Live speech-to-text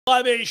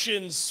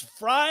Libations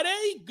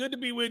Friday. Good to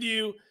be with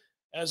you.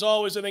 As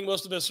always, I think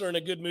most of us are in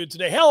a good mood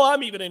today. Hell,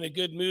 I'm even in a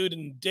good mood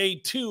in day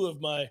 2 of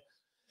my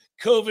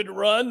COVID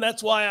run.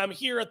 That's why I'm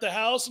here at the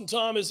house and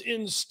Tom is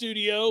in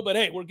studio. But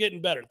hey, we're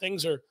getting better.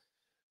 Things are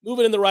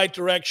moving in the right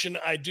direction,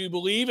 I do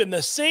believe. And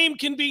the same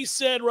can be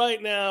said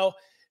right now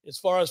as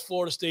far as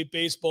Florida State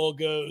baseball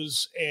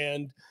goes,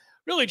 and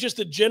really just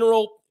a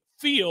general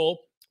feel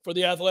for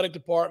the athletic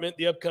department,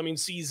 the upcoming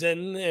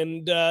season,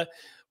 and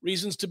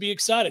reasons to be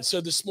excited.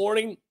 So this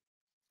morning,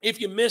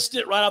 if you missed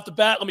it right off the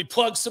bat, let me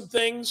plug some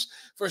things.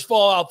 First of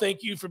all, I'll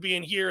thank you for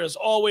being here. As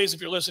always,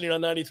 if you're listening on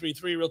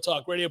 93.3 Real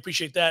Talk Radio,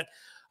 appreciate that.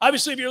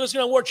 Obviously, if you're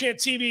listening on Warchant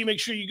TV, make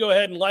sure you go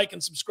ahead and like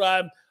and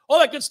subscribe. All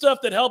that good stuff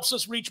that helps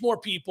us reach more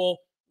people,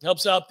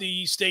 helps out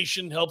the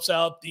station, helps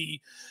out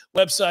the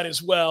website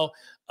as well.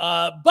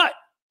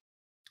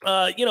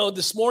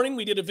 This morning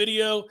we did a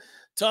video,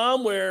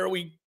 Tom, where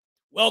we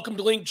welcomed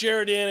Link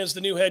Jarrett in as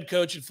the new head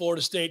coach at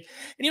Florida State.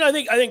 And, I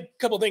think a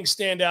couple of things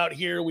stand out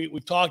here.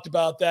 We've talked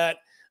about that,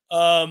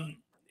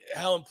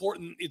 how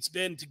important it's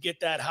been to get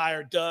that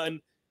hire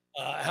done,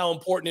 how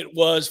important it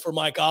was for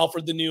Mike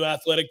Alford, the new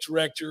athletic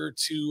director,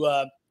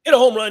 to hit a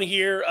home run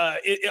here.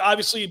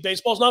 Obviously,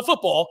 baseball's not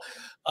football,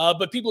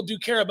 but people do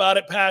care about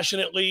it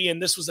passionately,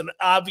 and this was an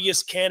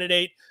obvious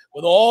candidate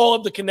with all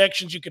of the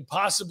connections you could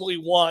possibly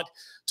want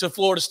to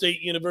Florida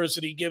State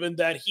University, given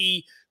that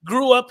he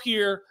grew up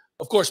here,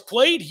 of course,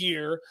 played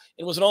here,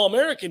 and was an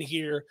All-American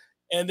here,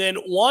 and then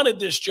wanted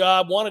this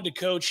job, wanted to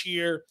coach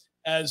here,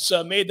 has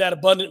made that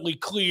abundantly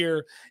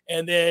clear,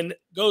 and then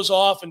goes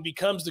off and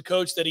becomes the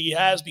coach that he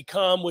has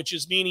become, which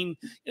is meaning,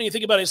 you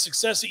think about his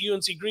success at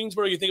UNC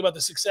Greensboro, you think about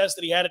the success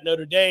that he had at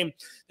Notre Dame.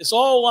 It's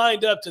all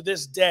lined up to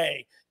this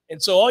day.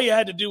 And so all you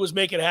had to do was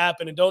make it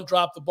happen and don't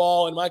drop the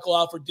ball, and Michael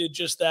Alford did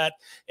just that,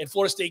 and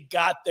Florida State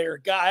got their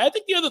guy. I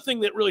think the other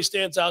thing that really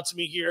stands out to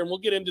me here, and we'll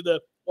get into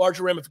the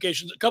larger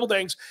ramifications, a couple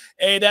things.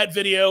 That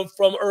video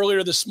from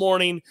earlier this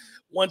morning,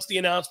 once the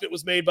announcement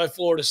was made by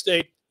Florida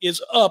State,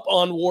 is up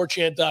on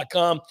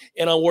warchant.com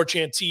and on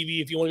Warchant TV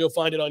if you want to go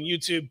find it on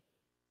YouTube.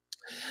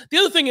 The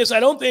other thing is, I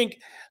don't think,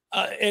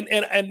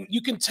 and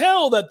you can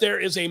tell that there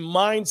is a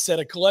mindset,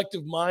 a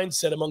collective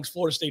mindset amongst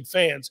Florida State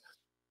fans.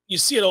 You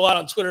see it a lot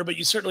on Twitter, but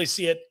you certainly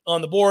see it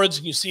on the boards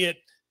and you see it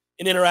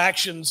in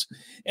interactions.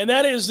 And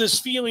that is this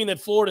feeling that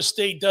Florida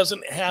State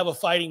doesn't have a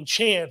fighting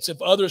chance if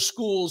other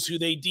schools who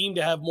they deem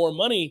to have more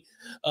money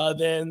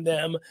than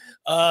them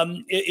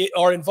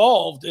are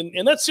involved.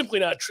 And that's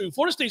simply not true.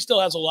 Florida State still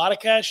has a lot of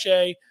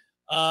cachet.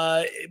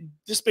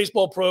 This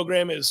baseball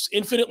program is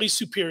infinitely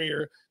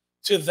superior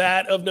to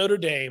that of Notre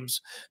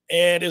Dame's.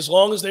 And as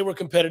long as they were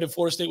competitive,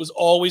 Florida State was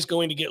always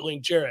going to get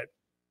Link Jarrett.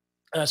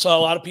 I saw a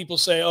lot of people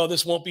say, oh,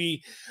 this won't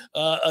be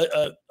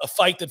a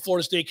fight that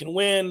Florida State can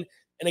win.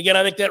 And again,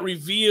 I think that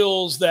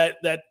reveals that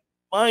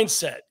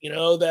mindset,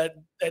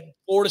 that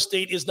Florida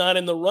State is not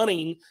in the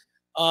running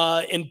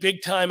in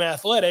big-time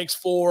athletics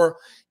for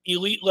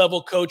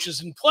elite-level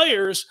coaches and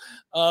players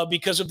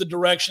because of the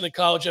direction that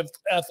college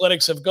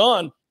athletics have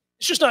gone.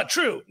 It's just not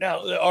true.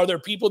 Now, are there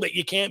people that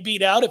you can't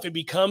beat out if it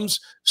becomes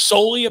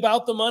solely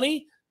about the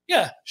money?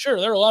 Yeah,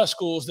 sure. There are a lot of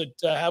schools that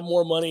have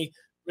more money,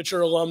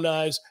 richer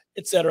alumni,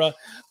 et cetera.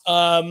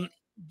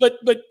 But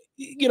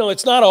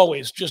it's not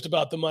always just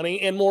about the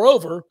money. And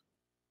moreover,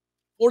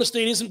 Florida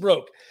State isn't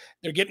broke.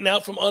 They're getting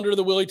out from under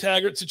the Willie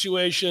Taggart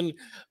situation.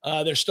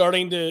 They're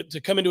starting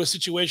to come into a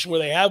situation where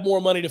they have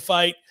more money to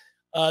fight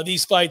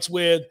these fights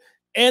with.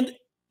 And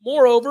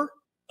moreover,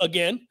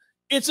 again,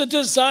 it's a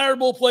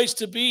desirable place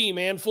to be,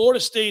 man.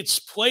 Florida State's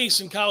place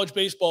in college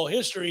baseball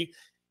history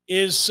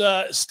is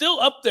still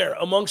up there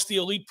amongst the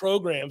elite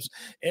programs.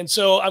 And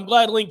so I'm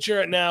glad Link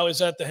Jarrett now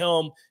is at the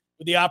helm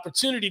with the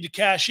opportunity to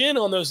cash in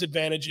on those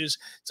advantages.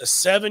 It's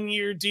a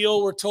 7-year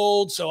deal, we're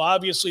told. So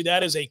obviously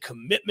that is a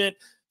commitment.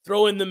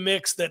 Throw in the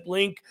mix that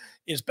Link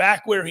is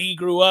back where he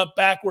grew up,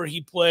 back where he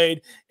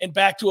played, and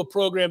back to a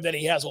program that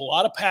he has a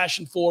lot of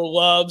passion for,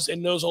 loves,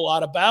 and knows a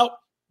lot about.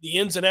 The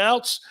ins and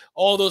outs,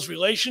 all those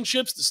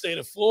relationships, the state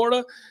of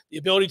Florida, the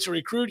ability to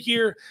recruit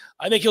here.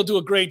 I think he'll do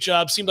a great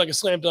job. Seemed like a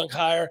slam dunk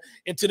hire.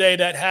 And today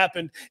that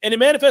happened. And it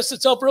manifests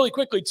itself really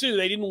quickly, too.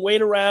 They didn't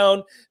wait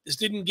around. This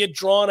didn't get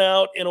drawn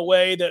out in a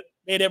way that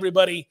made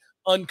everybody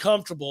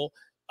uncomfortable.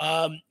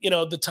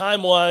 The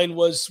timeline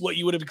was what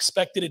you would have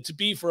expected it to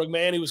be for a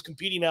man who was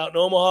competing out in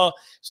Omaha.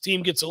 His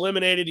team gets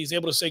eliminated. He's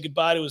able to say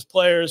goodbye to his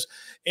players,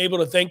 able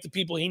to thank the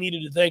people he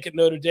needed to thank at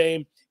Notre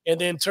Dame, and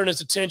then turn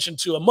his attention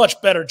to a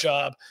much better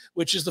job,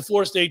 which is the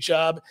Florida State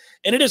job.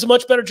 And it is a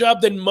much better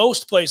job than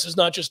most places,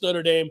 not just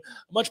Notre Dame,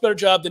 a much better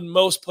job than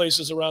most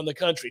places around the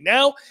country.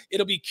 Now,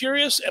 it'll be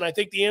curious, and I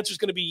think the answer is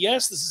going to be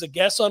yes. This is a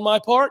guess on my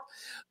part,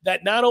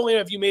 that not only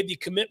have you made the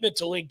commitment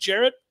to Link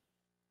Jarrett,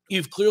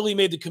 You've clearly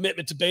made the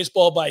commitment to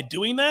baseball by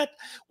doing that,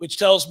 which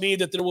tells me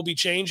that there will be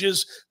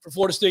changes for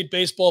Florida State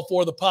baseball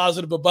for the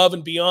positive above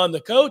and beyond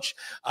the coach.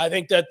 I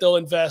think that they'll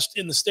invest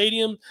in the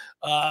stadium.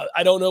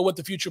 I don't know what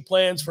the future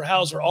plans for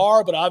Hauser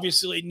are, but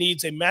obviously it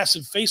needs a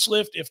massive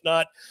facelift, if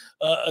not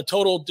a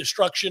total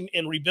destruction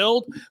and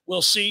rebuild.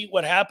 We'll see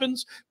what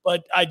happens.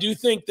 But I do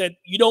think that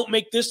you don't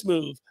make this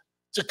move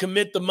to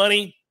commit the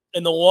money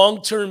and the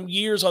long-term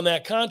years on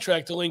that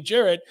contract to Link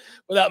Jarrett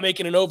without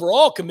making an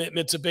overall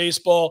commitment to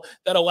baseball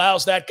that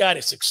allows that guy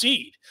to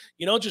succeed.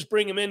 You don't just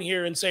bring him in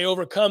here and say,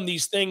 overcome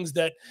these things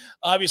that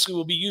obviously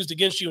will be used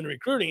against you in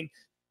recruiting.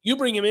 You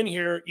bring him in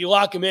here, you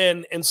lock him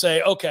in and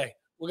say, okay,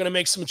 we're going to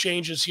make some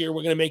changes here.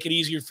 We're going to make it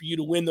easier for you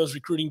to win those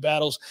recruiting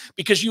battles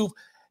because you've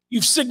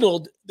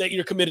signaled that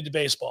you're committed to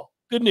baseball.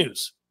 Good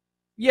news.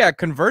 Yeah,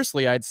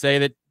 conversely, I'd say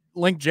that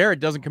Link Jarrett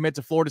doesn't commit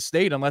to Florida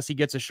State unless he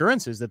gets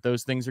assurances that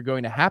those things are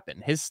going to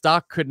happen. His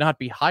stock could not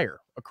be higher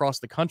across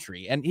the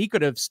country, and he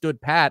could have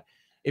stood pat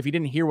if he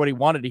didn't hear what he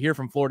wanted to hear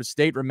from Florida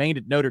State, remained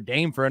at Notre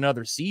Dame for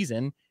another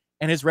season,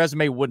 and his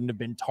resume wouldn't have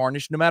been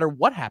tarnished no matter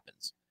what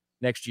happens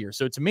next year.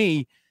 So to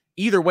me,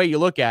 either way you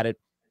look at it,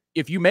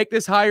 if you make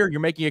this hire, you're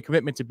making a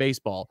commitment to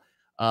baseball.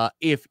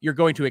 If you're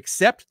going to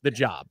accept the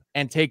job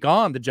and take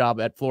on the job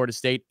at Florida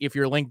State, if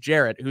you're Link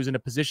Jarrett, who's in a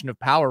position of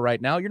power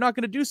right now, you're not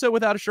going to do so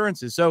without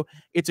assurances. So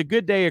it's a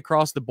good day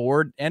across the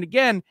board. And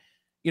again,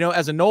 you know,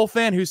 as a Nole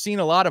fan who's seen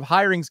a lot of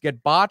hirings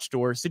get botched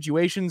or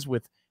situations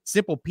with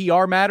simple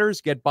PR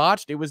matters get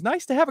botched, it was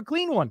nice to have a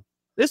clean one.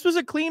 This was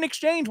a clean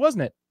exchange,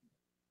 wasn't it?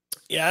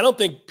 Yeah, I don't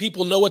think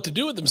people know what to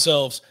do with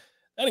themselves.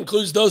 That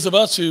includes those of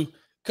us who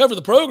cover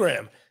the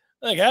program.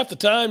 I think half the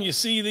time you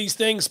see these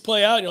things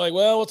play out and you're like,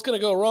 well, what's going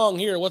to go wrong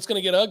here? What's going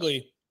to get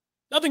ugly?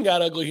 Nothing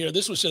got ugly here.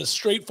 This was as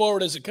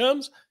straightforward as it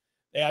comes.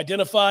 They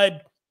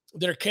identified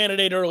their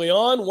candidate early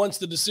on once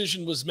the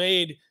decision was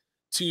made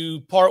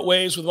to part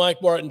ways with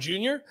Mike Martin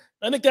Jr.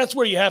 I think that's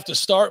where you have to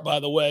start, by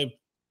the way.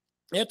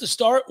 You have to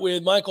start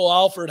with Michael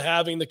Alford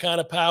having the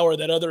kind of power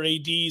that other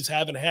ADs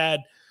haven't had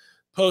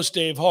post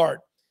Dave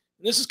Hart.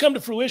 And this has come to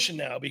fruition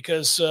now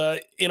because,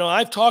 you know,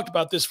 I've talked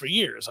about this for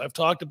years. I've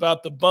talked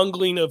about the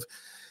bungling of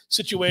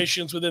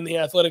situations within the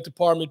athletic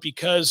department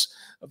because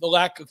of the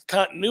lack of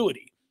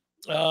continuity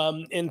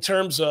in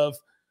terms of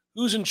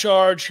who's in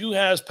charge, who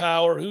has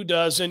power, who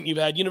doesn't. You've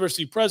had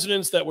university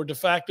presidents that were de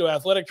facto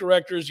athletic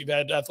directors. You've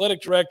had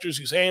athletic directors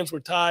whose hands were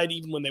tied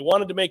even when they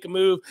wanted to make a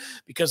move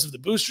because of the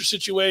booster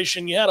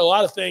situation. You had a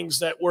lot of things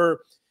that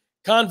were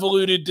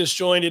convoluted,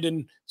 disjointed,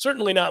 and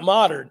certainly not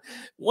modern.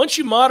 Once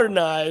you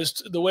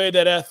modernized the way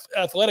that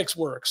athletics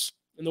works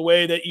and the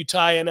way that you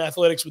tie in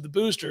athletics with the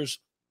boosters,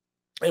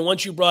 and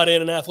once you brought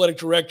in an athletic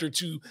director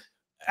to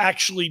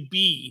actually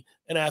be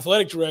an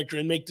athletic director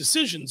and make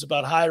decisions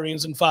about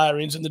hirings and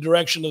firings in the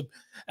direction of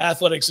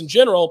athletics in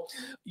general,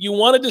 you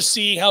wanted to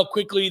see how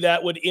quickly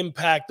that would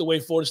impact the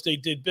way Florida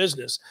State did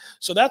business.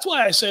 So that's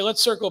why I say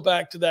let's circle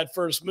back to that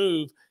first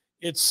move.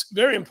 It's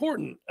very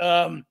important.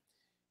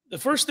 The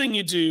first thing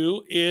you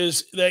do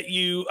is that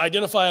you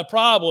identify a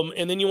problem,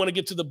 and then you want to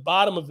get to the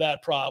bottom of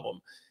that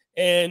problem.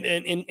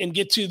 And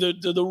get to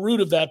the root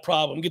of that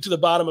problem, get to the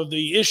bottom of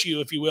the issue,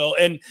 if you will.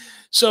 And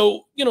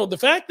so, you know, the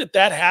fact that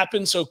that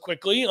happened so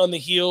quickly on the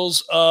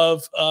heels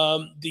of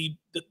the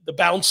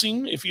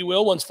bouncing, if you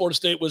will, once Florida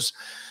State was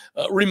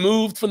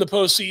removed from the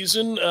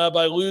postseason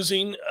by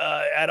losing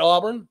at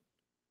Auburn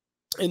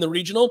in the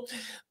regional.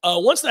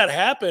 Once that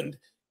happened,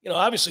 you know,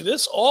 obviously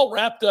this all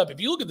wrapped up. If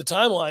you look at the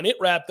timeline, it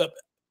wrapped up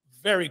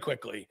very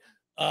quickly.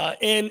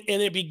 And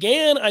it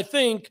began, I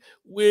think,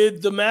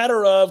 with the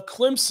matter of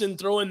Clemson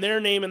throwing their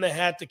name in the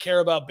hat to care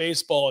about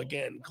baseball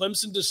again.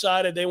 Clemson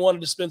decided they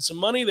wanted to spend some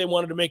money. They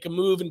wanted to make a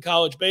move in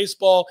college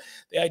baseball.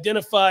 They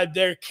identified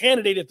their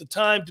candidate at the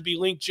time to be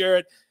Link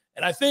Jarrett.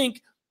 And I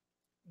think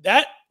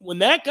that when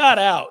that got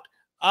out,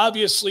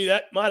 obviously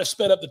that might have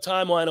sped up the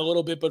timeline a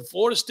little bit, but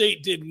Florida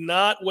State did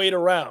not wait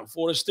around.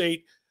 Florida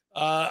State,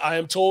 I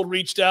am told,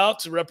 reached out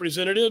to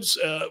representatives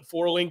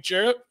for Link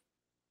Jarrett,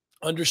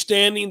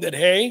 understanding that,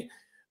 hey,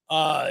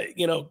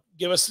 you know,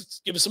 give us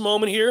a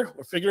moment here.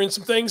 We're figuring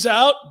some things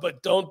out,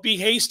 but don't be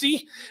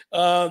hasty.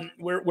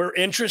 We're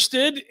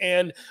interested.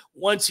 And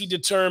once he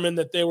determined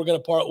that they were going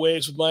to part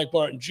ways with Mike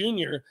Martin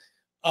Jr.,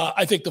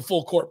 I think the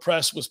full court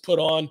press was put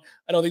on.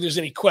 I don't think there's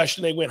any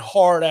question they went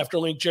hard after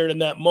Link Jarrett in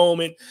that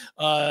moment,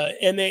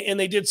 and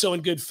they did so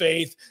in good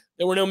faith.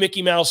 There were no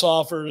Mickey Mouse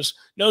offers,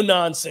 no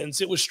nonsense.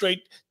 It was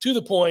straight to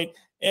the point.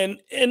 And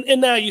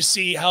now you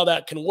see how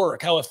that can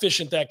work, how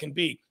efficient that can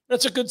be.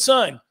 That's a good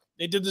sign.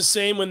 They did the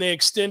same when they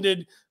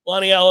extended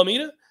Lonnie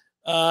Alameda.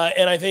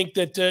 And I think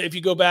that if you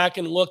go back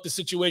and look, the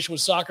situation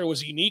with soccer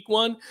was a unique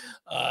one.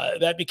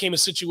 That became a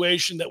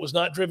situation that was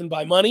not driven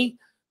by money.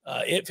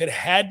 If it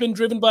had been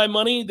driven by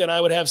money, then I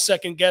would have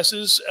second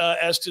guesses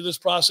as to this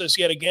process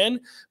yet again.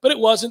 But it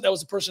wasn't. That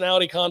was a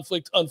personality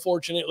conflict,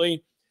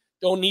 unfortunately.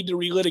 Don't need to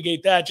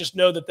relitigate that. Just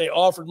know that they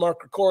offered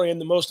Mark Krikorian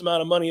the most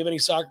amount of money of any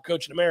soccer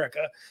coach in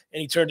America,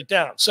 and he turned it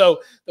down.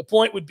 So the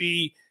point would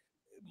be,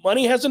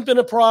 money hasn't been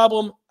a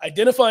problem.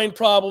 Identifying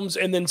problems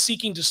and then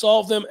seeking to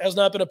solve them has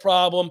not been a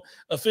problem.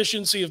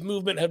 Efficiency of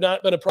movement have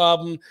not been a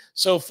problem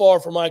so far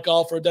for Mike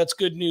Alford. That's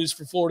good news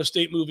for Florida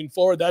State moving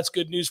forward. That's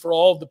good news for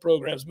all of the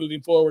programs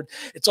moving forward.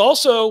 It's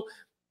also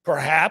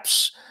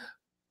perhaps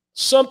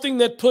something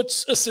that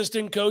puts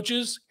assistant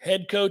coaches,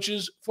 head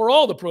coaches for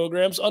all the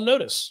programs on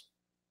notice.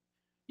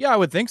 Yeah, I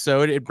would think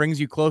so. It brings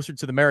you closer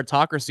to the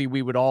meritocracy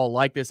we would all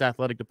like this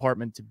athletic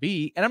department to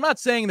be. And I'm not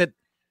saying that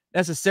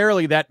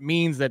necessarily that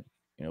means that,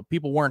 you know,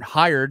 people weren't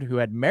hired who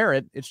had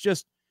merit. It's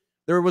just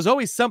there was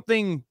always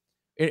something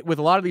with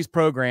a lot of these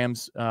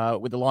programs,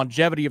 with the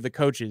longevity of the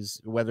coaches,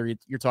 whether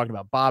you're talking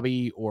about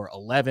Bobby or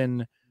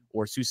 11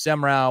 or Sue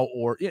Semrau,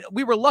 or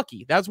we were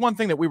lucky. That's one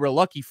thing that we were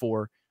lucky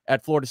for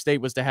at Florida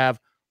State, was to have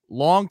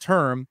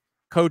long-term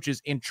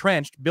coaches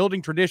entrenched,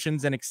 building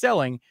traditions and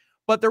excelling.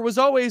 But there was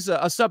always a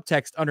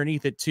subtext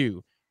underneath it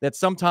too, that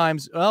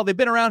sometimes, well, they've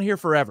been around here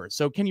forever.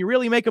 So can you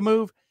really make a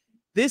move?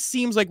 This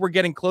seems like we're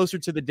getting closer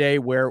to the day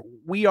where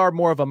we are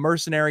more of a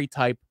mercenary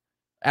type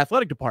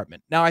athletic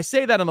department. Now, I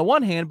say that on the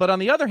one hand, but on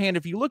the other hand,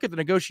 if you look at the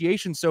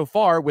negotiations so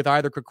far with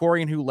either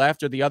Krikorian, who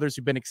left, or the others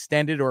who've been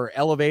extended or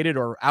elevated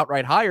or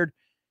outright hired,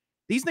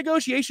 these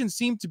negotiations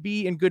seem to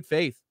be in good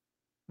faith,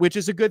 which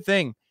is a good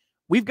thing.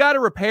 We've got to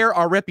repair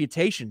our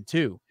reputation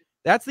too.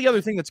 That's the other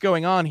thing that's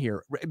going on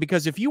here,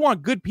 because if you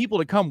want good people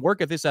to come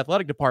work at this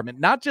athletic department,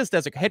 not just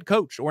as a head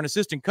coach or an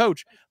assistant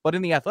coach, but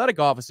in the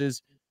athletic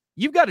offices,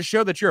 you've got to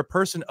show that you're a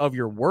person of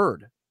your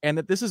word and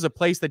that this is a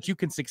place that you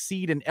can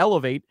succeed and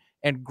elevate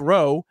and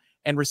grow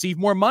and receive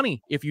more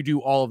money if you do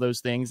all of those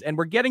things. And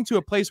we're getting to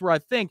a place where I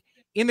think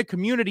in the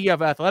community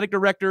of athletic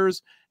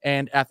directors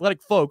and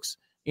athletic folks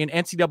in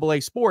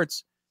NCAA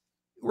sports,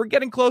 we're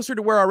getting closer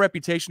to where our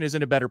reputation is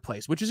in a better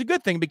place, which is a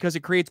good thing because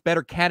it creates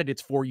better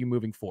candidates for you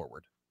moving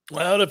forward.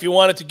 Well, if you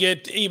want it to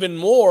get even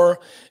more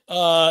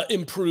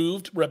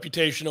improved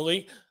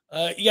reputationally,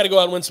 you got to go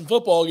out and win some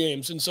football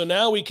games. And so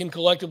now we can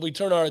collectively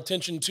turn our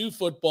attention to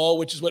football,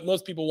 which is what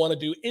most people want to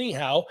do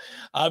anyhow.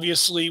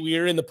 Obviously, we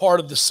are in the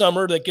part of the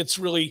summer that gets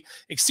really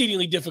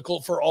exceedingly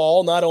difficult for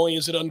all. Not only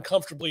is it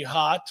uncomfortably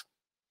hot,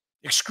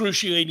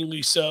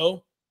 excruciatingly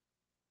so,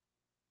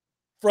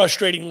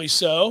 frustratingly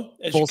so,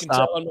 as you can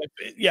tell on my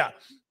face. Yeah.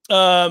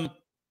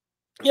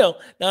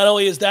 Not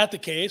only is that the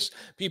case,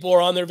 people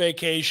are on their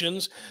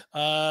vacations.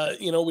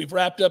 We've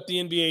wrapped up the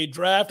NBA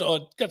draft.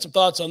 I've got some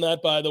thoughts on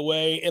that, by the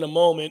way, in a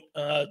moment.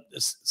 A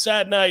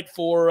sad night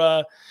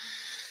for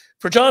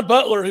John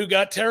Butler, who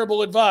got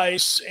terrible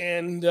advice,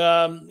 and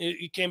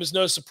it came as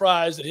no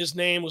surprise that his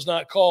name was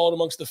not called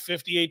amongst the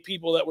 58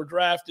 people that were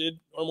drafted,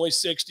 normally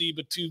 60,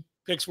 but 2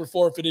 picks were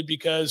forfeited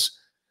because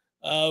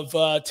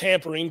of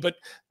tampering. But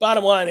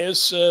bottom line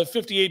is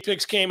 58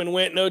 picks came and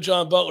went, no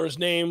John Butler's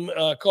name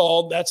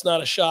called. That's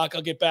not a shock.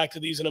 I'll get back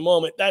to these in a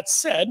moment. That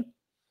said,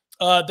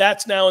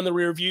 that's now in the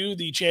rear view,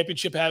 the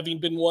championship having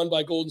been won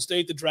by Golden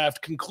State. The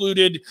draft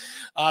concluded.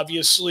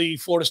 Obviously,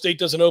 Florida State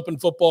doesn't open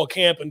football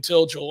camp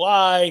until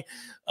July.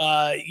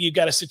 You've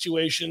got a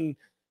situation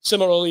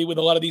similarly with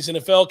a lot of these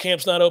NFL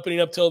camps not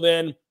opening up till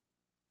then.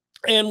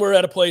 And we're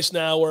at a place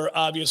now where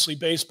obviously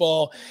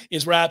baseball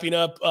is wrapping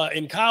up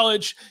in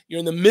college. You're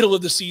in the middle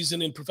of the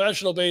season in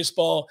professional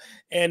baseball,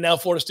 and now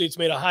Florida State's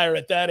made a hire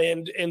at that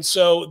end. And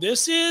so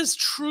this is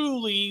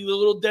truly a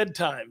little dead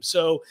time.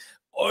 So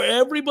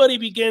everybody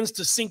begins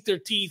to sink their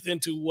teeth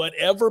into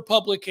whatever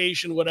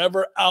publication,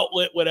 whatever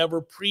outlet,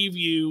 whatever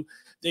preview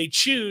they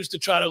choose to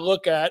try to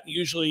look at.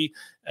 Usually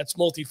that's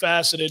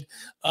multifaceted,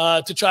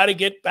 to try to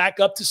get back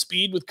up to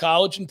speed with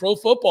college and pro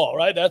football,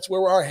 right? That's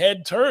where our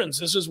head turns.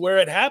 This is where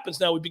it happens.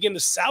 Now we begin to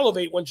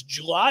salivate once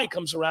July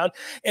comes around.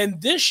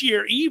 And this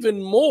year,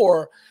 even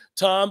more,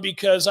 Tom,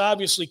 because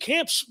obviously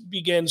camps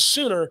begin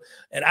sooner,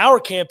 and our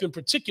camp in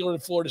particular in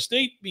Florida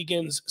State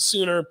begins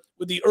sooner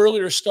with the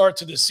earlier start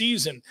to the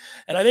season.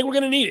 And I think we're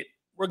going to need it.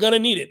 We're going to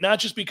need it, not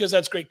just because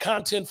that's great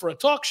content for a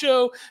talk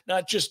show,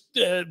 not just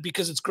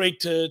because it's great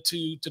to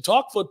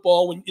talk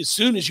football as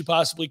soon as you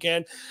possibly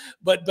can,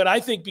 but I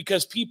think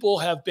because people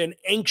have been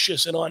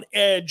anxious and on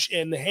edge,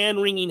 and the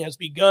hand-wringing has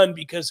begun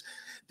because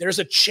there's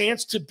a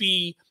chance to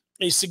be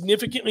a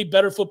significantly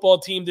better football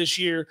team this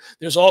year.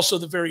 There's also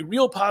the very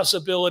real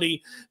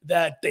possibility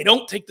that they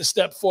don't take the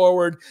step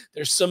forward.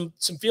 There's some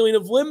feeling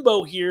of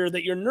limbo here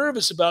that you're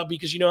nervous about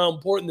because you know how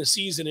important the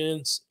season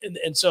is.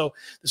 And so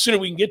the sooner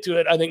we can get to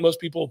it, I think most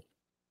people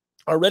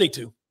are ready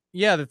to.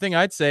 Yeah, the thing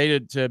I'd say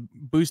to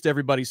boost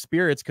everybody's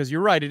spirits, because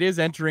you're right, it is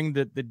entering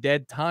the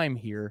dead time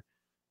here.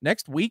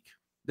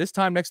 This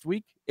time next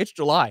week, it's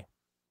July.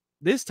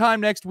 This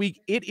time next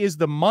week, it is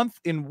the month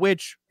in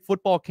which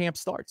football camp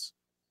starts.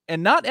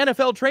 And not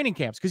NFL training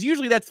camps, because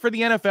usually that's for the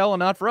NFL and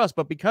not for us.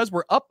 But because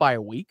we're up by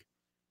a week,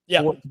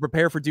 to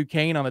prepare for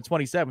Duquesne on the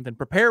 27th, and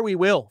prepare we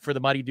will for the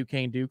mighty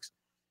Duquesne Dukes,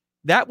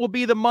 that will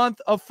be the month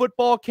of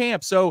football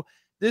camp. So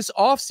this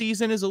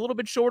offseason is a little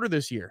bit shorter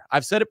this year.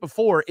 I've said it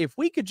before. If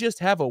we could just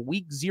have a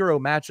week 0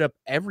 matchup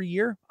every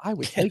year, I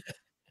would take it.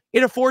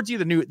 It affords you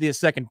the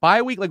second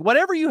bye week, like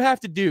whatever you have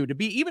to do to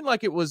be, even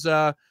like it was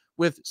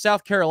with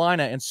South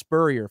Carolina and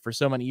Spurrier for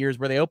so many years,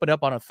 where they opened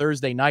up on a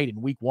Thursday night in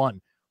week 1.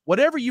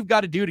 whatever you've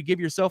got to do to give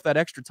yourself that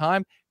extra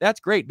time, that's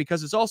great,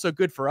 because it's also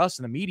good for us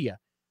in the media,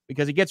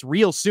 because it gets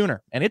real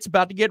sooner, and it's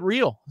about to get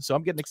real. So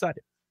I'm getting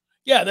excited.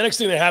 Yeah, the next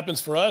thing that happens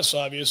for us,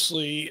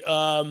 obviously,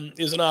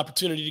 is an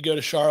opportunity to go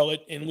to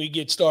Charlotte, and we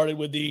get started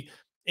with the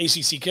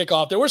ACC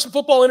kickoff. There were some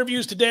football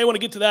interviews today. I want to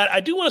get to that. I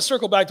do want to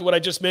circle back to what I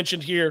just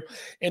mentioned here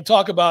and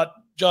talk about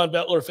John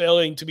Bettler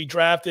failing to be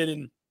drafted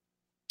and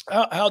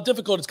how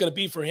difficult it's going to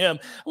be for him.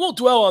 I won't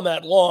dwell on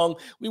that long.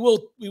 We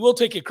will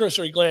take a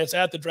cursory glance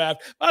at the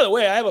draft. By the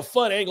way, I have a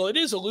fun angle. It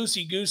is a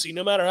loosey-goosey,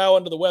 no matter how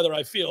under the weather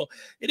I feel.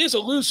 It is a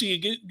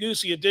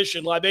loosey-goosey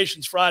edition,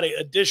 Libations Friday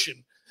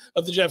edition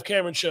of the Jeff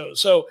Cameron Show.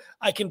 So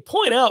I can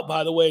point out,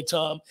 by the way,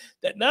 Tom,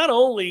 that not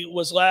only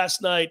was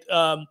last night,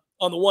 on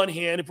the one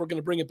hand, if we're going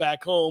to bring it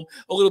back home,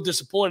 a little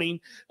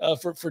disappointing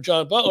for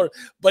John Bettler,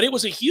 but it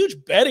was a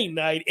huge betting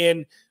night,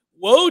 and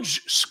Woj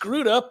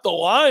screwed up the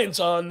lines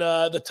on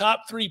the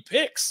top 3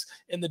 picks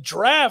in the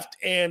draft,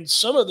 and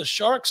some of the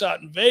sharks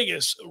out in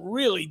Vegas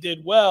really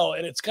did well.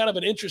 And it's kind of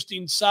an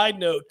interesting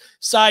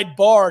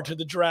sidebar to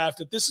the draft,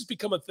 that this has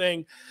become a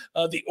thing.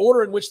 The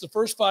order in which the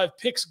first 5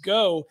 picks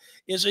go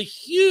is a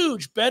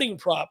huge betting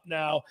prop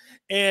now.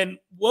 And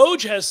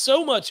Woj has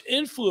so much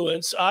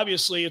influence.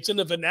 Obviously, it's in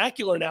the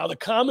vernacular now. The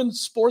common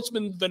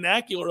sportsman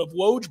vernacular of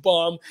Woj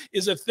bomb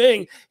is a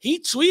thing. He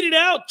tweeted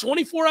out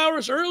 24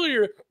 hours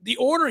earlier the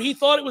order he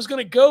thought it was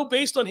going to go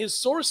based on his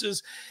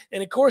sources.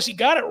 And of course, he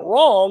got it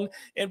wrong.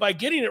 And by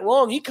getting it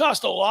wrong, he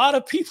cost a lot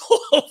of people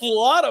a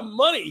lot of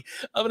money.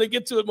 I'm going to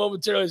get to it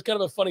momentarily. It's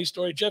kind of a funny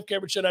story. Jeff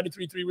Cameron Show,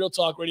 93.3 Real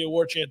Talk Radio,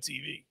 Warchant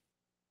TV.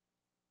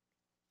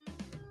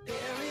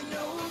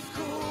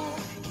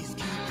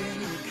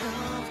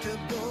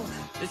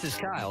 This is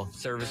Kyle,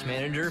 Service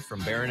Manager from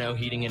Barano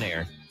Heating and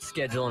Air.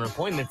 Schedule an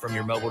appointment from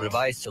your mobile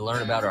device to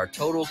learn about our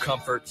Total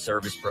Comfort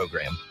Service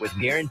Program. With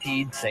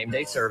guaranteed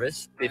same-day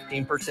service,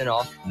 15%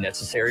 off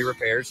necessary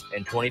repairs,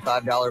 and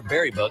 $25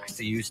 berry books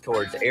to use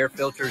towards air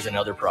filters and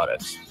other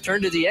products.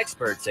 Turn to the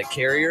experts at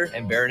Carrier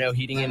and Barano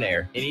Heating and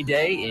Air. Any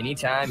day,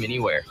 anytime,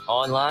 anywhere.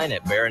 Online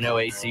at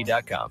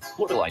baranoac.com.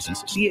 Florida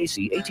license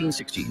CAC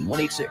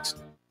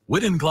 1816-186.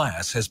 Whitten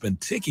Glass has been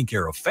taking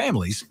care of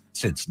families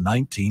since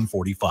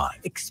 1945.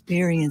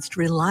 Experienced,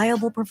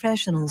 reliable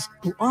professionals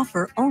who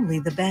offer only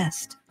the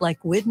best, like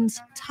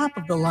Whitten's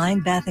top-of-the-line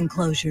bath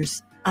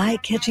enclosures.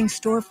 Eye-catching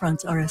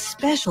storefronts are a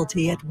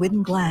specialty at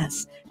Whitten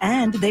Glass,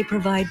 and they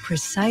provide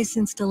precise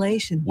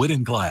installation.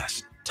 Whitten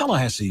Glass,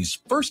 Tallahassee's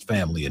first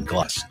family in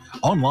glass.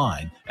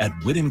 Online at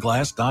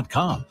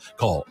whittenglass.com.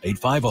 Call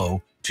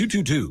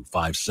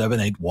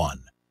 850-222-5781.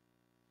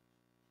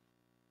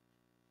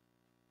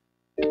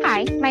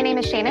 Hi, my name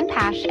is Shannon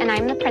Pash, and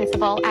I'm the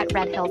principal at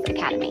Red Hills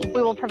Academy.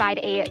 We will provide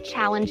a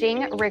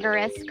challenging,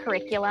 rigorous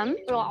curriculum.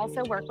 We will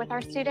also work with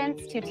our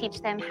students to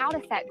teach them how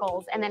to set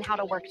goals and then how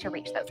to work to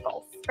reach those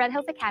goals. Red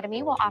Hills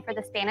Academy will offer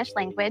the Spanish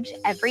language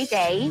every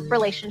day.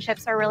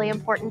 Relationships are really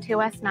important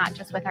to us, not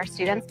just with our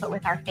students, but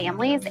with our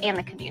families and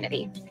the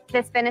community.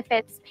 This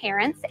benefits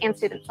parents and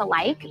students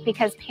alike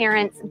because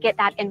parents get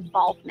that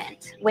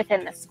involvement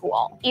within the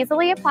school.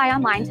 Easily apply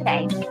online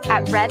today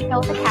at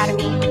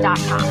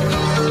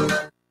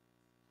redhillsacademy.com.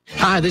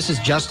 Hi, this is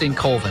Justin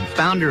Colvin,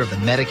 founder of the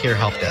Medicare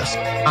Help Desk.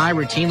 I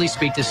routinely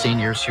speak to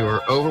seniors who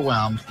are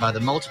overwhelmed by the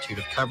multitude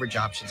of coverage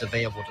options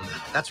available to them.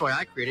 That's why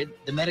I created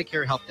the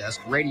Medicare Help Desk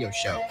radio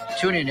show.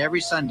 Tune in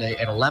every Sunday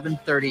at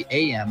 11:30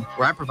 a.m.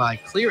 where I provide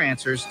clear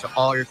answers to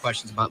all your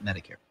questions about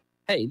Medicare.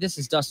 Hey, this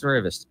is Dustin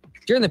Rivest.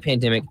 During the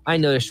pandemic, I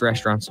noticed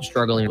restaurants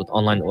struggling with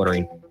online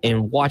ordering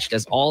and watched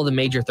as all the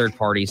major third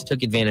parties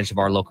took advantage of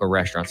our local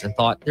restaurants and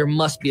thought there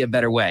must be a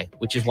better way,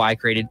 which is why I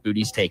created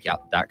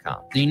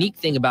foodiestakeout.com. The unique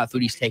thing about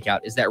Foodies Takeout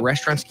is that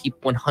restaurants keep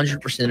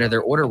 100% of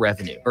their order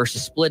revenue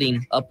versus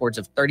splitting upwards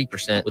of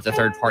 30% with the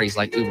third parties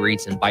like Uber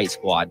Eats and Bite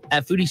Squad.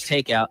 At Foodies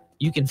Takeout,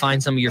 you can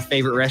find some of your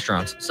favorite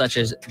restaurants, such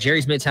as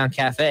Jerry's Midtown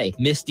Cafe,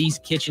 Misty's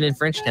Kitchen in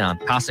Frenchtown,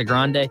 Casa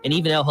Grande, and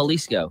even El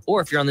Jalisco.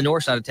 Or if you're on the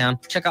north side of town,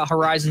 check out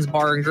Horizons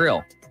Bar and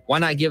Grill. Why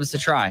not give us a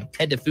try?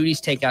 Head to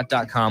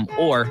foodiestakeout.com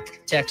or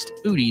text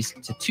foodies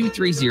to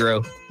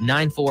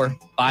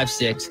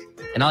 230-9456,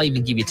 and I'll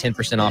even give you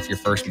 10% off your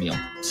first meal.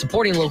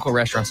 Supporting local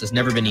restaurants has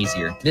never been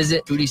easier.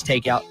 Visit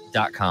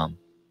foodiestakeout.com.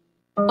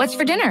 What's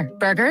for dinner?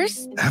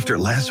 Burgers? After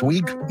last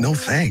week, no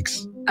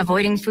thanks.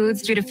 Avoiding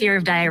foods due to fear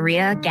of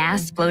diarrhea,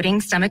 gas,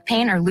 bloating, stomach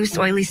pain, or loose,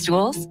 oily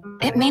stools?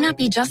 It may not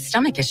be just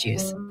stomach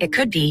issues. It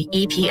could be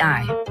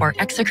EPI, or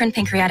exocrine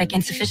pancreatic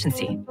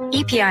insufficiency.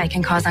 EPI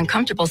can cause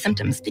uncomfortable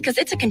symptoms because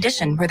it's a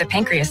condition where the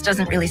pancreas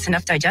doesn't release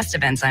enough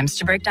digestive enzymes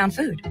to break down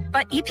food.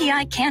 But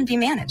EPI can be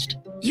managed.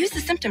 Use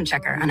the symptom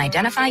checker on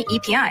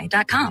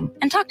identifyepi.com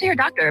and talk to your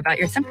doctor about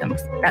your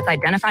symptoms. That's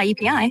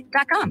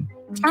identifyepi.com.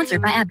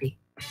 Sponsored by AbbVie.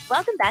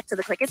 Welcome back to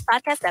the quickest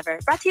podcast ever,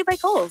 brought to you by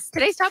Kohl's.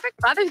 Today's topic,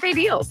 Father's Day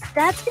deals.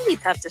 Dads can be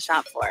tough to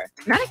shop for.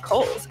 Not at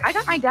Kohl's. I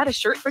got my dad a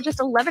shirt for just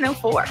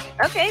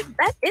 $11.04. Okay,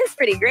 that is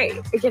pretty great.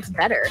 It gets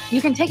better.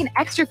 You can take an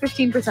extra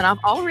 15% off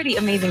already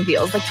amazing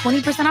deals like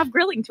 20% off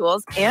grilling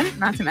tools and,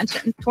 not to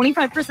mention,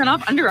 25%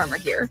 off Under Armour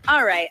gear.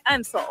 All right,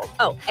 I'm sold.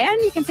 Oh,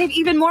 and you can save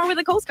even more with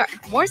a Kohl's card.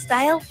 More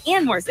style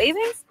and more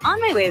savings? On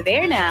my way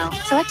there now.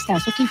 Select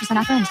styles, 15%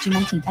 off ends June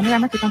 19th. Under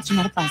Armour coupons do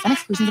not apply. Some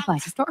exclusions apply.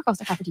 See store or Kohl's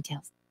for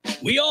details.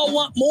 We all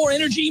want more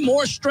energy,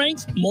 more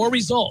strength, more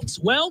results.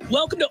 Well,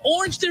 welcome to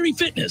Orange Theory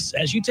Fitness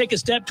as you take a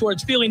step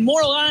towards feeling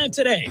more alive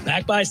today.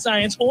 Backed by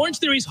science, Orange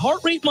Theory's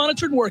heart rate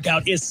monitored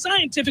workout is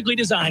scientifically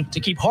designed to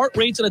keep heart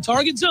rates in a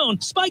target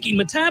zone, spiking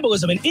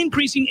metabolism and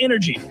increasing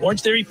energy.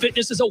 Orange Theory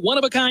Fitness is a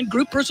one-of-a-kind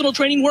group personal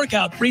training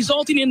workout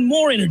resulting in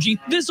more energy,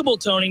 visible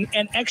toning,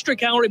 and extra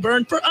calorie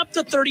burn for up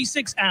to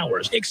 36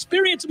 hours.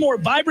 Experience a more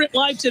vibrant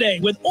life today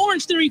with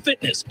Orange Theory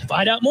Fitness. To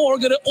find out more,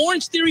 go to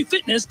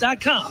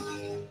orangetheoryfitness.com.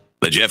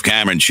 The Jeff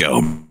Cameron Show.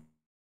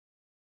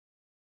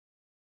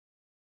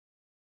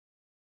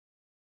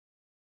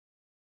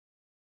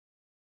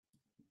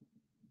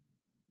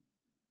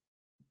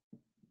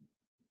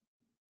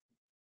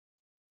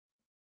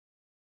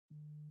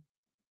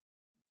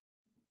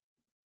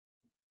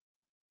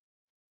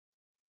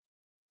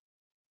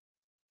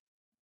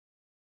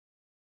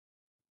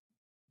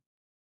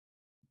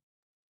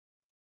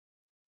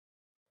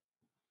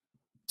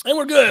 And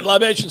we're good.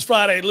 Libations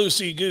Friday,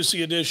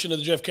 loosey-goosey edition of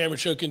the Jeff Cameron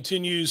Show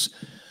continues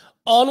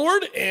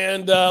onward.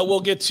 And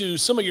we'll get to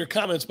some of your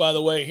comments, by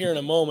the way, here in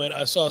a moment.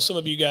 I saw some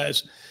of you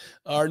guys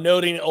are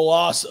noting a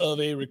loss of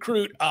a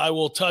recruit. I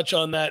will touch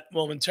on that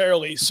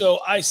momentarily. So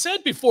I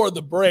said before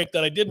the break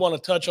that I did want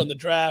to touch on the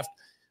draft,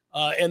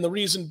 and the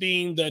reason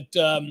being that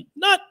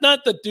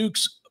not that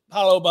Duke's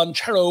Paolo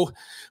Banchero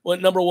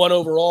went #1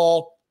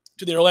 overall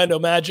to the Orlando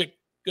Magic.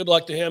 Good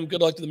luck to him.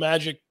 Good luck to the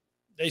Magic.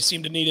 They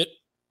seem to need it.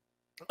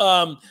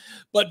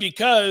 But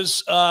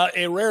because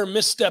a rare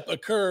misstep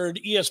occurred,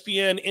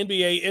 ESPN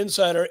NBA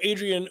insider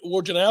Adrian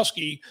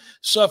Wojnarowski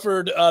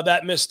suffered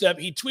that misstep.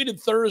 He tweeted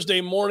Thursday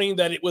morning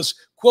that it was,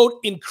 quote,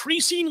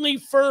 increasingly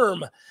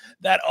firm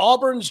that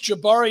Auburn's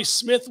Jabari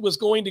Smith was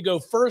going to go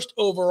first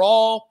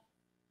overall.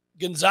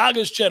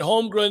 Gonzaga's Chet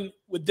Holmgren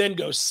would then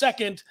go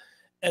second,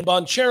 and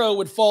Banchero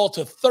would fall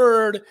to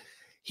third.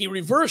 He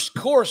reversed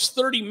course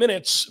 30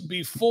 minutes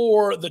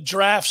before the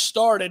draft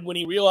started when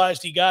he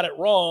realized he got it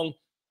wrong.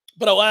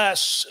 But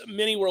alas,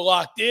 many were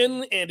locked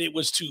in, and it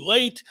was too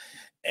late,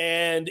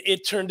 and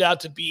it turned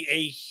out to be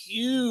a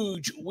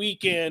huge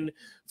weekend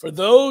for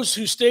those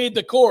who stayed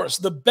the course.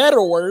 The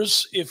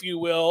betterers, if you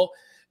will,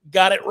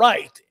 got it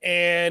right,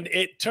 and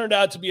it turned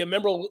out to be a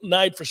memorable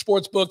night for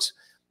sportsbooks.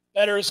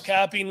 Bettors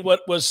capping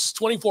what was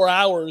 24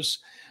 hours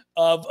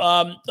of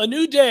a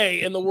new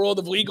day in the world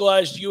of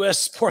legalized U.S.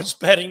 sports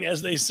betting,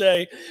 as they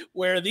say,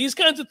 where these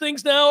kinds of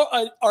things now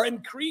are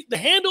increased. The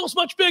handle is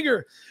much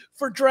bigger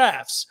for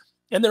drafts.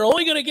 And they're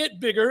only going to get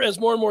bigger as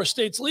more and more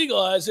states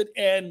legalize it.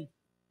 And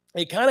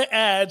it kind of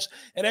adds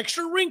an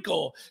extra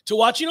wrinkle to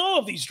watching all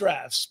of these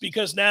drafts,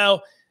 because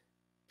now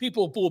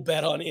people will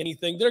bet on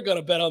anything. They're going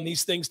to bet on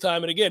these things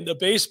time and again. The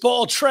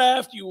baseball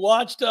draft, you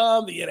watched the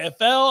NFL,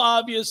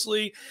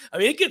 obviously. I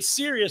mean, it gets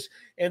serious.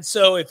 And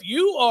so if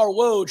you are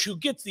Woj, who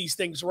gets these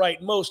things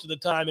right most of the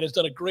time and has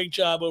done a great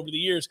job over the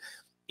years,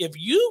 if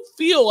you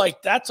feel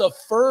like that's a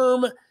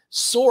firm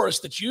source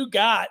that you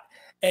got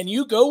and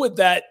you go with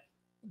that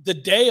the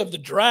day of the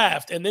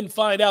draft and then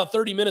find out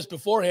 30 minutes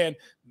beforehand,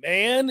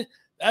 man,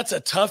 that's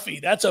a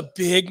toughie. That's a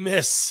big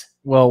miss.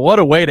 Well, what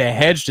a way to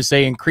hedge to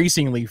say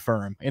increasingly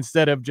firm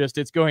instead of just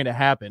it's going to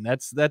happen.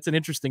 That's an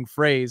interesting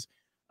phrase.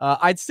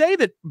 I'd say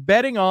that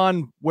betting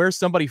on where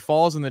somebody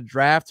falls in the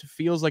draft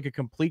feels like a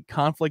complete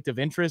conflict of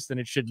interest, and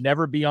it should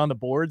never be on the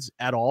boards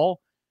at all.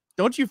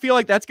 Don't you feel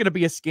like that's going to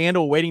be a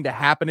scandal waiting to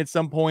happen at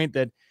some point,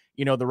 that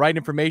you know, the right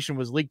information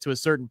was leaked to a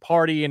certain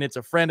party and it's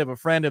a friend of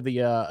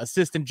the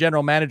assistant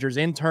general manager's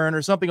intern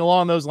or something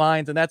along those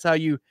lines, and that's how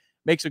you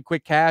make some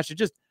quick cash? It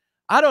just,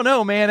 I don't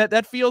know, man.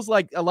 That feels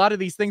like a lot of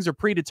these things are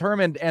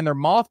predetermined and they're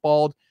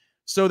mothballed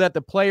so that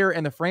the player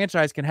and the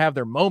franchise can have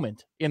their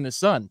moment in the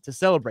sun to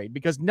celebrate,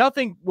 because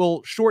nothing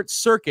will short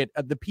circuit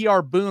the PR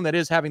boon that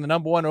is having the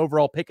 #1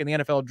 overall pick in the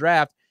NFL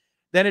draft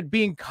than it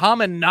being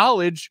common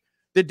knowledge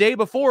the day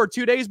before,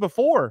 2 days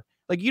before.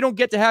 Like, you don't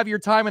get to have your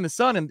time in the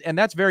sun, and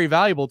that's very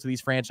valuable to these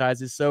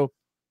franchises. So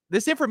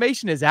this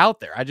information is out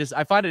there.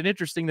 I find it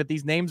interesting that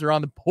these names are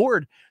on the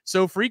board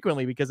so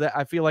frequently, because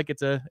I feel like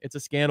it's a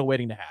scandal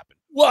waiting to happen.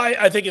 Well,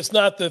 I think it's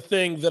not the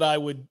thing that I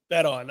would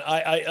bet on.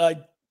 I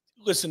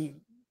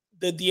listen,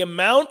 the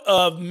amount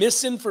of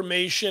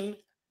misinformation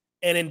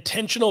and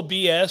intentional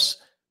BS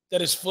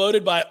that is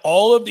floated by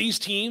all of these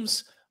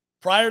teams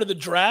prior to the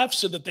draft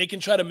so that they can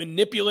try to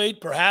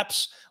manipulate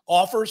perhaps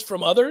offers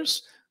from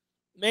others.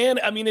 Man,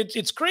 I mean,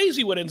 it's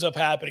crazy what ends up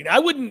happening. I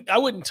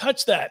wouldn't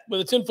touch that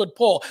with a 10-foot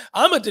pole.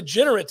 I'm a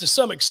degenerate to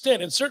some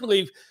extent, and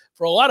certainly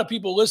for a lot of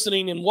people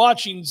listening and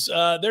watching,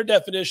 their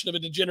definition of a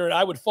degenerate,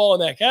 I would fall in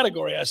that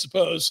category, I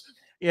suppose.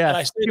 Yeah, And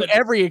I say to that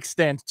every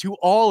extent, to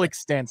all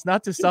extents,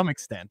 not to some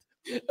extent.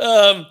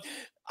 I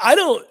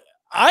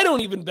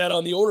don't even bet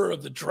on the order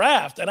of the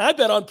draft, and I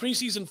bet on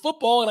preseason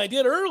football, and I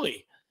did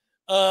early.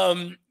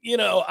 You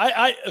know,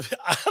 I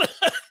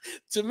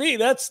to me,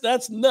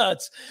 that's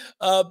nuts.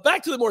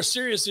 Back to the more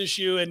serious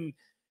issue, and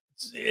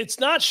it's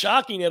not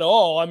shocking at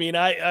all. I mean,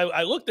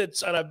 I looked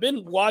at, and I've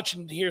been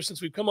watching here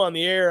since we've come on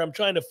the air. I'm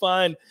trying to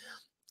find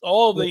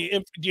all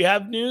the. Do you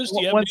have news? Do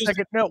you have One news?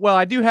 second. No, well,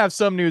 I do have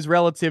some news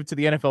relative to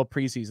the NFL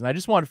preseason. I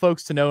just want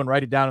folks to know and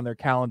write it down on their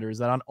calendars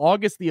that on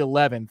August the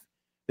 11th,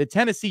 the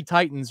Tennessee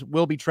Titans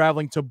will be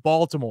traveling to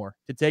Baltimore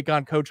to take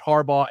on Coach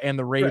Harbaugh and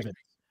the Ravens. Right.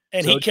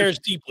 And So he cares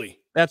deeply.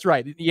 That's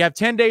right. You have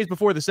 10 days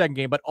before the second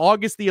game, but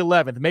August the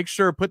 11th, make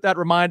sure put that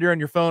reminder on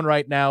your phone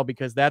right now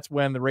because that's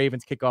when the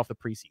Ravens kick off the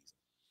preseason.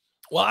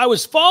 Well, I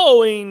was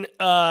following,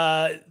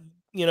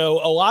 you know,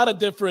 a lot of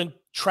different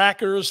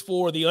trackers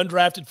for the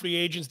undrafted free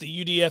agents,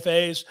 the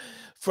UDFAs,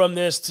 from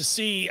this to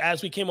see,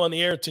 as we came on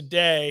the air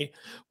today,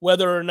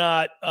 whether or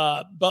not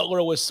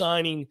Butler was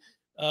signing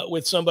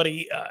with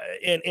somebody,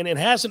 and it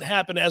hasn't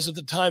happened as of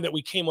the time that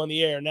we came on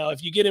the air. Now,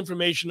 if you get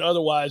information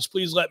otherwise,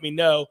 please let me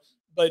know.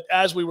 But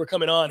as we were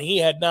coming on, he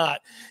had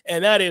not,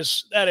 and that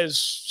is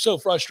so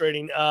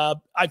frustrating.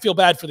 I feel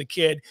bad for the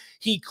kid.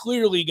 He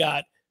clearly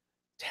got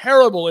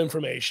terrible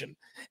information,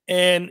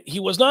 and he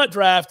was not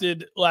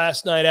drafted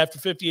last night after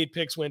 58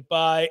 picks went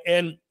by,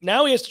 and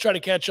now he has to try to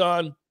catch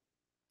on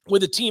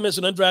with a team as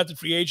an undrafted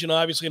free agent,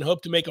 obviously, and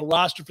hope to make a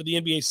roster for the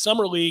NBA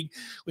Summer League,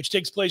 which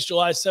takes place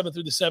July 7th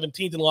through the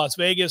 17th in Las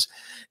Vegas.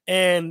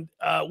 And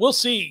we'll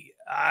see.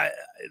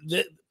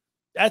 That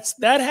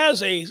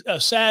has a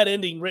sad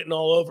ending written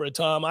all over it,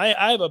 Tom.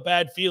 I have a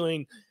bad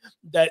feeling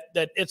that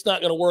it's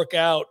not going to work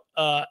out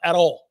at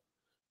all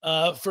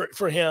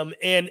for him.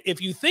 And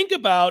if you think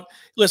about,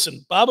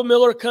 listen, Baba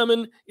Miller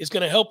coming is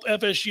going to help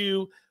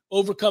FSU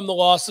overcome the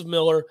loss of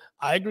Miller.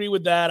 I agree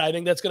with that. I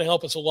think that's going to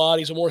help us a lot.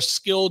 He's a more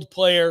skilled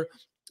player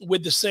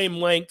with the same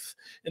length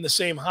and the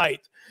same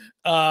height.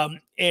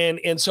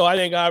 And so I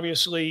think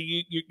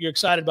obviously you're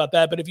excited about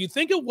that. But if you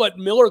think of what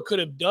Miller could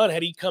have done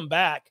had he come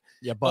back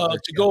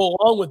to go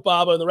along with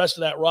Baba and the rest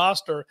of that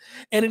roster,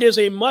 and it is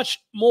a much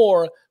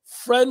more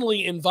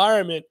friendly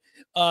environment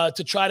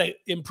to try to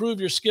improve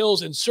your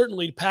skills and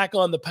certainly pack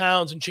on the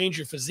pounds and change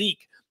your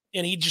physique.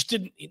 And he just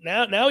didn't.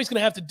 Now he's going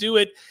to have to do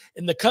it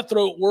in the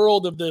cutthroat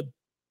world of the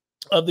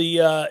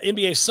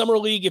NBA Summer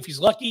League if he's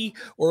lucky,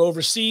 or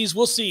overseas.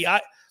 We'll see.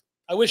 I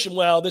wish him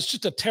well. That's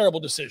just a terrible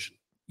decision.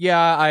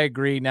 Yeah, I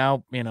agree.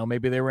 Now, you know,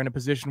 maybe they were in a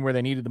position where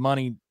they needed the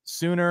money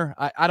sooner.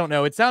 I don't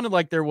know. It sounded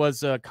like there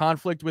was a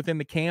conflict within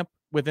the camp,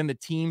 within the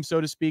team,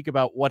 so to speak,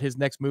 about what his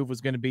next move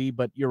was going to be.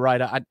 But you're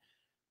right.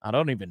 I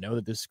don't even know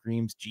that this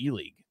screams G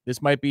League.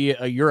 This might be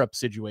a Europe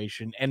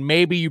situation. And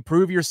maybe you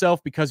prove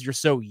yourself because you're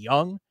so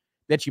young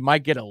that you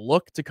might get a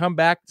look to come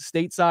back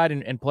stateside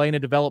and play in a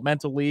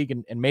developmental league,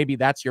 and maybe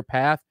that's your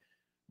path,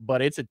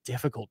 but it's a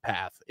difficult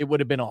path. It would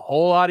have been a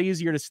whole lot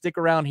easier to stick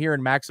around here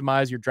and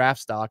maximize your draft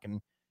stock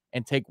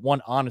and take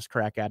one honest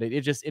crack at it.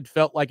 It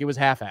felt like it was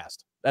half-assed.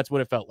 That's what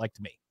it felt like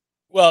to me.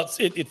 Well,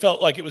 it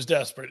felt like it was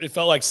desperate. It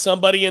felt like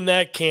somebody in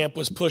that camp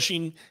was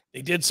pushing.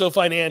 They did so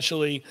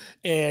financially,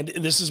 and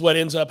this is what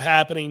ends up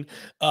happening.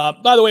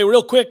 By the way,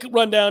 real quick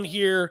rundown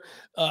here.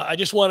 I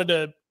just wanted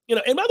to,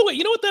 and by the way,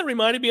 you know what that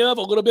reminded me of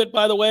a little bit,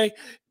 by the way?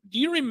 Do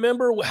you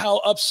remember how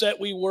upset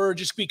we were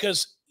just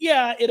because,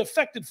 yeah, it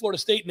affected Florida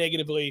State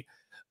negatively,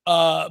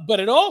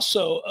 but it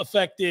also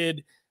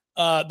affected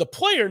the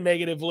player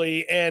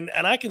negatively. And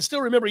I can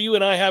still remember you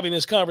and I having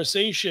this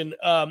conversation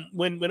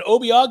when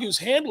Obiagu's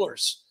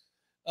handlers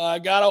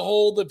got a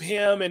hold of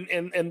him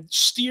and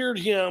steered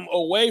him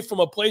away from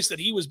a place that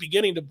he was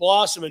beginning to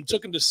blossom and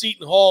took him to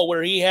Seton Hall,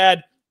 where he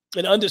had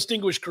an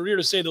undistinguished career,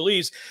 to say the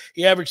least.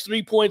 He averaged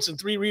 3 points and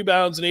 3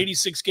 rebounds in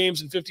 86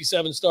 games and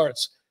 57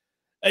 starts.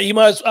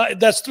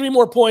 That's 3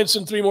 more points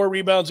and 3 more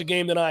rebounds a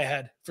game than I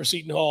had for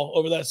Seton Hall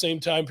over that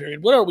same time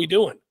period. What are we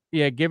doing?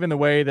 Yeah, given the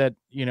way that,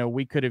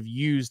 we could have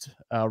used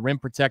a rim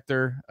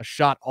protector, a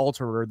shot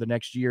alterer the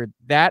next year,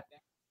 that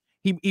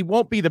he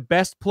won't be the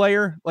best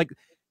player. Like,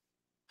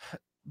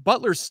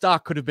 Butler's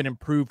stock could have been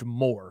improved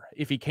more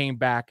if he came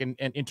back and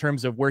in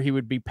terms of where he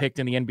would be picked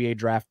in the NBA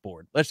draft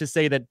board. Let's just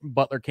say that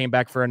Butler came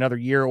back for another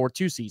year or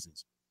 2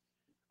 seasons.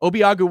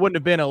 Obiagu wouldn't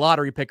have been a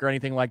lottery pick or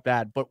anything like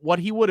that, but what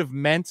he would have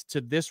meant to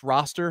this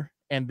roster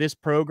and this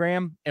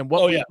program and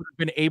what we would have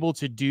been able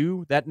to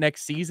do that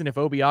next season if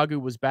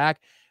Obiagu was back,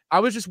 I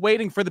was just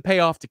waiting for the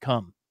payoff to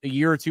come a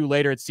year or 2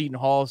 later at Seton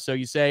Hall. So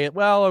you say,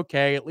 well,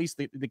 okay, at least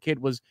the kid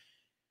was,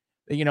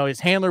 his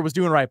handler was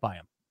doing right by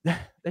him.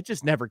 That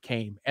just never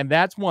came. And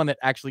that's one that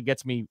actually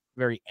gets me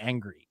very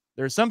angry.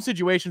 There are some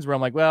situations where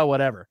I'm like, well,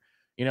 whatever.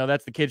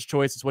 That's the kid's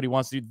choice. It's what he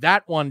wants to do.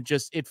 That one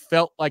it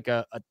felt like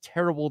a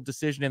terrible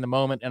decision in the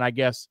moment. And I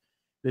guess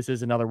this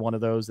is another one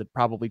of those that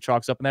probably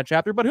chalks up in that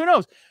chapter. But who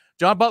knows?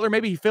 John Butler,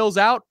 maybe he fills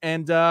out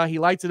and he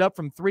lights it up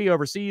from 3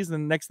 overseas.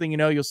 And the next thing you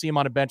know, you'll see him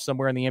on a bench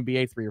somewhere in the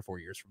NBA 3 or 4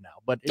 years from now.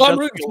 But I'm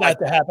rooting for that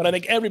to happen. I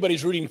think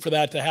everybody's rooting for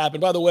that to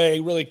happen. By the way,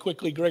 really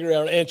quickly, Gregory,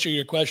 I'll answer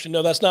your question.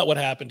 No, that's not what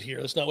happened here.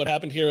 That's not what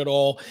happened here at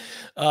all.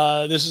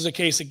 This is a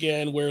case,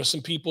 again, where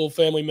some people,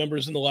 family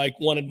members and the like,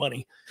 wanted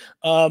money.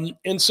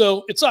 And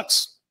so it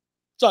sucks.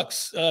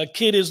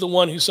 Kid is the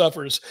one who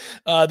suffers.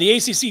 The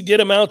ACC did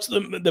announce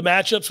the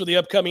matchups for the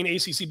upcoming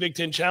ACC Big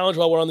Ten Challenge.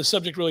 While we're on the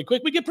subject really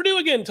quick, we get Purdue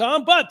again,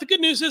 Tom, but the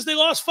good news is they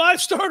lost 5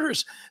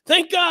 starters.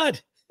 Thank God.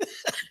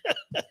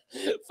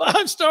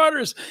 5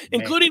 starters,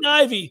 including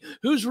Ivy,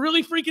 who's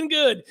really freaking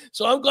good.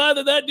 So I'm glad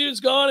that dude's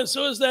gone, and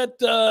so is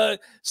that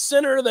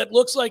center that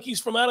looks like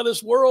he's from out of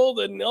this world,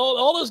 and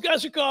all those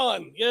guys are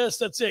gone. Yes,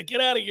 that's it.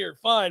 Get out of here.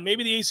 Fine.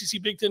 Maybe the ACC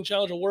Big Ten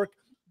Challenge will work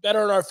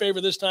better in our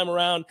favor this time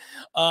around.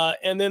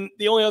 And then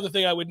the only other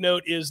thing I would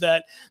note is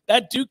that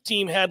Duke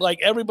team had like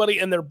everybody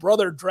and their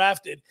brother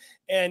drafted.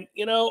 And,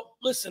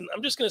 listen,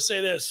 I'm just going to say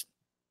this.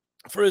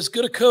 For as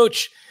good a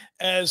coach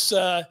as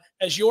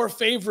your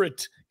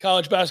favorite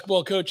college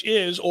basketball coach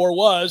is or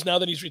was, now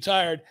that he's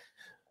retired,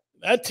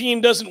 that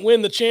team doesn't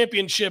win the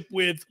championship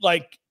with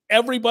like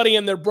everybody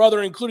and their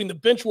brother, including the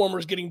bench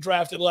warmers, getting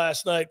drafted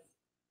last night.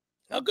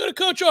 How good a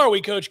coach are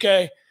we, Coach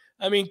K?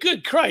 I mean,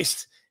 good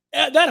Christ.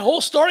 That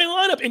whole starting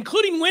lineup,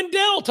 including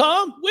Wendell,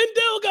 Tom.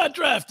 Wendell got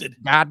drafted.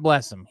 God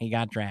bless him. He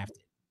got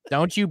drafted.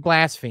 Don't you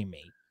blaspheme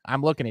me.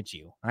 I'm looking at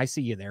you. I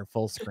see you there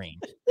full screen.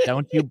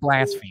 Don't you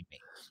blaspheme me.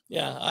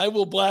 Yeah, I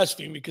will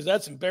blaspheme because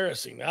that's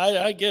embarrassing.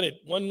 I get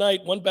it. One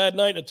bad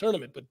night in a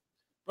tournament. But,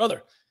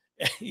 brother,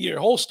 your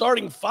whole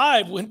starting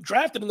 5 went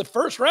drafted in the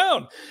first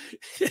round.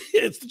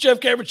 It's the Jeff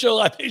Cameron Show,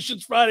 Live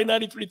Nations Friday,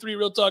 93.3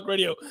 Real Talk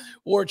Radio,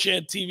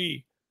 Warchant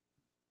TV.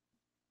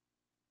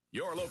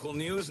 Your local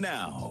news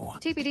now.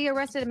 TPD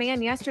arrested a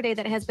man yesterday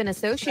that has been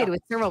associated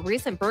with several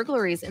recent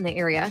burglaries in the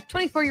area.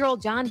 24-year-old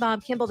John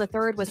Bob Kimball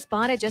III was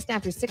spotted just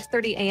after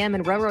 6:30 a.m.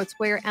 in Railroad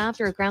Square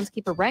after a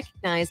groundskeeper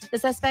recognized the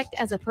suspect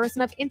as a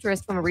person of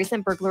interest from a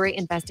recent burglary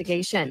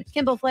investigation.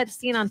 Kimball fled the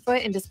scene on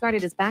foot and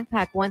discarded his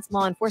backpack once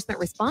law enforcement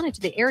responded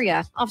to the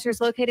area. Officers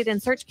located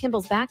and searched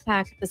Kimball's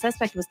backpack. The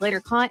suspect was later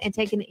caught and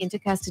taken into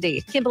custody.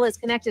 Kimball is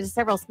connected to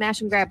several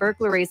smash-and-grab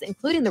burglaries,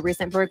 including the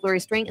recent burglary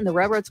string in the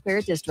Railroad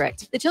Square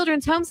district. The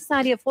Children's Home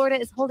Society of Florida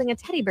is holding a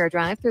teddy bear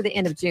drive through the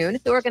end of June.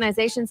 The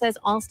organization says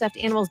all stuffed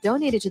animals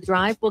donated to the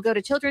drive will go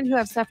to children who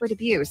have suffered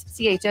abuse.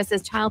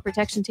 CHS's Child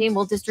Protection Team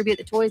will distribute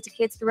the toys to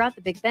kids throughout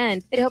the Big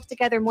Bend. It hopes to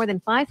gather more than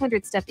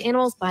 500 stuffed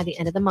animals by the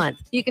end of the month.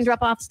 You can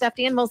drop off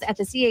stuffed animals at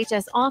the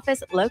CHS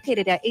office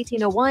located at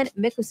 1801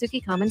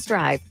 Miccosukee Commons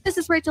Drive. This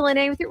is Rachel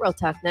Lene with your Real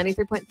Talk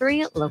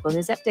 93.3 Local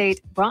News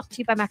Update, brought to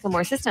you by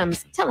Macklemore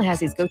Systems,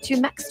 Tallahassee's go-to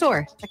Mac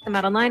store. Check them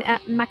out online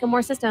at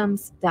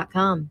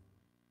MacklemoreSystems.com.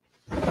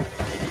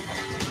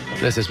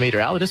 This is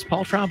meteorologist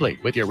Paul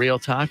Trombley with your Real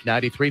Talk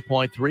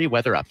 93.3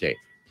 weather update.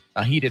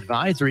 A heat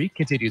advisory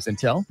continues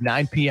until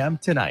 9 p.m.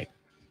 tonight.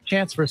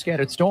 Chance for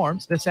scattered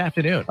storms this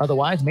afternoon.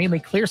 Otherwise, mainly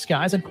clear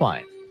skies and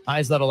quiet.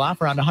 Highs level off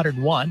around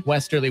 101.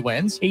 Westerly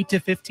winds 8 to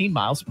 15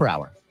 miles per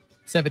hour.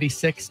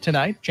 76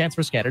 tonight. Chance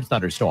for scattered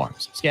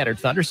thunderstorms. Scattered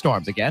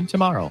thunderstorms again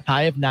tomorrow.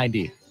 High of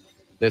 90.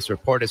 This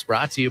report is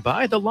brought to you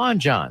by the Lawn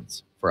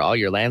Johns. For all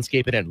your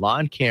landscaping and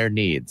lawn care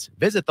needs,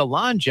 visit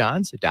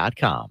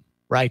thelawnjohns.com.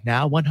 Right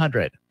now,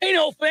 100. Hey,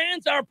 no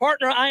fans, our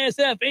partner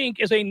ISF Inc.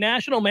 is a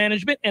national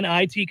management and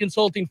IT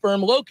consulting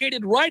firm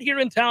located right here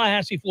in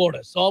Tallahassee,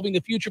 Florida, solving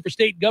the future for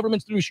state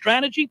governments through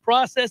strategy,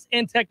 process,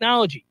 and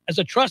technology. As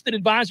a trusted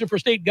advisor for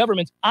state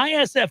governments,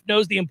 ISF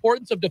knows the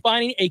importance of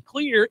defining a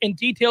clear and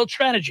detailed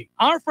strategy.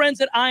 Our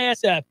friends at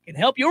ISF can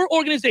help your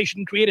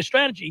organization create a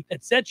strategy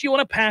that sets you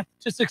on a path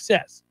to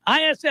success.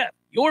 ISF,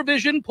 your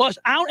vision plus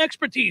our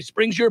expertise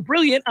brings your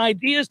brilliant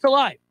ideas to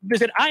life.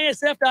 Visit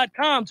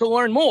ISF.com to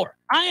learn more.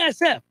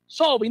 ISF,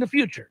 solving the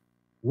future.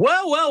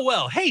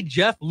 Well. Hey,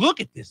 Jeff,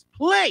 look at this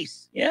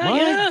place.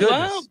 Yeah.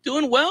 Well,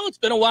 doing well. It's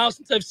been a while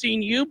since I've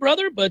seen you,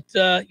 brother, but,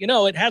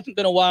 it hasn't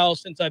been a while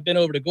since I've been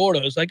over to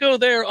Gordo's. I go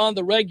there on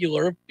the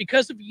regular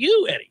because of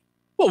you, Eddie.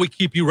 Well, we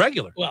keep you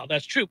regular. Well,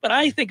 that's true, but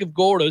I think of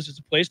Gordo's as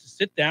a place to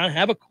sit down,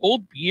 have a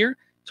cold beer,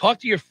 talk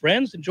to your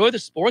friends, enjoy the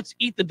sports,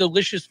 eat the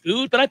delicious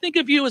food. But I think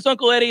of you as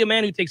Uncle Eddie, a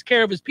man who takes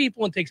care of his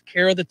people and takes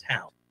care of the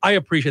town. I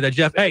appreciate that,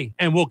 Jeff. Hey,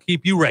 and we'll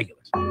keep you regular.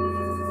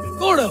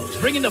 Gordo's,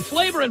 bringing the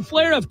flavor and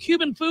flair of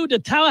Cuban food to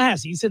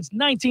Tallahassee since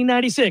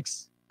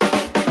 1996.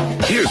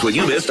 Here's what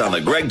you missed on the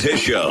Greg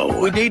Tish Show.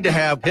 We need to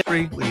have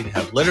history. We need to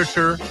have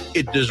literature.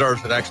 It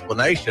deserves an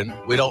explanation.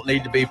 We don't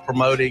need to be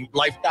promoting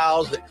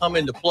lifestyles that come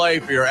into play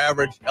for your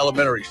average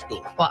elementary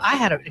school. Well, I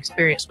had an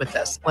experience with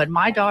this. When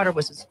my daughter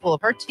was in school,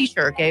 her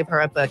teacher gave her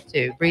a book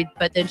to read,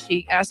 but then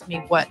she asked me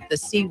what the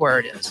C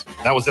word is.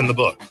 That was in the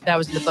book. That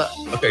was in the book.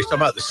 Okay, so talking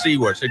about the C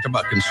word. So you're talking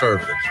about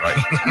conservatives,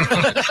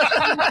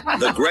 right?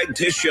 The Greg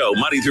Tish Show,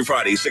 Monday through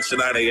Friday, 6 to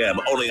 9 a.m.,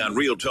 only on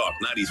Real Talk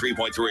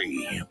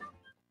 93.3.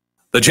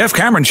 The Jeff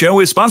Cameron Show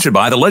is sponsored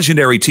by the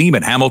legendary team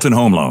at Hamilton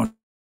Home Loan.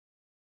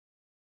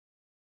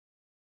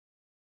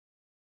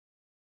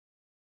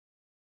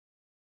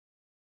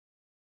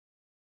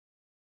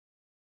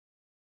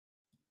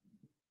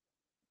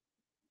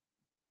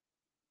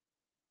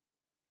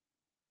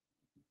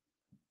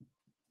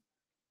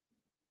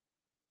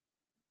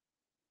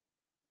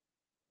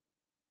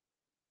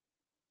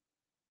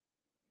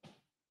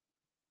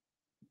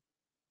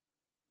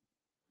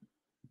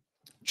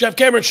 Jeff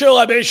Cameron Show,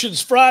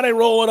 Libations Friday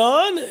rolling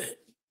on.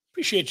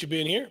 Appreciate you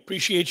being here.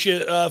 Appreciate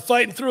you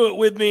fighting through it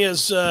with me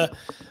as,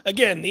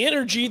 again, the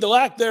energy, the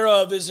lack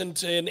thereof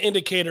isn't an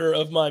indicator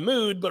of my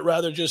mood, but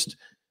rather just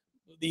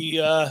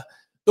the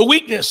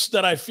weakness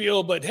that I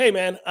feel. But, hey,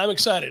 man, I'm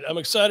excited. I'm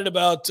excited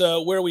about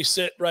where we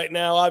sit right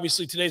now.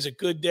 Obviously, today's a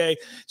good day. It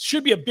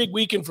should be a big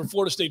weekend for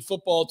Florida State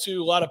football,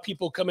 too. A lot of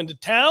people come into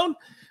town.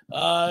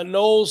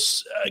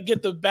 Noles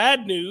get the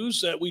bad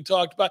news that we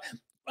talked about.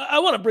 I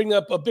want to bring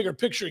up a bigger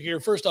picture here.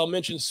 First, I'll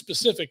mention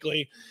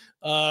specifically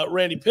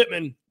Randy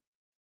Pittman,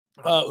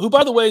 who,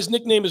 by the way, his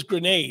nickname is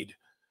Grenade.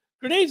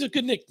 Grenade's a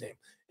good nickname.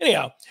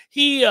 Anyhow,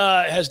 he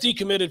has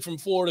decommitted from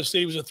Florida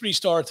State. He was a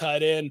 3-star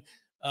tight end.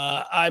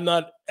 I'm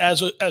not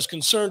as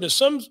concerned as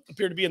some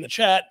appear to be in the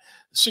chat.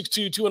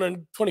 6'2",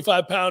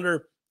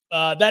 225-pounder.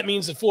 That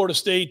means that Florida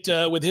State,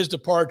 with his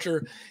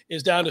departure,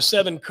 is down to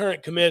 7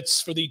 current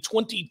commits for the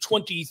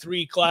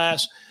 2023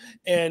 class.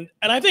 And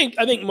I think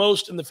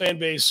most in the fan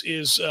base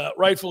is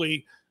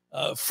rightfully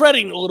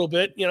fretting a little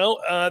bit. You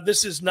know,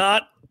 this is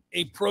not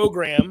a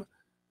program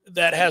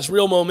that has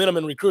real momentum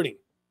in recruiting.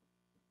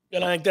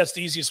 And I think that's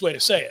the easiest way to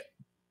say it.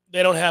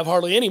 They don't have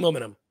hardly any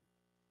momentum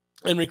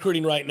in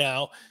recruiting right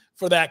now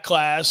for that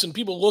class. And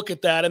people look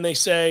at that and they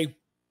say,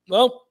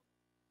 well,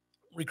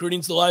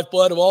 recruiting's the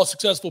lifeblood of all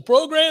successful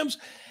programs.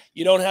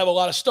 You don't have a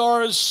lot of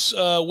stars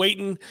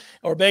waiting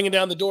or banging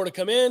down the door to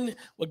come in.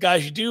 What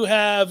guys you do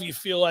have, you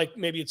feel like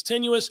maybe it's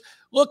tenuous.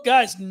 Look,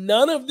 guys,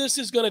 none of this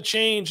is going to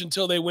change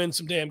until they win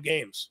some damn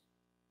games.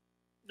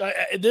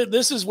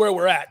 This is where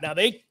we're at. Now,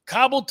 they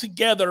cobbled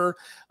together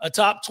a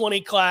top 20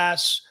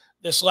 class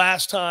this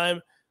last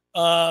time.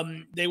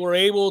 They were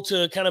able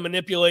to kind of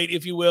manipulate,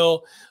 if you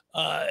will.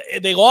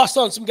 They lost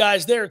on some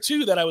guys there,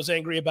 too, that I was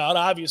angry about.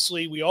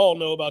 Obviously, we all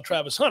know about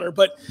Travis Hunter,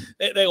 but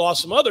they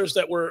lost some others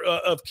that were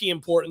of key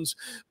importance.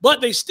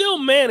 But they still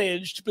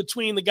managed,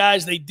 between the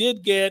guys they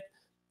did get,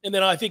 and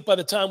then I think by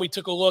the time we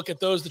took a look at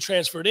those that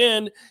transferred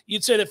in,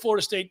 you'd say that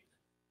Florida State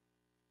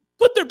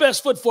put their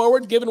best foot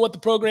forward, given what the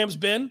program's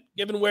been,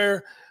 given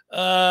where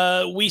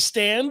we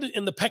stand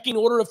in the pecking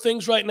order of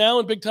things right now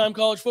in big-time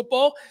college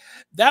football.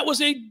 That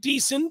was a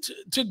decent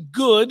to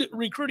good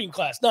recruiting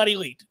class. Not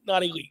elite,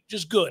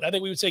 just good. I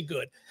think we would say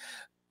good.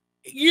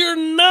 You're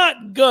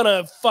not going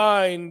to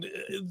find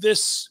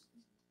this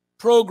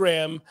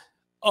program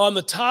on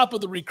the top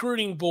of the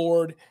recruiting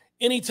board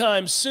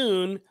anytime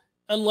soon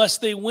unless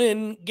they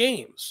win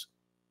games.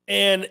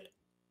 And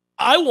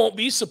I won't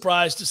be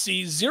surprised to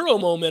see zero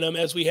momentum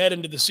as we head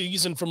into the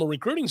season from a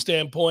recruiting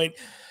standpoint.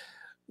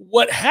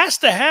 What has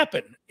to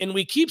happen, and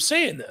we keep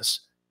saying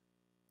this,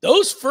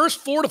 those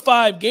first 4 to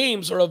 5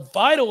 games are of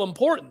vital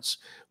importance.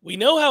 We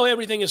know how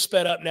everything is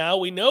sped up now.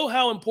 We know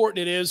how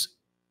important it is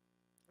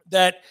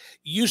that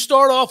you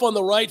start off on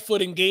the right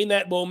foot and gain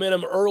that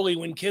momentum early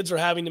when kids are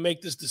having to make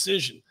this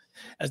decision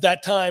as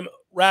that time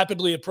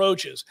rapidly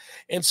approaches.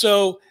 And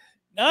so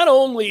not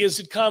only is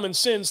it common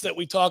sense that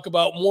we talk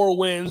about more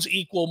wins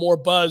equal more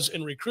buzz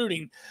in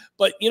recruiting,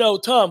 but, you know,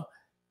 Tom,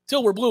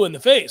 till we're blue in the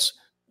face,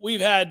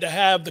 we've had to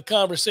have the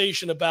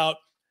conversation about,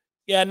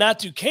 yeah, not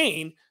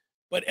Duquesne,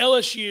 but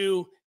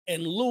LSU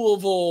and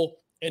Louisville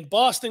and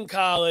Boston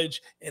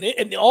College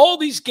and all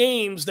these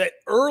games that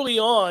early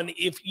on,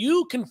 if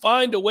you can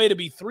find a way to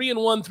be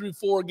 3-1 through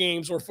 4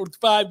 games or for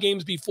 5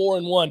 games be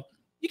 4-1,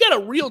 you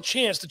got a real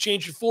chance to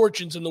change your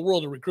fortunes in the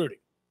world of recruiting.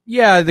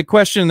 Yeah, the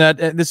question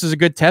that this is a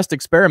good test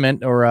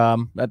experiment,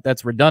 or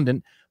that's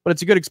redundant, but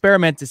it's a good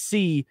experiment to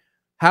see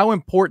how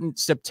important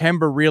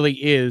September really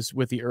is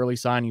with the early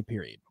signing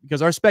period.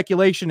 Because our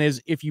speculation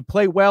is if you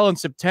play well in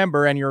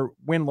September and your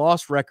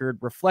win-loss record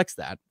reflects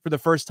that for the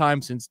first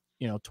time since,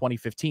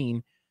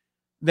 2015,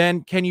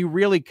 then can you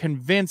really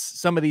convince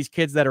some of these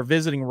kids that are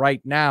visiting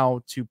right now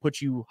to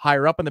put you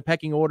higher up in the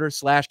pecking order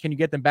 / can you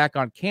get them back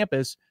on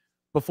campus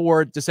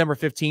before December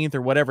 15th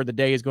or whatever the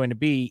day is going to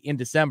be in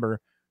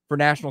December for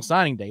National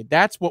Signing Day?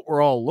 That's what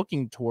we're all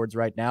looking towards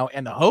right now.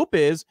 And the hope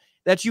is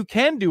that you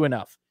can do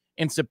enough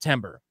in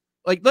September.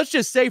 Like, let's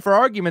just say, for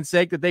argument's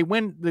sake, that they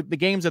win the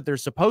games that they're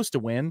supposed to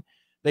win.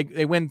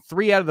 They win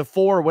 3 out of the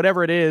 4, or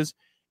whatever it is,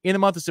 in the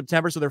month of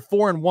September. So they're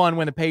 4-1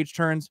 when the page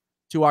turns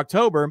to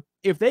October.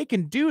 If they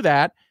can do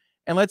that,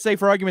 and let's say,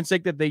 for argument's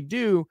sake, that they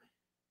do,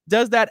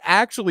 does that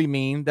actually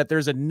mean that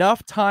there's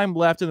enough time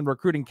left in the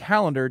recruiting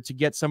calendar to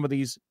get some of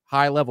these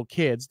high-level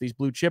kids, these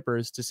blue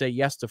chippers, to say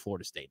yes to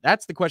Florida State?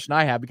 That's the question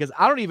I have, because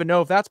I don't even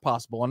know if that's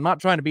possible. I'm not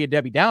trying to be a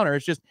Debbie Downer.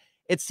 It's just,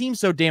 it seems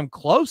so damn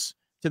close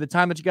to the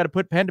time that you got to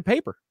put pen to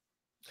paper.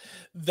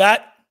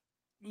 That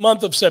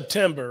month of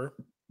September,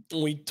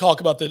 we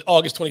talk about the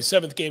August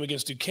 27th game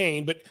against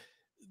Duquesne, but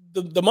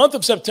the month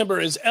of September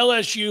is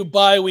LSU,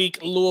 bye week,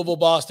 Louisville,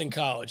 Boston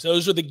College.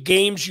 Those are the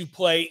games you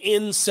play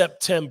in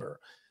September.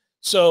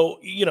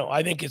 So,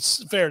 I think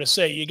it's fair to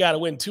say you got to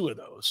win 2 of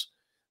those.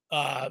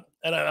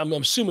 And I'm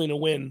assuming a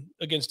win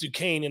against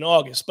Duquesne in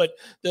August. But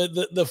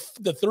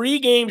the 3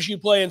 games you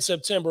play in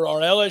September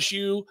are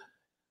LSU,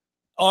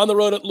 on the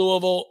road at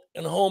Louisville,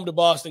 and home to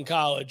Boston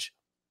College.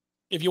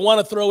 If you want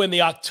to throw in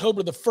the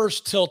October the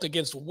 1st tilt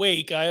against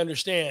Wake, I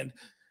understand.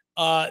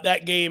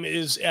 that game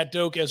is at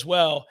Doak as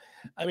well.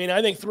 I mean,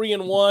 I think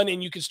 3-1,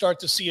 and you can start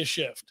to see a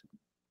shift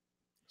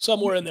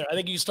somewhere in there. I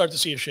think you start to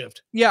see a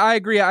shift. Yeah, I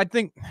agree. I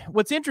think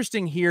what's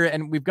interesting here,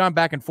 and we've gone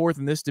back and forth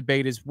in this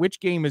debate, is which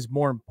game is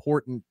more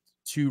important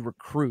to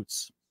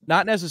recruits.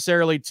 Not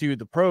necessarily to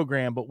the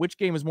program, but which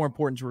game is more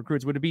important to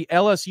recruits? Would it be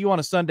LSU on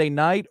a Sunday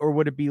night, or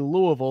would it be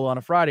Louisville on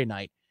a Friday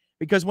night?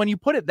 Because when you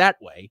put it that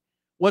way,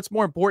 what's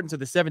more important to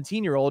the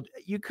 17-year-old?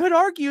 You could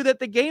argue that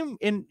the game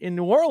in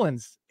New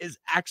Orleans is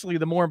actually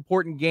the more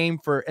important game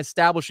for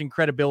establishing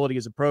credibility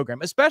as a program,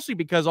 especially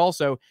because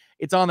also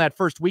it's on that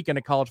first weekend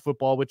of college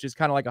football, which is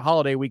kind of like a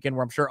holiday weekend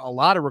where I'm sure a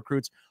lot of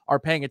recruits are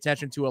paying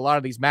attention to a lot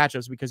of these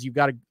matchups because you've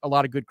got a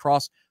lot of good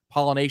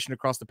cross-pollination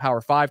across the Power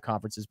 5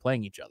 conferences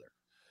playing each other.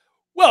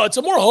 Well, it's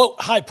a more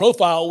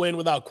high-profile win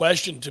without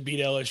question to beat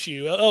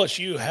LSU.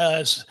 LSU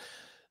has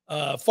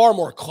far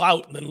more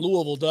clout than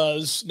Louisville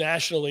does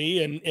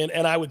nationally,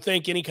 and I would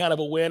think any kind of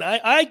a win.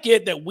 I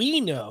get that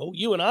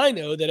you and I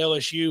know that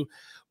LSU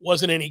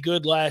wasn't any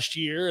good last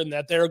year and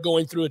that they're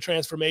going through a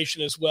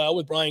transformation as well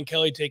with Brian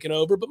Kelly taking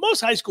over. But most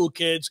high school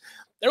kids,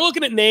 they're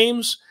looking at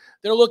names.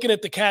 They're looking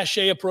at the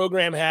cachet a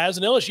program has,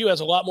 and LSU has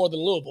a lot more than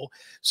Louisville.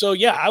 So,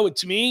 yeah,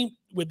 to me,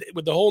 with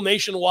the whole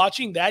nation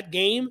watching that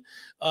game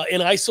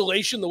in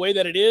isolation the way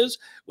that it is,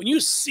 when you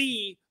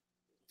see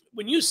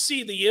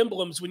the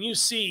emblems, when you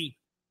see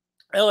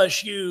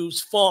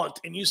LSU's font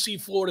and you see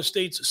Florida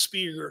State's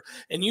spear,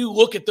 and you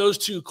look at those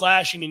two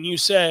clashing and you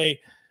say,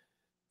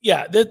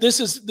 yeah,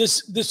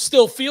 this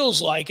still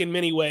feels like in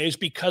many ways,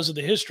 because of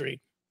the history,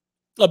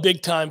 a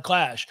big time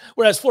clash.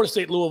 Whereas Florida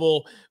State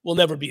Louisville will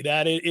never be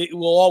that. It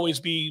will always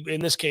be, in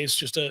this case,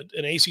 just an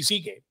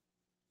ACC game.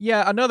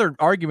 Yeah, another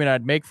argument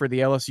I'd make for the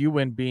LSU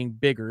win being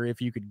bigger,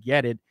 if you could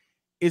get it,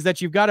 is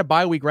that you've got a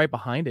bye week right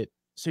behind it.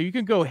 So you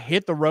can go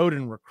hit the road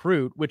and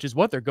recruit, which is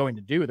what they're going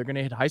to do. They're going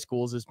to hit high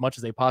schools as much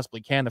as they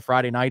possibly can the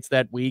Friday nights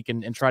that week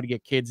and try to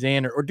get kids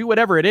in or do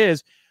whatever it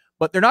is.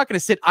 But they're not going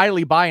to sit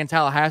idly by in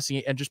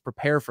Tallahassee and just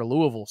prepare for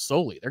Louisville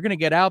solely. They're going to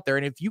get out there.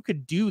 And if you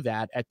could do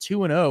that at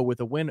 2-0 with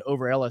a win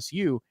over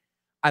LSU,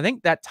 I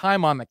think that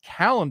time on the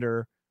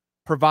calendar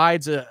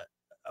provides a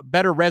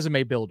better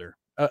resume builder,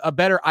 a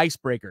better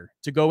icebreaker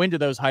to go into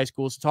those high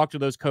schools, to talk to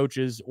those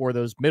coaches or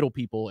those middle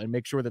people and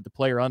make sure that the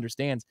player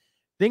understands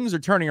things are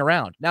turning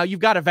around. Now, you've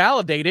got to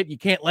validate it. You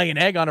can't lay an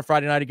egg on a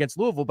Friday night against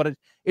Louisville, but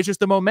it's just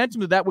the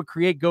momentum that would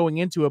create going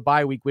into a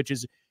bye week, which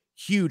is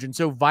huge and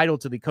so vital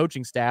to the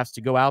coaching staffs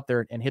to go out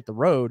there and hit the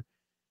road.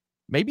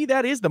 Maybe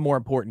that is the more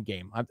important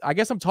game. I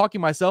guess I'm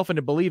talking myself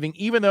into believing,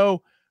 even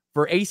though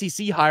for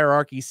ACC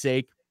hierarchy's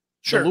sake,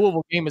 sure, the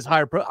Louisville game is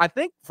higher. I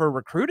think for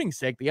recruiting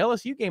sake, the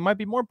LSU game might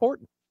be more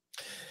important.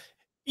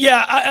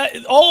 Yeah,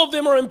 all of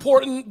them are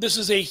important. This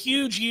is a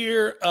huge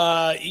year.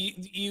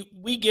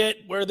 We get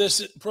where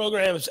this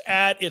program is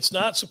at. It's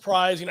not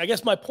surprising. I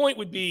guess my point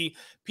would be,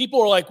 people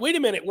are like, wait a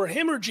minute, we're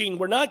hemorrhaging.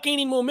 We're not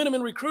gaining momentum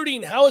in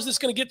recruiting. How is this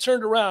going to get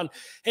turned around?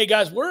 Hey,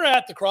 guys, we're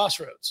at the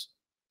crossroads.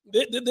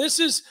 This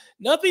is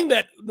nothing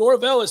that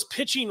Norvell is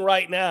pitching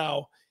right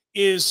now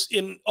is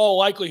in all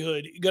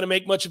likelihood going to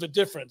make much of a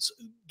difference.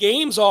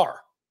 Games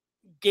are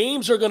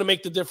going to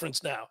make the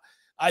difference now.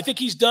 I think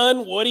he's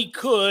done what he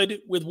could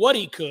with what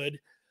he could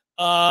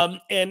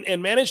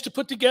and managed to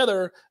put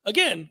together,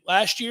 again,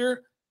 last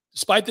year,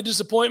 despite the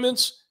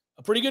disappointments,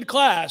 a pretty good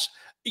class.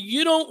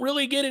 You don't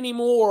really get any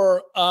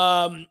more,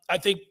 I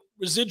think,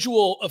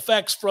 residual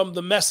effects from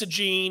the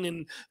messaging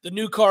and the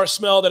new car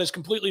smell that is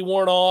completely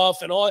worn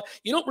off and all.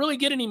 You don't really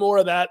get any more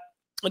of that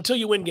until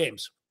you win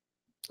games.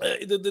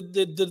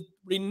 The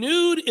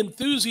renewed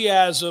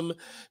enthusiasm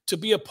to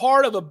be a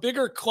part of a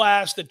bigger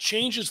class that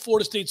changes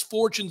Florida State's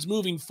fortunes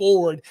moving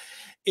forward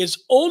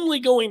is only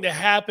going to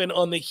happen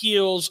on the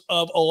heels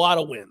of a lot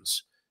of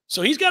wins.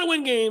 So he's got to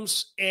win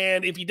games,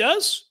 and if he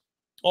does,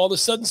 all of a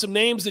sudden some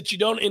names that you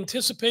don't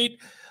anticipate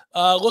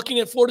looking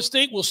at Florida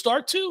State will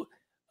start to,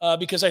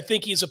 because I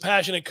think he's a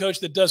passionate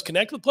coach that does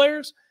connect with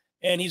players,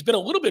 and he's been a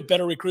little bit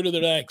better recruiter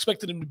than I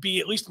expected him to be,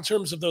 at least in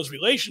terms of those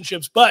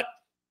relationships. But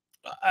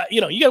you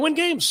got to win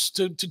games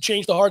to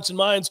change the hearts and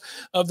minds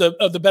of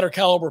the better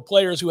caliber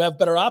players who have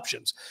better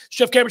options.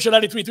 Chef Cameron Show,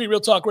 93.3 Real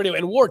Talk Radio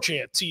and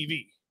Warchant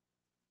TV.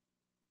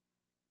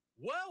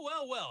 Well.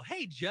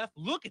 Hey, Jeff,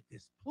 look at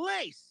this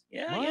place.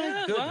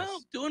 Yeah.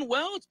 Well, doing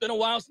well. It's been a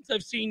while since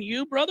I've seen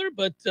you, brother,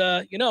 but,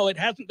 it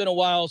hasn't been a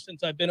while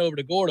since I've been over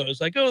to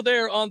Gordo's. I go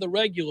there on the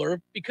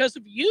regular because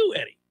of you,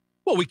 Eddie.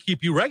 Well, we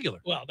keep you regular.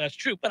 Well, that's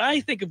true, but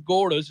I think of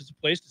Gordo's as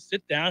a place to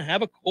sit down,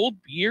 have a cold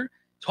beer,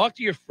 talk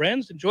to your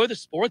friends, enjoy the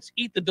sports,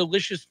 eat the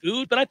delicious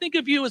food. But I think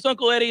of you as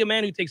Uncle Eddie, a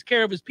man who takes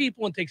care of his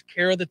people and takes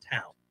care of the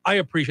town. I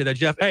appreciate that,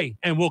 Jeff. Hey,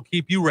 and we'll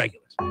keep you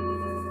regular.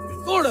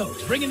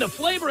 Gordo's, bringing the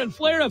flavor and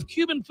flair of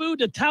Cuban food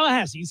to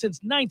Tallahassee since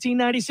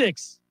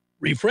 1996.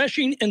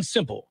 Refreshing and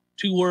simple.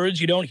 2 words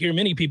you don't hear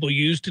many people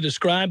use to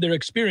describe their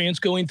experience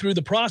going through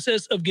the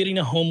process of getting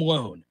a home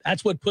loan.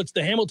 That's what puts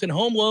the Hamilton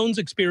Home Loans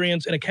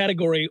experience in a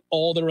category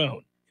all their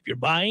own. If you're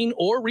buying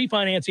or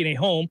refinancing a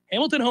home,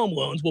 Hamilton Home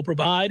Loans will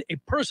provide a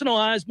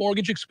personalized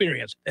mortgage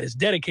experience that is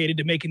dedicated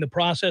to making the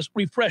process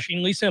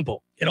refreshingly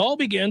simple. It all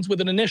begins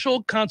with an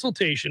initial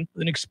consultation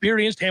with an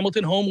experienced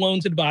Hamilton Home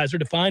Loans advisor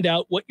to find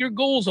out what your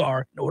goals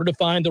are in order to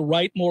find the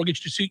right mortgage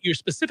to suit your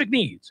specific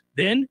needs.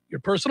 Then, your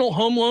personal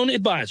home loan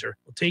advisor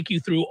will take you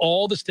through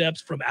all the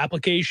steps from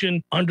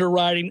application,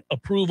 underwriting,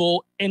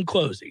 approval, and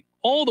closing,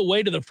 all the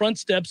way to the front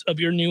steps of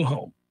your new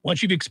home.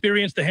 Once you've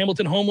experienced the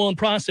Hamilton Home Loan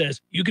process,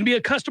 you can be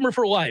a customer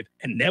for life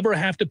and never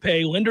have to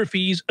pay lender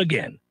fees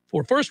again.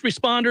 For first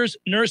responders,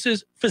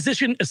 nurses,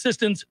 physician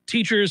assistants,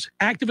 teachers,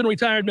 active and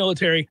retired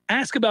military,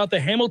 ask about the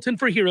Hamilton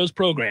for Heroes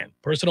program.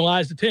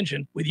 Personalized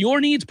attention with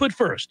your needs put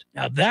first.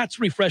 Now that's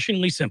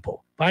refreshingly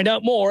simple. Find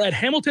out more at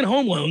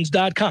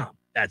HamiltonHomeLoans.com.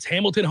 That's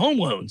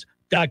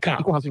HamiltonHomeLoans.com.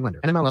 Equal housing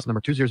lender. NMLS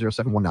number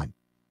 200719.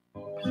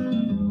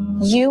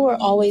 You were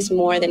always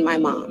more than my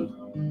mom.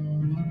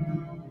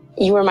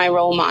 You were my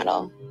role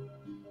model,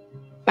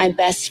 my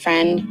best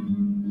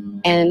friend,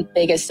 and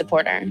biggest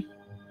supporter.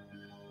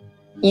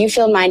 You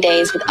filled my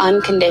days with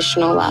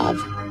unconditional love.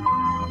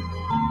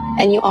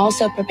 And you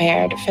also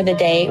prepared for the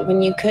day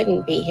when you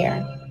couldn't be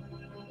here.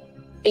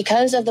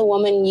 Because of the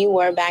woman you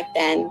were back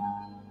then,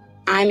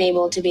 I'm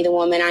able to be the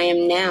woman I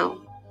am now.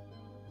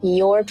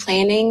 Your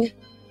planning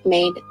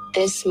made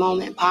this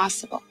moment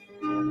possible.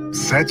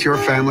 Set your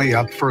family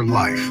up for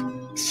life.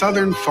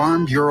 Southern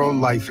Farm Bureau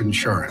Life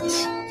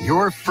Insurance.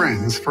 Your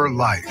friends for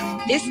life.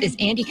 This is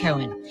Andy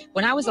Cohen.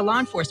 When I was a law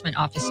enforcement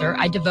officer,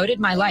 I devoted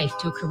my life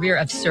to a career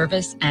of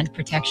service and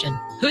protection.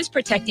 Who's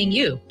protecting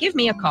you? Give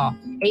me a call.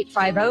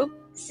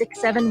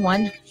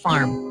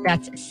 850-671-FARM.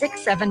 That's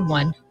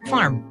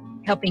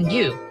 671-FARM. Helping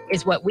you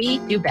is what we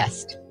do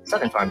best.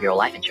 Southern Farm Bureau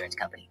Life Insurance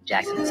Company,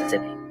 Jackson,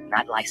 Mississippi.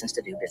 Not licensed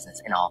to do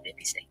business in all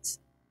 50 states.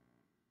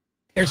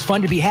 There's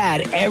fun to be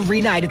had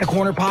every night at the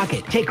Corner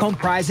Pocket. Take home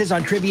prizes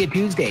on Trivia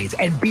Tuesdays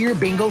and Beer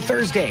Bingo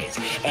Thursdays.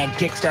 And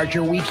kickstart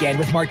your weekend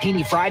with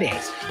Martini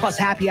Fridays. Plus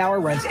happy hour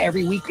runs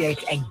every weekday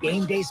and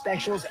game day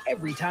specials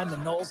every time the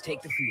Noles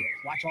take the field.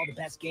 Watch all the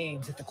best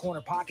games at the Corner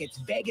Pocket's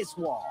Vegas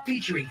Wall,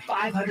 featuring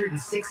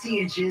 560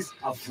 inches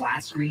of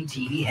flat screen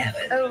TV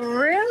heaven. Oh,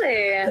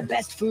 really? The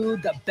best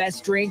food, the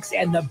best drinks,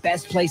 and the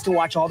best place to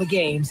watch all the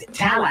games.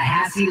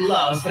 Tallahassee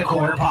loves the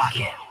Corner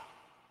Pocket.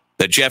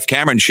 The Jeff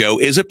Cameron Show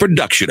is a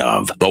production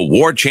of the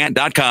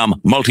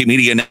Warchant.com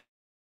multimedia network.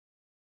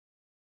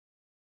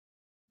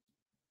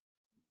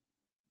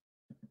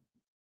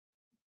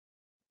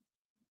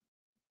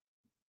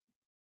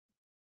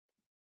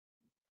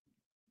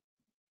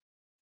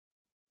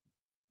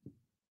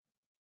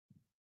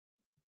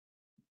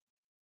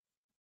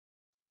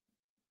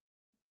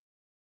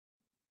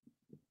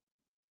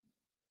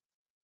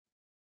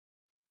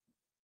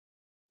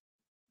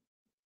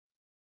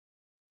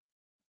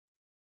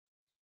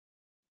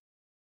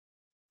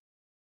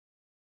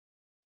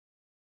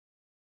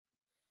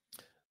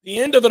 The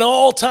end of an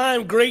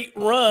all-time great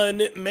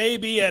run may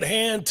be at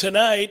hand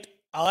tonight.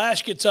 I'll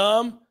ask you,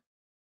 Tom,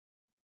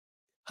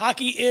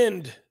 hockey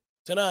end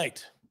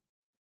tonight.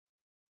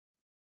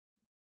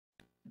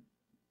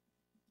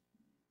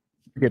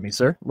 Forgive me,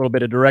 sir. A little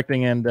bit of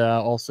directing and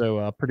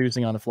also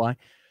producing on the fly.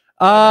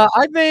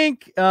 I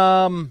think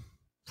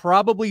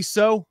probably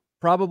so.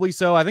 Probably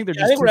so. I think they're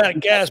just. I think we're out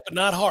of gas, but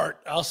not heart.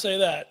 I'll say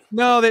that.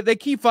 No, they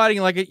keep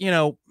fighting like it. You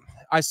know,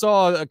 I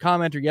saw a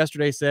commenter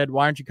yesterday said,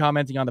 "Why aren't you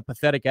commenting on the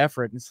pathetic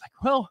effort?" And it's like,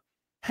 well,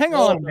 hang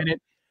on a minute.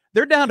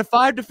 They're down to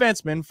 5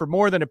 defensemen for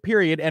more than a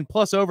period and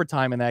plus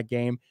overtime in that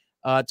game.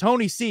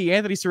 Tony C.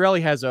 Anthony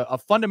Cirelli has a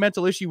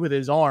fundamental issue with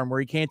his arm where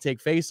he can't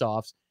take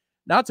faceoffs.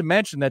 Not to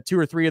mention that 2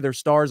 or 3 of their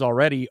stars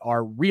already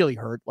are really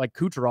hurt. Like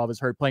Kucherov is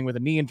hurt playing with a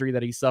knee injury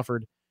that he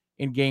suffered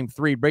in Game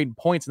 3. Braden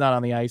Point's not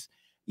on the ice.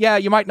 Yeah,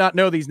 you might not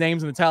know these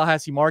names in the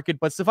Tallahassee market,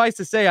 but suffice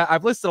to say,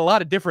 I've listed a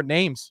lot of different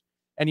names,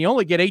 and you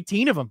only get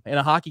 18 of them in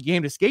a hockey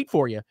game to skate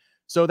for you.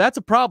 So that's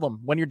a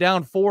problem when you're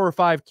down 4 or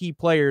 5 key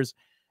players.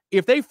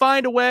 If they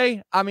find a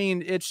way, I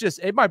mean,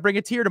 it might bring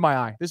a tear to my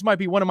eye. This might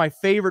be one of my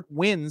favorite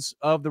wins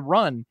of the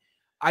run.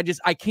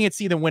 I can't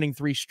see them winning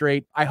 3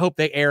 straight. I hope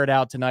they air it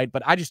out tonight,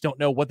 but I just don't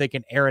know what they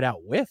can air it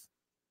out with.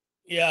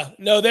 Yeah,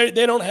 no, they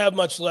don't have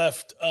much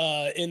left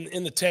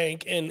in the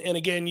tank. And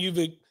again, you've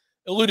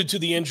alluded to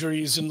the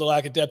injuries and the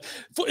lack of depth.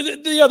 For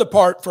the other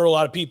part for a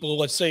lot of people,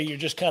 let's say you're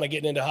just kind of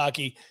getting into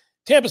hockey.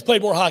 Tampa's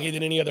played more hockey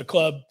than any other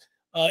club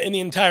in the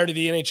entirety of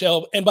the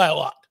NHL, and by a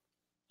lot.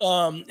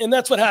 And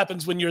that's what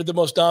happens when you're the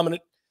most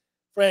dominant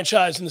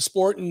franchise in the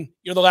sport and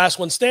you're the last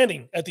one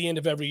standing at the end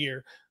of every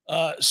year.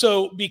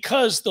 So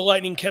because the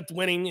Lightning kept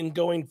winning and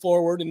going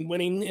forward and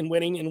winning and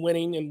winning and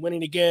winning and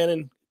winning again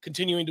and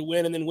continuing to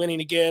win and then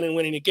winning again and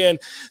winning again,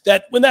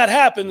 that when that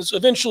happens,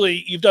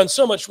 eventually you've done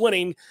so much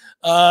winning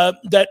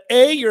that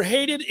A, you're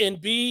hated, and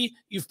B,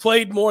 you've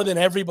played more than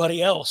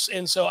everybody else.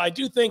 And so I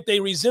do think they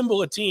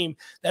resemble a team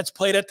that's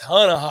played a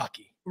ton of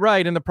hockey.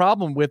 Right, and the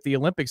problem with the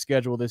Olympic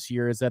schedule this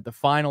year is that the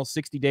final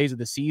 60 days of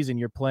the season,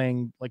 you're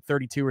playing like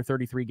 32 or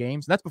 33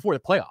 games. And that's before the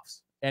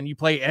playoffs. and you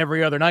play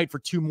every other night for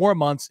 2 more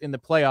months in the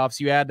playoffs.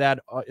 You add that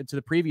to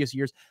the previous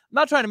years. I'm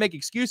not trying to make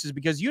excuses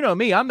because you know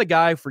me, I'm the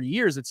guy for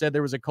years that said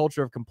there was a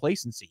culture of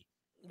complacency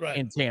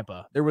in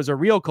Tampa. There was a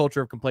real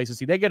culture of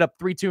complacency. They get up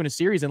 3-2 in a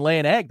series and lay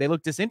an egg. They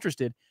look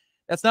disinterested.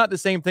 That's not the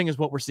same thing as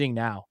what we're seeing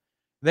now.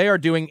 They are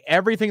doing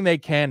everything they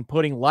can,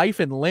 putting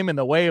life and limb in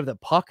the way of the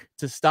puck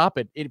to stop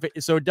it,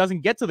 so it doesn't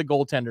get to the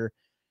goaltender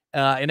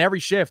in every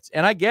shift.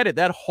 And I get it.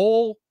 That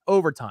whole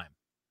overtime,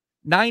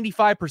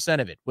 95%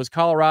 of it was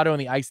Colorado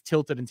and the ice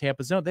tilted in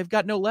Tampa zone. They've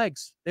got no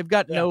legs. They've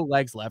got no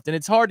legs left. And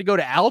it's hard to go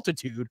to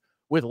altitude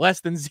with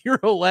less than 0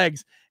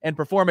 legs and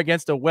perform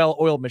against a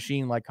well-oiled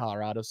machine like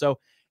Colorado. So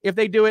if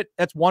they do it,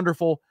 that's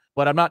wonderful.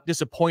 But I'm not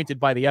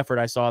disappointed by the effort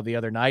I saw the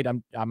other night.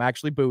 I'm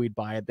actually buoyed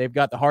by it. They've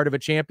got the heart of a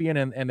champion,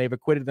 and they've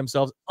acquitted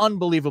themselves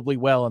unbelievably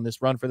well in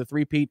this run for the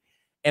three-peat.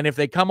 And if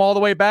they come all the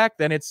way back,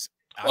 then it's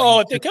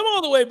if they come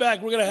all the way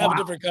back, we're going to have a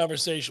different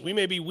conversation. We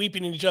may be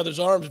weeping in each other's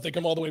arms if they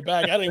come all the way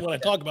back. I don't even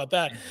want to talk about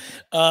that.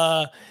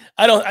 I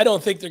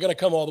don't think they're going to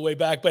come all the way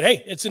back. But,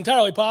 hey, it's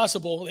entirely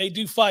possible. They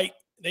do fight.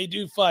 They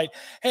do fight.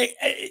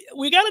 Hey,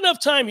 we got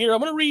enough time here. I'm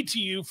going to read to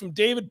you from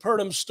David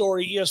Purdum's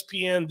story,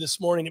 ESPN, this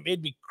morning. It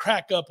made me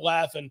crack up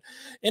laughing.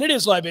 And it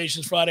is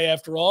Libations Friday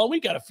after all. We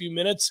got a few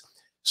minutes.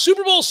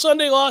 Super Bowl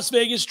Sunday, Las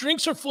Vegas.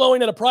 Drinks are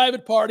flowing at a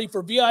private party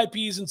for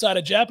VIPs inside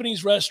a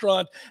Japanese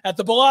restaurant at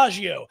the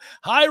Bellagio.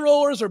 High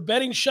rollers are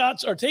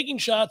taking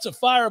shots of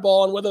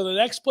Fireball on whether the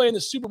next play in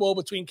the Super Bowl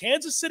between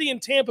Kansas City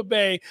and Tampa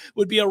Bay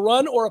would be a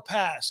run or a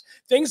pass.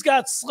 Things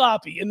got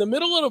sloppy. In the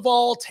middle of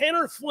all,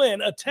 Tanner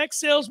Flynn, a tech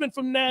salesman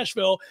from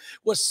Nashville,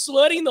 was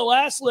sledding the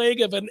last leg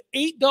of an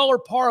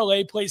 $8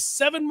 parlay placed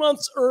 7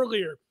 months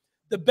earlier.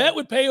 The bet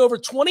would pay over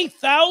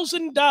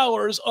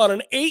 $20,000 on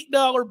an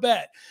 $8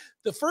 bet.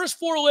 The first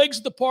 4 legs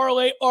of the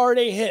parlay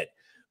already hit.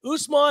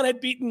 Usman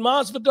had beaten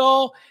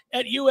Masvidal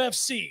at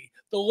UFC.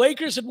 The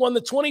Lakers had won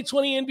the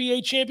 2020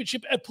 NBA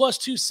championship at plus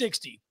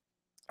 260.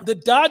 The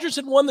Dodgers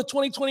had won the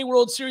 2020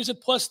 World Series at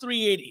plus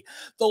 380.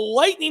 The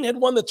Lightning had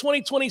won the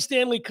 2020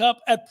 Stanley Cup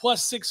at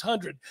plus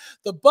 600.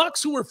 The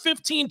Bucks, who were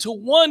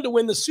 15-1 to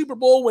win the Super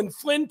Bowl when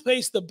Flynn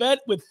placed the bet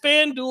with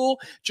FanDuel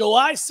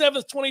July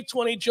 7th,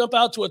 2020, jump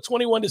out to a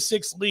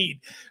 21-6 lead.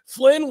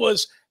 Flynn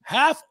was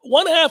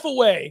one half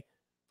away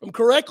from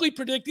correctly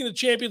predicting the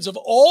champions of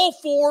all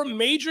 4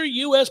 major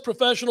U.S.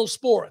 professional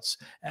sports.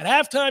 At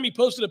halftime, he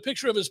posted a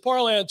picture of his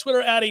parlay on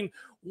Twitter, adding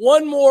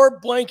one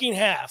more blanking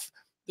half.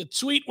 The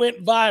tweet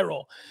went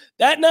viral.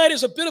 That night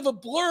is a bit of a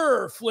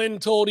blur, Flynn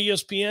told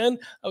ESPN.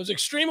 I was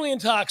extremely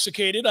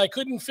intoxicated. I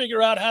couldn't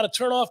figure out how to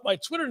turn off my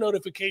Twitter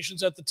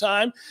notifications at the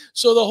time.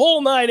 So the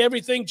whole night,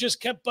 everything just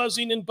kept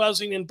buzzing and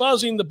buzzing and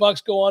buzzing. The Bucks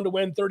go on to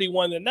win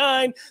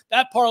 31-9.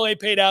 That parlay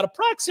paid out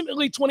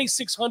approximately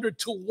 $2,600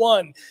 to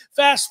 1.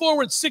 Fast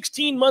forward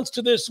 16 months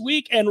to this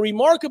week, and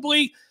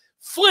remarkably,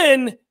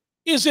 Flynn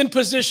is in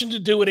position to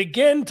do it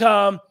again,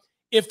 Tom.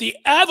 If the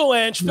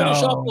Avalanche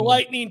finish off the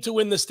Lightning to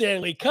win the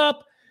Stanley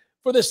Cup,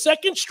 for the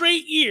second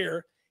straight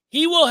year,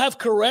 he will have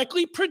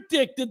correctly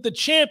predicted the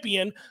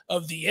champion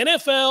of the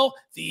NFL,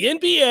 the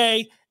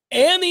NBA,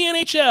 and the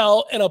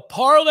NHL in a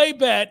parlay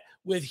bet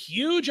with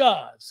huge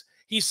odds.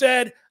 He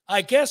said,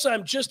 I guess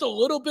I'm just a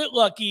little bit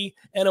lucky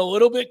and a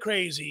little bit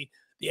crazy.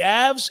 The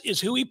Avs is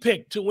who he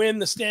picked to win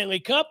the Stanley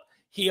Cup.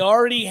 He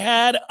already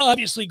had,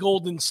 obviously,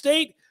 Golden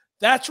State.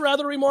 That's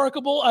rather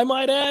remarkable, I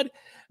might add.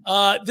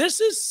 This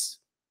is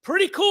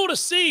pretty cool to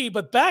see,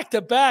 but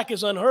back-to-back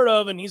is unheard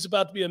of, and he's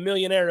about to be a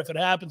millionaire if it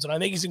happens, and I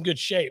think he's in good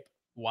shape.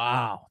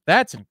 Wow,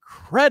 that's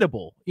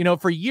incredible. You know,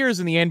 for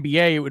years in the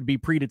NBA, it would be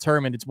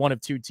predetermined. It's one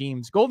of 2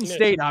 teams. Golden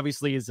State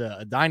obviously is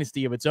a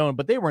dynasty of its own,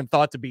 but they weren't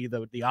thought to be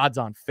the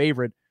odds-on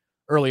favorite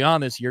early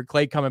on this year.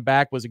 Clay coming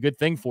back was a good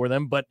thing for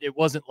them, but it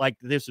wasn't like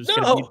this was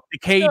going to be the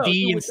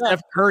KD and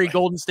Steph Curry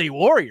Golden State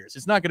Warriors.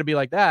 It's not going to be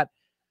like that.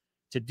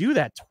 To do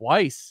that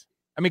twice,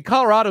 I mean,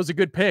 Colorado's a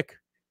good pick.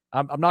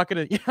 I'm not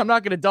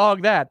gonna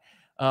dog that,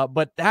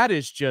 but that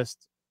is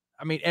just,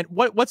 I mean, and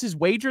what's his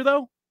wager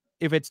though?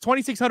 If it's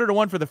 2,600 to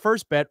 1 for the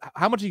first bet,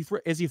 how much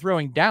is he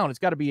throwing down? It's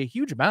got to be a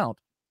huge amount.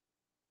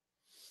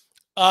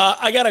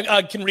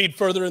 I can read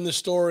further in the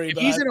story. If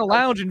he's in a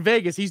lounge in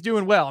Vegas, he's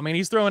doing well. I mean,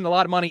 he's throwing a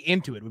lot of money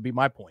into it. Would be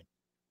my point.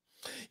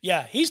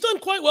 Yeah, he's done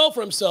quite well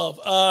for himself.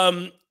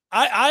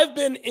 I've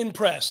been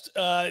impressed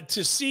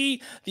to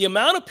see the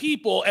amount of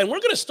people, and we're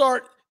going to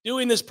start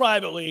doing this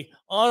privately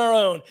on our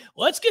own.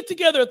 Let's get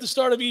together at the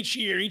start of each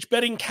year, each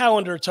betting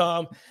calendar,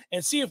 Tom,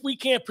 and see if we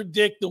can't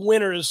predict the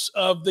winners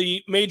of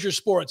the major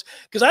sports.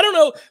 Because I don't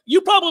know,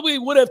 you probably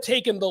would have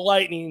taken the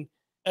Lightning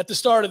at the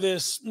start of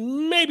this,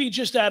 maybe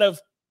just out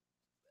of,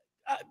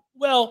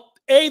 well,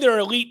 A, they're an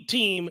elite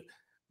team,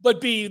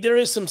 but B, there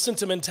is some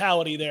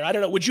sentimentality there. I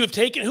don't know. Who would you have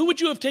taken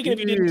if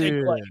you didn't take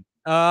the Lightning?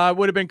 It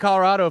would have been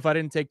Colorado if I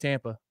didn't take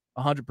Tampa.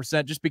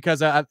 100%, just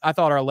because I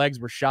thought our legs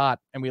were shot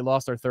and we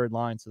lost our third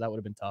line, so that would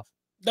have been tough.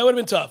 That would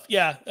have been tough.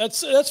 Yeah,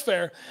 that's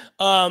fair.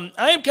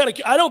 I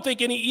don't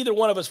think either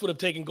one of us would have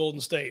taken Golden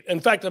State. In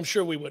fact, I'm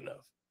sure we wouldn't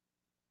have.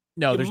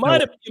 No, you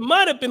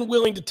might have been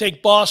willing to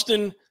take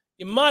Boston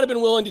You might have been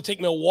willing to take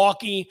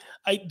Milwaukee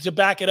to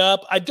back it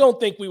up. I don't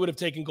think we would have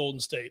taken Golden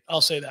State. I'll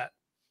say that.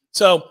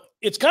 So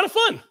it's kind of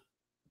fun.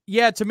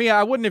 Yeah, to me,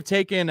 I wouldn't have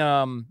taken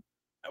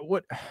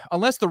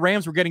unless the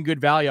Rams were getting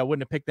good value, I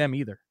wouldn't have picked them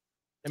either.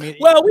 I mean,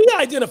 well, we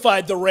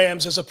identified the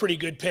Rams as a pretty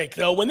good pick,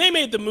 though. When they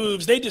made the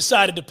moves, they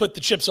decided to put the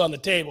chips on the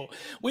table.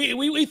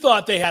 We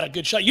thought they had a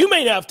good shot. You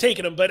may not have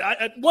taken them, but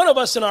one of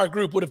us in our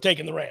group would have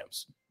taken the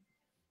Rams.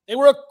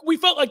 We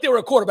felt like they were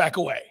a quarterback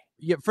away.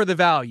 Yeah, for the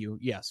value,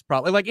 yes,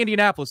 probably like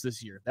Indianapolis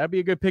this year. That'd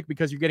be a good pick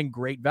because you're getting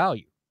great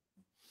value.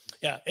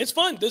 Yeah, it's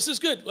fun. This is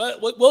good.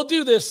 We'll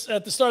do this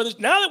at the start of this.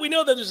 Now that we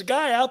know that there's a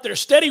guy out there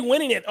steady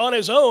winning it on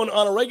his own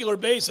on a regular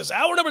basis.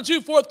 Hour number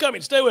 2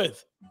 forthcoming. Stay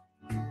with.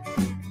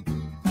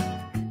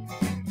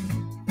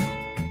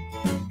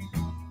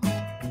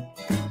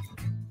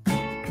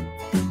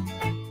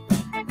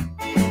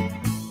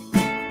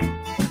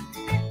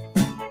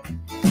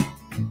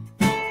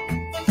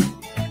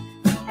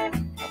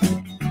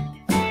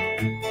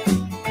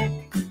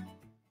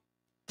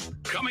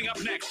 Coming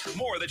up next,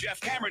 more of the Jeff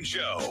Cameron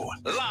Show.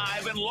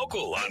 Live and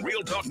local on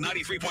Real Talk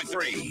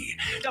 93.3.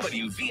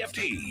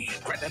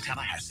 WVFT, Greta,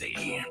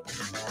 Tallahassee.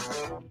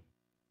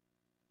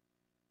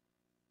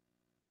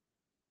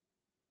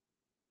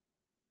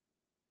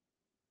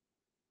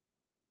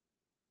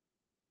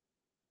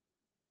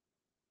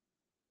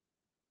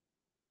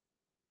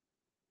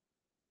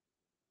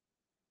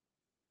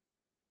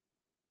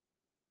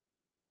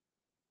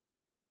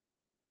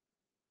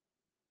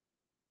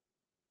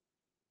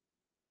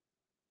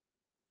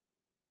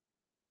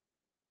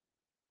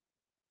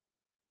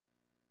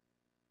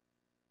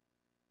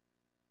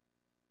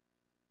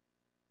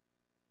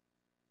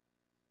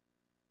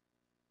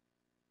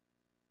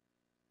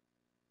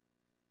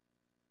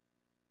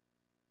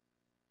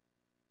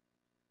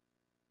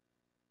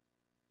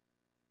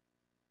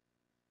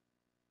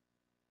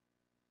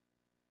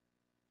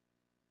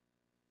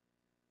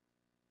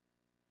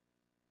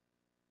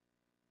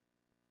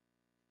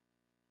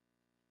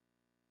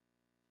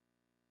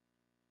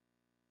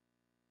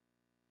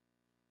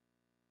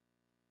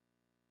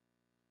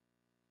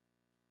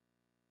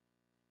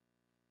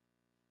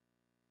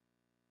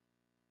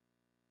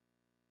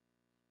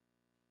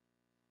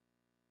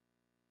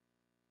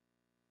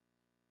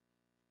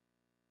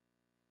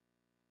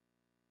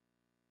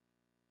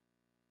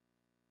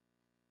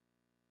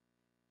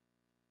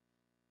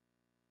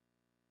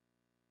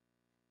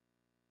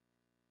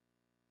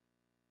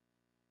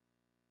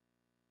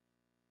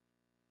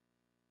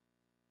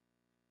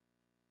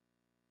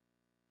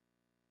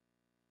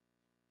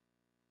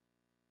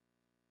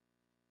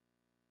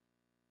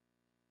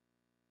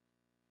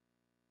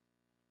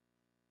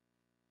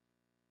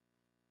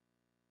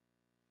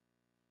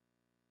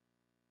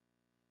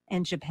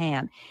 And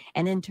Japan.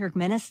 And in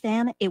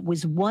Turkmenistan, it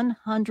was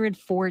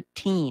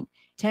 114.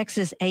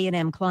 Texas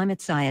A&M climate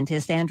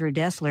scientist Andrew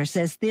Dessler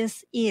says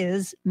this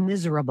is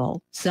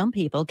miserable. Some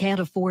people can't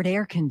afford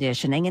air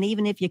conditioning, and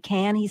even if you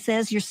can, he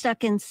says you're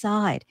stuck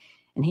inside.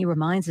 And he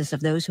reminds us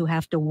of those who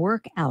have to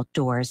work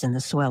outdoors in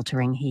the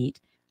sweltering heat.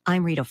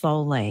 I'm Rita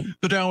Foley.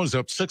 The Dow is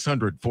up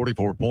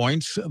 644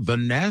 points. The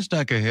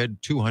NASDAQ ahead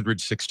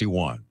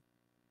 261.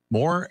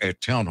 More at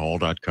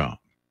townhall.com.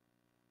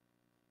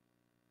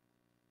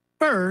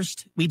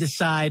 First, we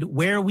decide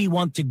where we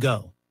want to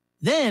go.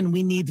 Then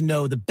we need to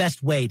know the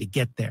best way to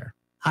get there.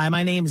 Hi,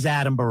 my name is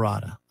Adam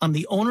Barada. I'm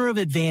the owner of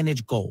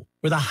Advantage Gold.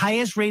 We're the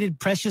highest rated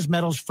precious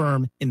metals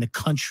firm in the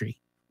country.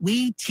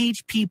 We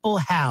teach people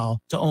how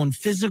to own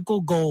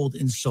physical gold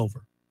and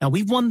silver. Now,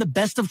 we've won the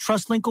Best of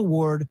TrustLink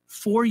Award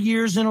 4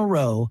 years in a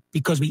row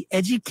because we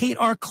educate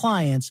our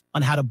clients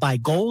on how to buy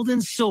gold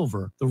and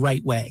silver the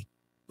right way.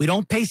 We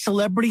don't pay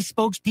celebrity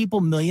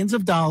spokespeople millions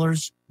of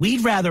dollars.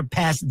 We'd rather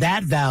pass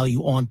that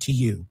value on to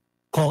you.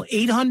 Call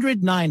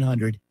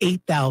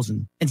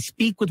 800-900-8000 and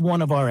speak with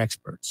one of our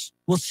experts.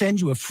 We'll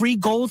send you a free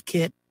gold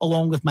kit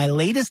along with my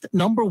latest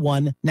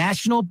 #1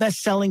 national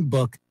best-selling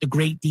book, The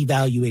Great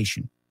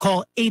Devaluation.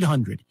 Call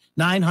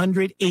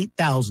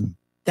 800-900-8000.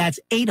 That's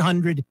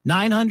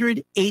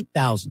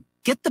 800-900-8000.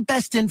 Get the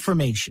best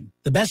information,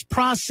 the best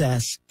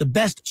process, the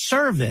best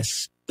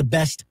service, the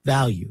best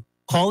value.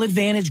 Call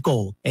Advantage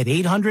Gold at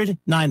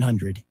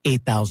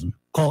 800-900-8000.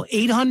 Call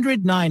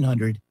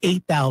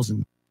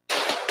 800-900-8000.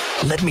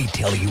 Let me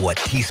tell you what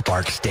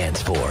T-Spark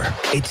stands for.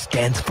 It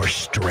stands for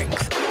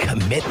strength,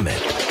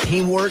 commitment,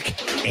 teamwork,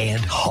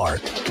 and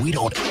heart. We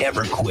don't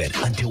ever quit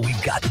until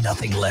we've got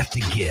nothing left to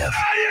give.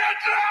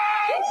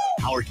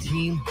 Our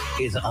team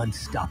is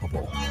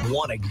unstoppable.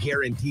 Want a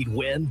guaranteed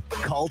win?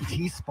 Call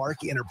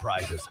T-Spark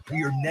Enterprises for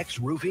your next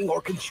roofing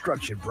or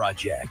construction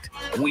project.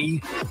 We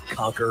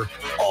conquer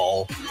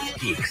all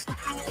peaks.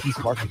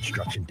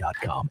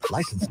 TSparkConstruction.com.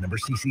 License number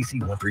CCC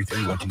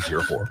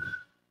 1331204.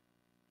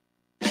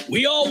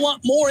 We all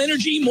want more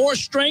energy, more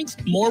strength,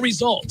 more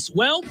results.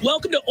 Well,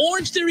 welcome to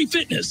Orange Theory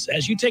Fitness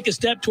as you take a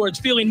step towards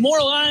feeling more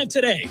alive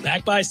today.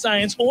 Backed by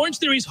science, Orange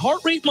Theory's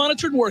heart rate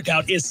monitored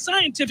workout is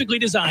scientifically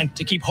designed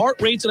to keep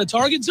heart rates in a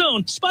target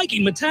zone,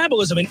 spiking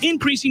metabolism and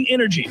increasing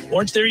energy.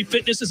 Orange Theory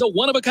Fitness is a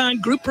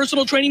one-of-a-kind group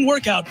personal training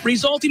workout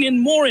resulting in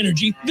more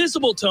energy,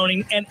 visible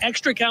toning, and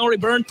extra calorie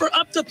burn for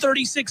up to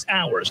 36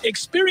 hours.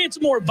 Experience a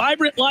more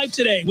vibrant life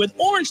today with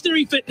Orange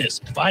Theory Fitness.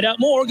 To find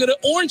out more, go to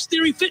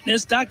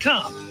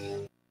orangetheoryfitness.com.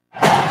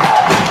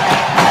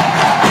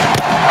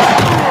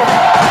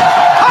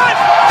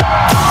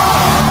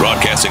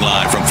 Broadcasting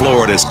live from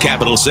Florida's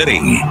capital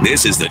city,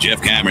 this is the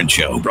Jeff Cameron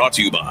Show, brought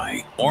to you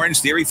by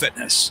Orange Theory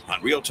Fitness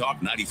on Real Talk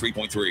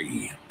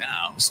 93.3.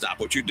 Now, stop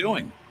what you're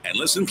doing and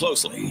listen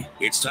closely.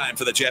 It's time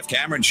for the Jeff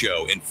Cameron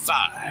Show in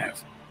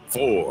 5,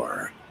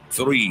 4,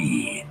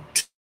 3,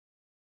 2.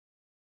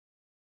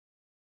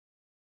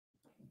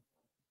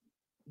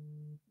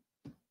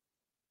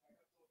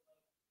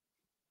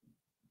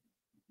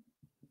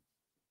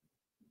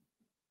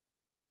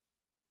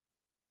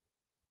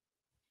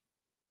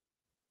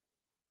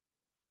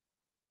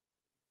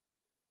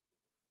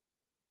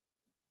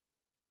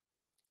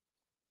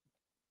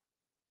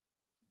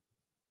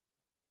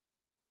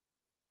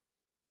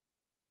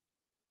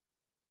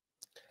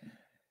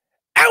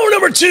 Hour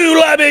number 2,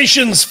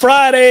 Libations,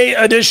 Friday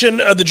edition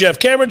of the Jeff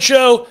Cameron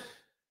Show.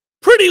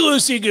 Pretty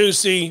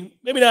loosey-goosey.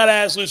 Maybe not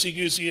as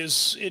loosey-goosey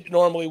as it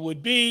normally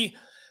would be.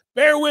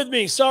 Bear with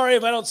me. Sorry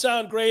if I don't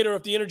sound great or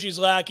if the energy is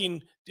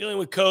lacking dealing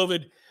with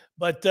COVID,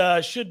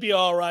 but should be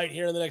all right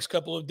here in the next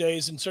couple of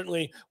days. And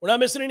certainly we're not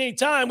missing any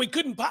time. We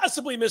couldn't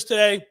possibly miss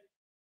today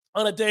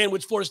on a day in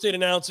which Florida State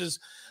announces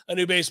a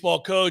new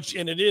baseball coach,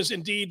 and it is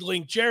indeed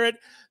Link Jarrett.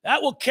 That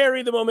will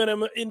carry the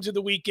momentum into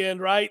the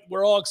weekend, right?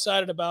 We're all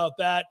excited about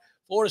that.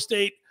 Florida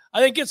State, I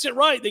think, gets it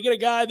right. They get a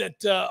guy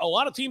that a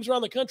lot of teams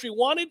around the country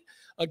wanted,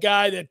 a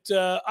guy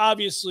that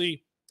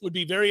obviously would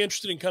be very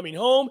interested in coming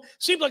home.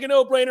 Seemed like a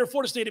no-brainer.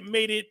 Florida State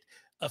made it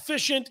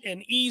efficient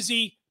and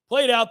easy,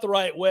 played out the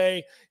right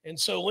way. And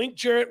so, Link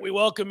Jarrett, we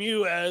welcome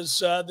you as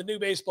the new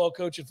baseball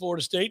coach at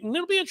Florida State. And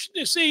it'll be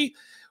interesting to see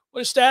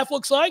what his staff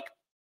looks like.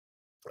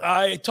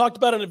 I talked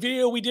about it in a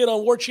video we did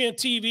on Warchant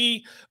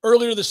TV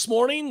earlier this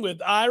morning with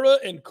Ira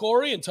and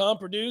Corey and Tom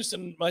Produce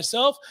and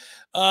myself.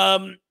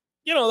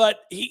 You know, that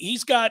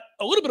he's got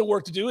a little bit of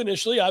work to do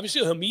initially.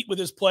 Obviously, he'll meet with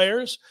his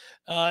players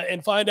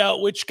and find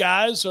out which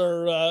guys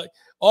are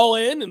all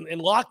in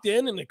and locked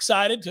in and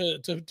excited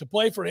to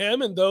play for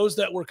him, and those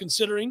that were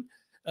considering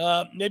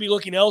maybe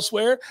looking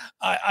elsewhere.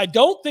 I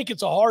don't think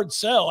it's a hard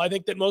sell. I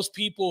think that most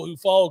people who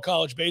follow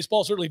college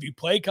baseball, certainly if you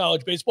play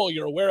college baseball,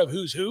 you're aware of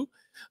who's who.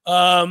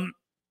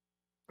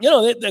 You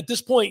know, at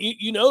this point,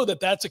 you know that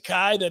that's a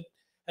guy that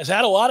has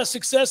had a lot of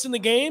success in the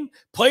game,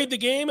 played the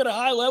game at a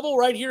high level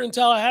right here in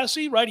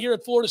Tallahassee, right here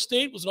at Florida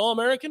State, was an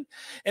All-American,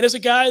 and is a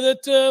guy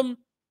that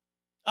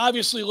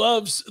obviously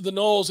loves the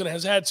Noles and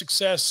has had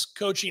success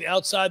coaching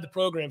outside the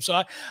program. So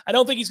I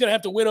don't think he's going to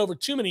have to win over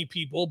too many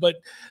people, but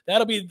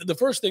that'll be the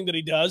first thing that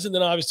he does. And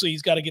then obviously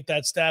he's got to get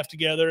that staff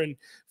together and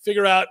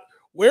figure out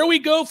where we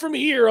go from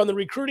here on the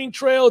recruiting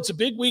trail. It's a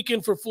big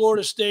weekend for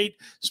Florida State.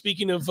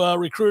 Speaking of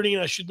recruiting,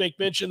 I should make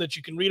mention that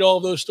you can read all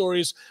of those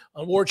stories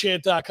on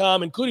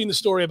warchant.com, including the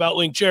story about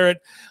Link Jarrett.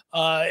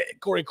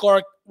 Corey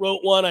Clark wrote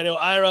one. I know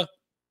Ira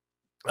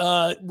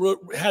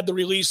had the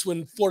release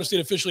when Florida State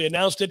officially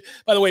announced it.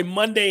 By the way,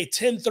 Monday,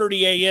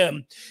 10:30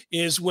 a.m.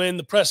 is when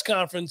the press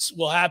conference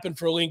will happen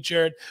for Link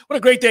Jarrett. What a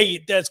great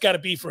day that's got to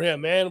be for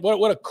him, man.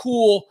 What a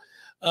cool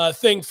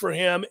thing for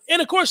him.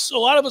 And, of course, a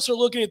lot of us are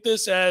looking at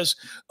this as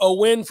a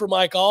win for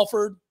Mike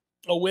Alford,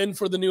 a win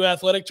for the new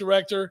athletic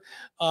director.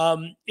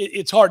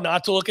 It's hard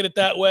not to look at it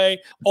that way.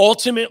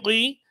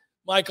 Ultimately,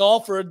 Mike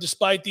Alford,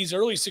 despite these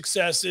early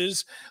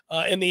successes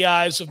in the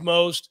eyes of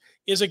most,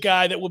 is a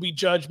guy that will be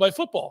judged by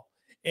football.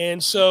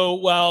 And so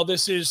while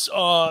this is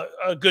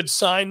a good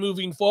sign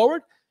moving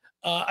forward,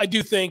 I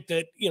do think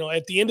that, you know,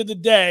 at the end of the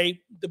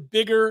day, the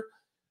bigger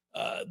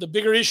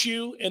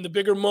issue and the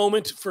bigger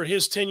moment for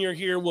his tenure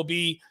here will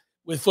be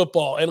with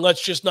football. And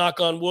let's just knock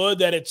on wood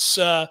that it's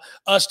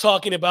us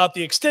talking about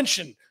the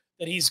extension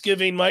that he's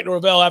giving Mike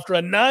Norvell after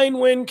a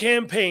 9-win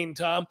campaign,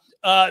 Tom.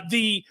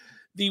 The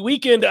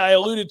weekend I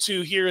alluded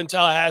to here in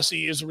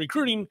Tallahassee is a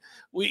recruiting.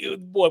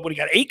 What do you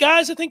got? 8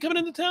 guys, I think, coming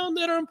into town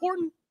that are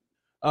important?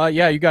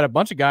 Yeah, you got a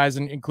bunch of guys,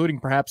 including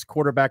perhaps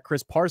quarterback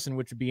Chris Parson,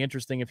 which would be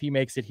interesting if he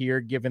makes it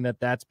here, given that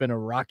that's been a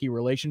rocky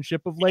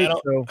relationship of late.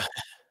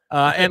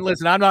 And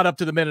listen, I'm not up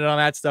to the minute on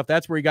that stuff.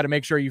 That's where you got to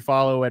make sure you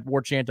follow at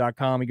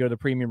warchant.com. You go to the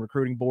premium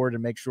recruiting board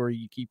and make sure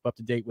you keep up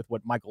to date with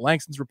what Michael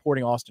Langston's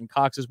reporting. Austin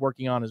Cox is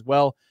working on as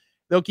well.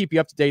 They'll keep you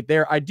up to date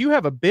there. I do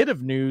have a bit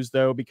of news,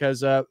 though, because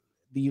the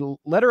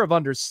letter of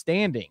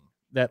understanding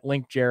that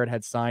Link Jarrett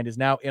had signed is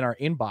now in our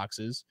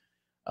inboxes.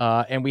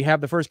 And we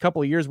have the first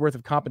couple of years worth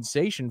of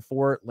compensation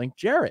for Link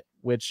Jarrett,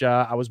 which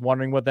I was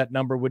wondering what that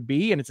number would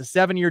be. And it's a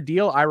 7-year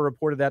deal. I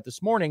reported that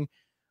this morning.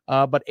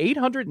 But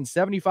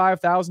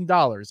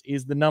 $875,000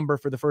 is the number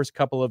for the first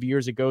couple of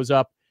years. It goes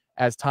up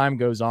as time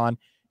goes on.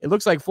 It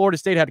looks like Florida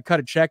State had to cut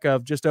a check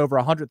of just over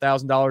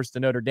 $100,000 to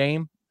Notre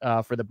Dame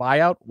for the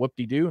buyout.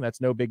 Whoop-de-doo.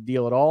 That's no big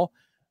deal at all.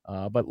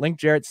 But Link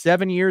Jarrett,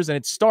 7 years, and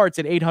it starts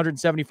at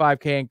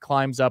 $875K and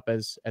climbs up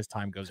as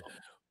time goes on.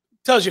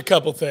 Tells you a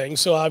couple things.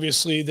 So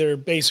obviously they're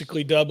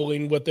basically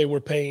doubling what they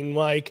were paying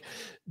Mike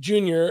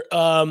Jr.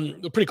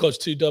 Pretty close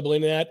to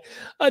doubling that.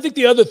 I think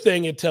the other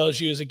thing it tells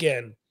you is,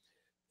 again,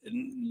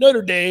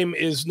 Notre Dame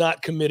is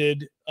not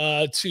committed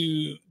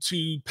to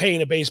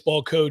paying a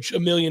baseball coach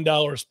 $1 million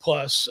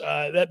plus.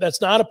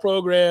 That's not a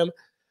program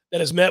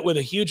that has met with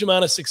a huge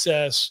amount of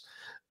success.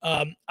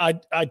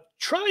 I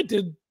tried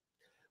to,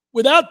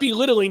 without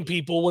belittling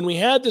people, when we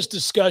had this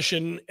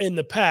discussion in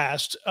the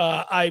past,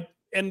 I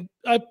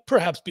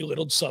perhaps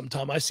belittled some,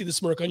 Tom. I see the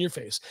smirk on your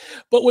face.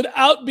 But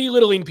without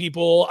belittling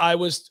people, I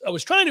was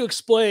trying to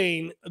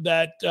explain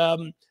that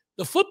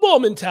the football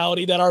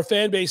mentality that our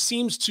fan base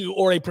seems to,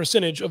 or a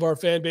percentage of our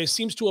fan base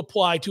seems to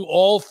apply to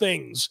all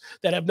things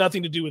that have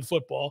nothing to do with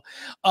football,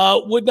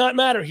 would not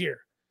matter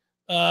here.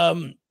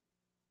 That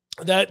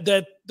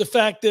the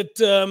fact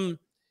that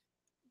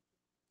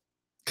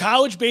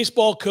college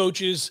baseball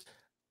coaches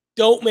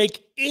don't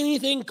make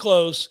anything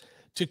close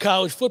to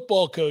college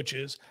football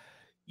coaches.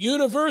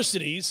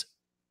 Universities,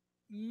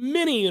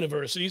 many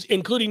universities,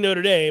 including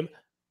Notre Dame,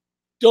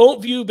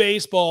 don't view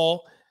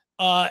baseball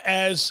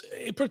as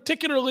a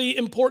particularly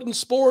important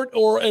sport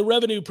or a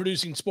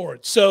revenue-producing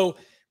sport. So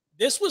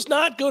this was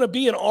not going to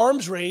be an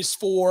arms race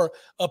for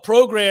a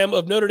program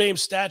of Notre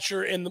Dame's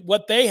stature and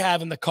what they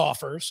have in the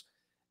coffers,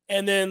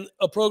 and then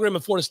a program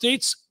of Florida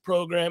State's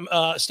program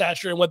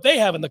stature and what they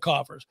have in the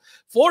coffers.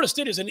 Florida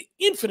State is an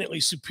infinitely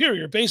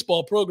superior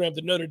baseball program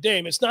to Notre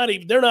Dame. It's not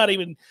even,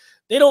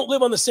 they don't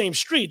live on the same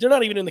street. They're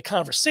not even in the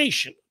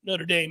conversation.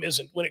 Notre Dame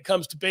isn't when it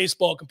comes to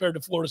baseball compared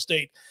to Florida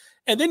State.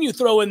 And then you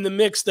throw in the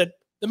mix that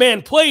the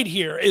man played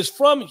here, is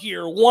from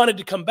here, wanted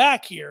to come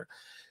back here.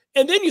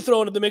 And then you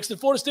throw into the mix that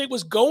Florida State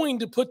was going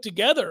to put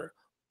together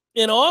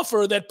an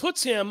offer that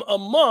puts him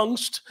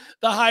amongst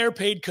the higher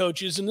paid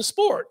coaches in the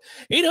sport.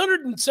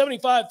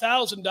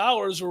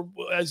 $875,000, or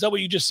is that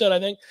what you just said, I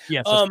think?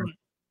 Yes.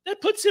 That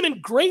puts him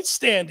in great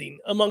standing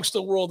amongst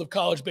the world of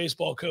college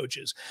baseball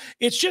coaches.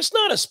 It's just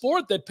not a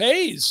sport that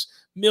pays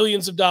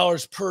millions of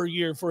dollars per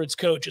year for its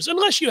coaches,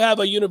 unless you have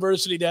a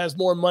university that has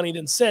more money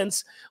than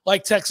sense,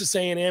 like Texas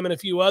A&M and a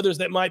few others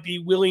that might be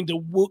willing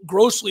to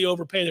grossly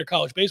overpay their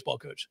college baseball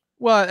coach.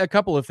 Well, a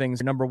couple of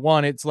things. Number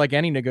one, it's like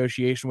any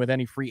negotiation with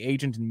any free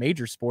agent in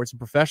major sports and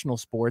professional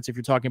sports. If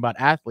you're talking about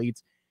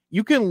athletes,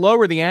 you can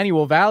lower the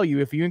annual value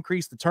if you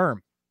increase the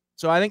term.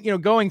 So I think,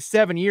 going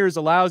 7 years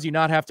allows you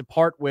not have to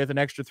part with an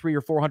extra $300,000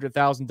 or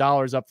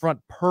 $400,000 up front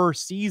per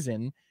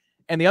season.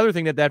 And the other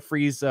thing that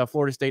frees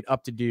Florida State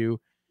up to do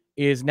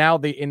is now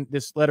in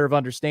this letter of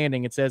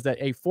understanding, it says that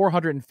a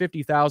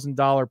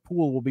 $450,000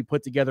 pool will be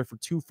put together for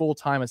 2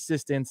 full-time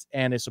assistants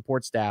and a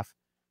support staff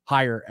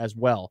hire as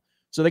well.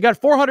 So they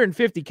got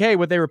 $450K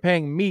what they were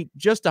paying Meat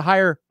just to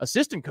hire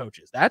assistant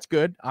coaches. That's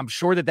good. I'm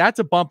sure that that's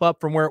a bump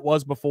up from where it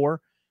was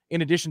before,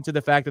 in addition to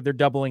the fact that they're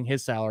doubling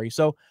his salary.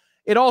 So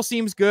it all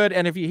seems good.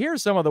 And if you hear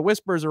some of the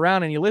whispers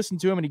around and you listen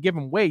to them and you give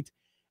them weight,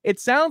 it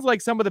sounds like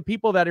some of the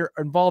people that are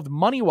involved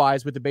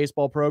money-wise with the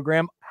baseball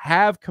program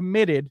have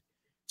committed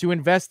to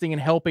investing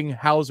and helping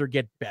Hauser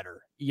get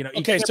better. You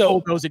can't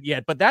bulldoze it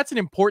yet, but that's an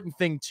important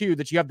thing too,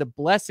 that you have the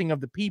blessing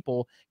of the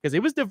people, because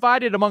it was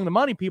divided among the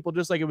money people,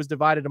 just like it was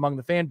divided among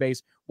the fan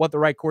base, what the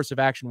right course of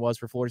action was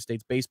for Florida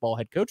State's baseball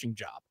head coaching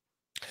job.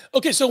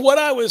 Okay. So what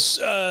I was,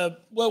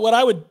 what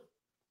I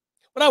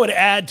would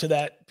add to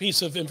that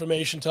piece of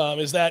information, Tom,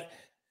 is that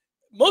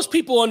most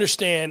people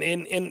understand,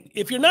 and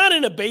if you're not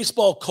in a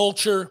baseball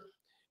culture,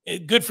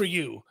 good for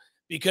you,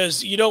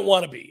 because you don't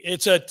want to be.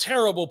 It's a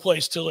terrible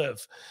place to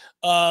live.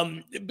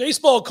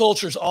 Baseball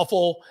culture is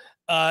awful.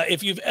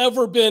 If you've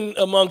ever been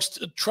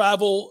amongst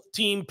travel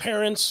team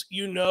parents,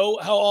 you know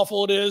how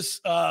awful it is.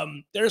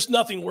 There's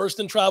nothing worse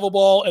than travel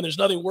ball, and there's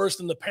nothing worse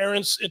than the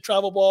parents at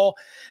travel ball.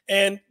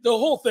 And the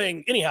whole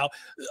thing, anyhow,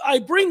 I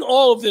bring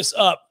all of this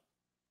up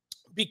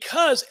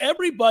because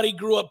everybody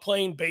grew up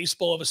playing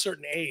baseball of a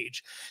certain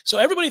age. So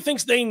everybody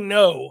thinks they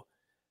know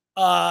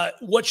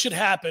what should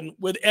happen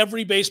with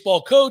every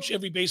baseball coach,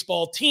 every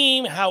baseball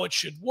team, how it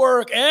should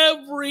work.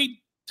 Every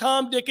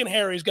Tom, Dick, and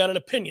Harry's got an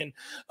opinion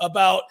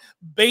about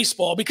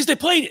baseball because they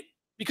played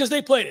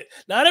it.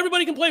 Not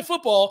everybody can play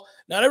football.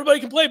 Not everybody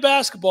can play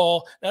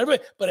basketball.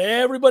 But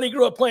everybody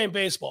grew up playing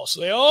baseball.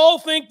 So they all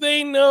think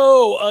they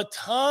know a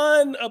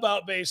ton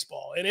about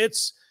baseball, and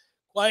it's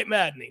quite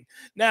maddening.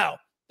 Now,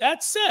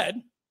 that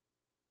said,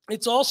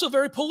 it's also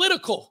very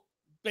political.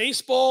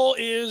 Baseball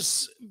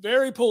is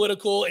very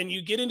political, and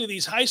you get into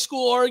these high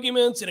school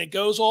arguments, and it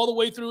goes all the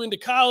way through into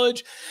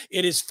college.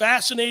 It is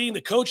fascinating.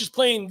 The coach is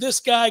playing this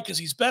guy because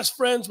he's best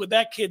friends with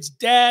that kid's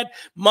dad.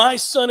 My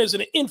son is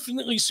an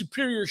infinitely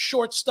superior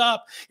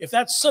shortstop. If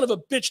that son of a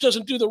bitch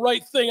doesn't do the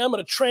right thing, I'm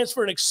going to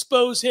transfer and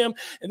expose him.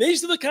 And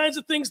these are the kinds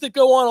of things that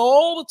go on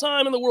all the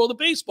time in the world of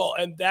baseball,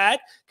 and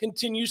that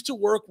continues to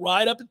work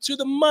right up into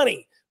the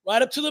money.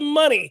 right up to the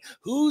money.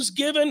 Who's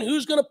given,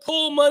 who's going to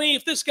pull money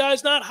if this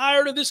guy's not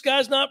hired or this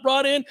guy's not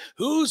brought in,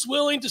 who's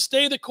willing to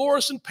stay the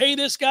course and pay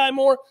this guy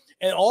more.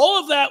 And all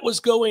of that was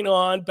going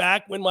on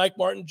back when Mike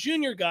Martin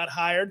Jr. got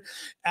hired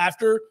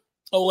after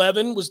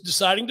 11 was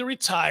deciding to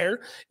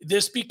retire.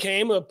 This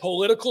became a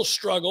political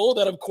struggle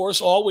that, of course,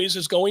 always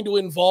is going to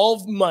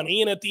involve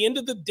money. And at the end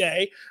of the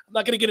day, I'm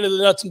not going to get into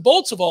the nuts and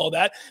bolts of all of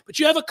that, but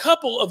you have a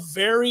couple of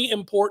very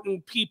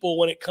important people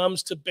when it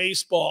comes to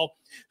baseball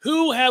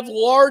who have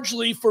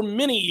largely for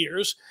many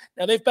years,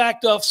 now they've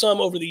backed off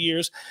some over the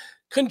years,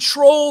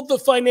 controlled the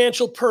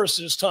financial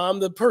purses, Tom,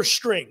 the purse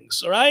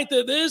strings, all right?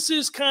 This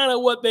is kind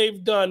of what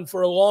they've done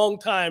for a long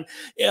time.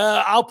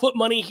 I'll put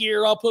money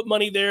here, I'll put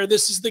money there.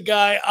 This is the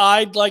guy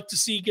I'd like to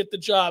see get the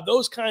job,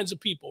 those kinds of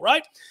people,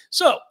 right?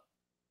 So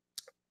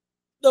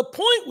the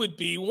point would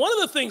be one of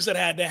the things that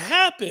had to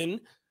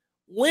happen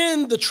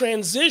when the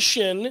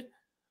transition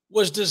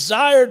was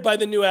desired by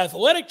the new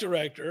athletic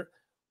director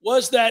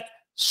was that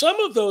some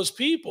of those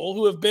people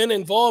who have been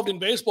involved in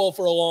baseball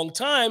for a long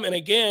time and,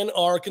 again,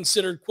 are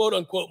considered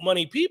quote-unquote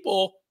money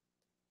people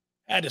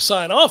had to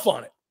sign off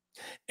on it.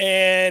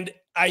 And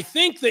I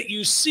think that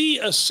you see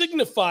a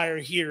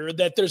signifier here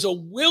that there's a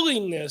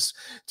willingness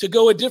to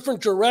go a different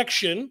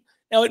direction.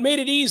 Now, it made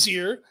it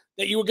easier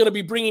that you were going to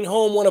be bringing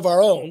home one of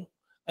our own.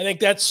 I think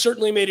that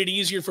certainly made it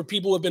easier for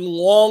people who have been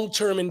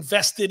long-term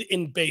invested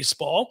in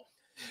baseball.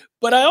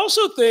 But I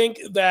also think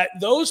that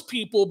those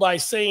people, by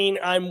saying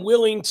I'm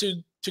willing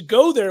to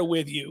go there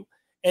with you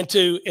and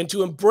to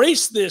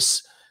embrace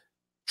this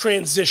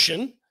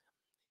transition,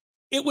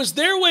 it was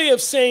their way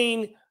of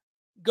saying,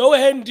 go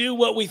ahead and do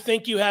what we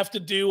think you have to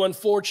do.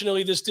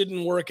 Unfortunately, this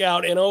didn't work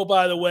out. And oh,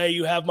 by the way,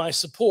 you have my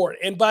support.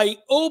 And by,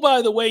 oh,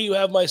 by the way, you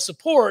have my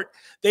support,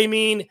 they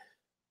mean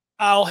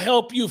I'll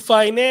help you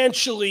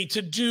financially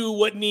to do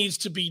what needs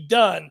to be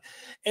done.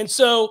 And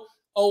so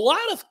a lot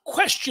of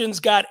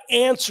questions got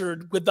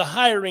answered with the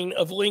hiring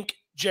of Link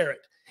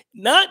Jarrett.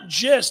 Not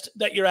just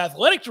that your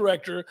athletic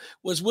director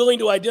was willing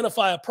to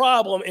identify a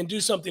problem and do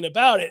something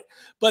about it,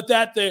 but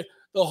that the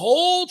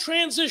whole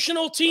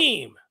transitional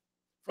team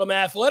from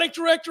athletic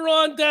director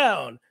on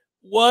down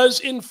was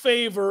in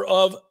favor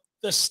of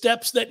the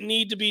steps that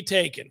need to be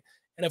taken.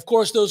 And of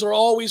course, those are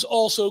always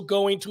also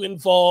going to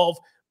involve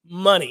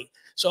money.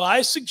 So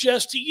I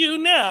suggest to you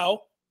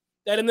now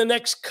that in the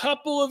next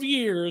couple of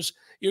years,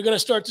 you're going to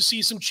start to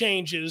see some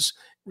changes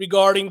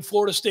regarding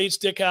Florida State's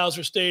Dick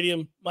Howser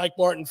Stadium, Mike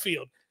Martin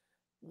Field.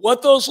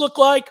 What those look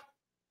like,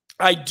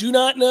 I do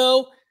not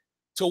know.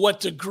 To what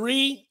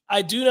degree,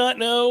 I do not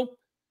know.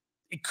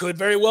 It could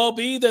very well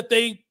be that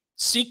they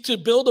seek to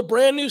build a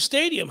brand new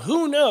stadium.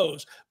 Who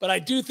knows? But I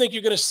do think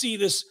you're going to see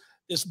this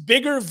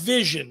bigger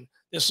vision,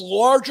 this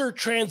larger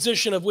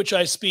transition of which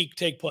I speak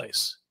take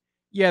place.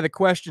 Yeah, the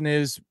question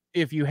is,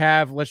 if you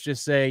have, let's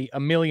just say,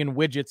 1 million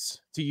widgets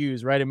to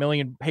use, right? 1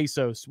 million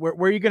pesos, where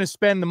are you going to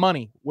spend the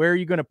money? Where are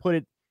you going to put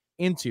it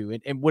into?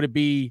 And would it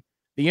be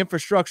the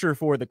infrastructure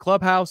for the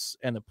clubhouse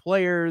and the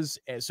players,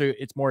 so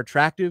it's more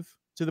attractive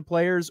to the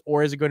players,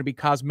 or is it going to be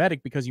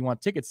cosmetic because you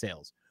want ticket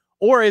sales?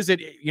 Or is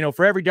it,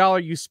 for every dollar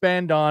you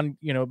spend on,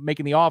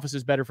 making the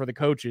offices better for the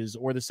coaches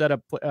or the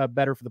setup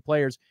better for the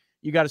players,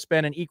 you got to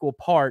spend an equal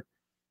part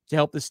to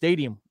help the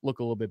stadium look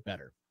a little bit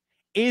better?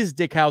 Is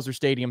Dick Howser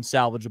Stadium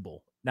salvageable?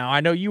 Now, I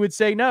know you would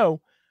say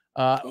no,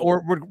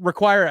 or would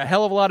require a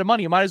hell of a lot of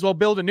money. You might as well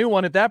build a new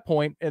one at that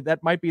point.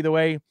 That might be the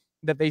way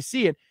that they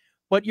see it.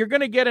 But you're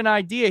going to get an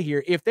idea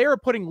here. If they are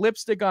putting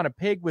lipstick on a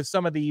pig with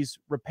some of these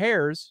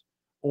repairs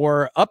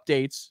or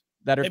updates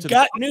that are... They've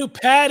got new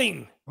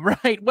padding.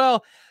 Right.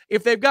 Well,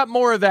 if they've got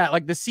more of that,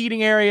 like the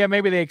seating area,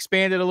 maybe they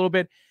expand it a little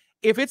bit.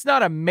 If it's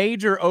not a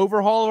major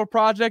overhaul of a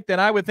project, then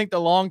I would think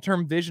the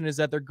long-term vision is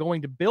that they're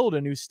going to build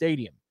a new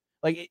stadium.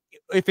 Like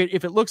if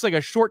it looks like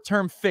a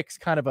short-term fix,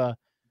 kind of a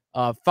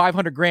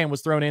 500 grand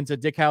was thrown into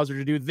Dick Howser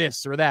to do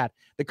this or that,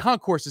 the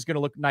concourse is going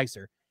to look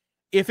nicer.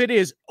 If it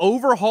is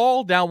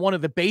overhaul down one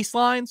of the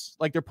baselines,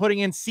 like they're putting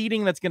in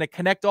seating that's going to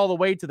connect all the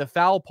way to the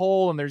foul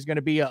pole, and there's going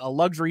to be a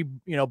luxury,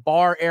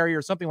 bar area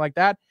or something like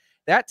that,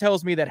 that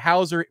tells me that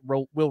Howser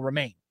will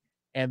remain.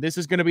 And this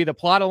is going to be the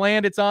plot of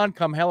land it's on,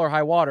 come hell or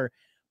high water.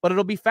 But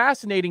it'll be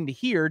fascinating to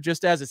hear,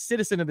 just as a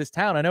citizen of this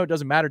town. I know it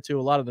doesn't matter to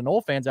a lot of the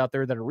Nole fans out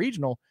there that are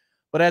regional,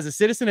 but as a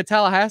citizen of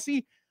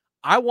Tallahassee,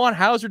 I want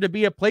Howser to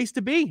be a place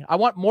to be. I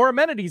want more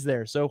amenities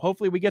there. So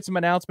hopefully we get some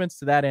announcements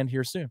to that end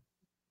here soon.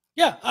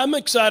 Yeah, I'm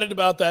excited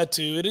about that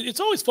too. It's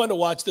always fun to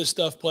watch this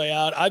stuff play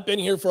out. I've been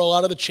here for a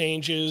lot of the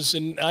changes,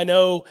 and I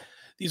know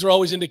these are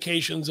always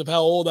indications of how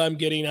old I'm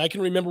getting. I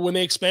can remember when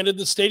they expanded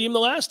the stadium the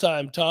last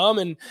time, Tom,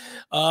 and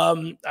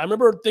I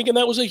remember thinking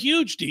that was a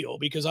huge deal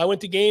because I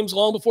went to games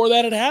long before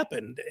that had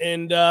happened.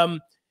 And,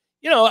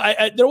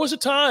 there was a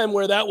time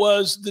where that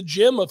was the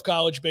gym of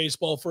college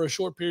baseball for a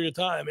short period of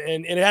time,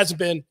 and it hasn't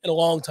been in a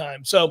long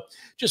time. So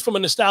just from a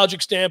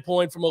nostalgic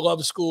standpoint, from a love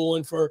of school,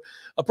 and for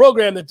a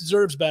program that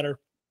deserves better,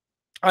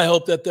 I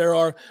hope that there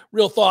are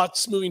real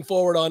thoughts moving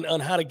forward on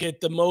how to get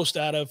the most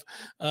out of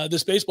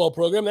this baseball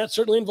program. That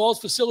certainly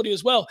involves facility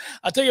as well.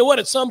 I'll tell you what,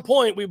 at some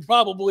point, we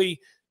probably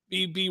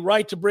be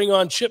right to bring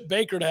on Chip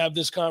Baker to have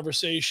this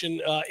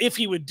conversation if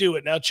he would do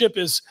it. Now, Chip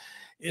is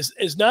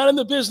not in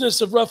the business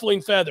of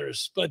ruffling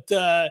feathers, but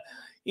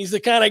he's the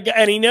kind of guy,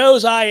 and he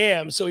knows I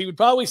am, so he would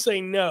probably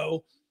say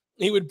no.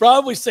 He would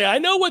probably say, I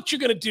know what you're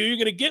going to do. You're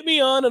going to get me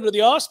on under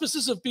the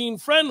auspices of being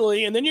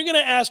friendly, and then you're going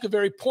to ask a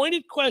very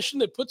pointed question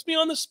that puts me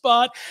on the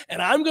spot,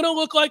 and I'm going to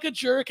look like a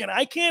jerk, and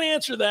I can't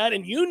answer that,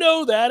 and you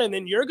know that, and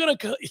then you're going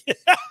to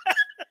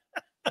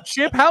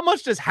Chip, how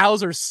much does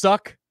Hauser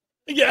suck?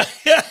 Yeah.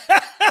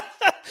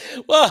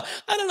 Well,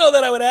 I don't know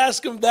that I would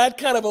ask him that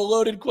kind of a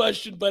loaded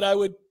question, but I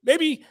would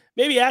maybe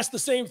ask the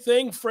same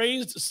thing,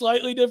 phrased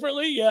slightly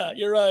differently. Yeah,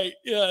 you're right.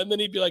 Yeah, and then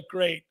he'd be like,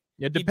 great.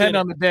 Yeah, depend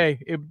on the day.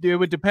 It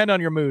would depend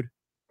on your mood.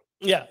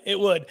 Yeah, it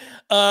would.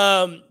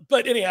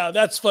 But anyhow,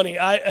 that's funny.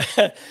 I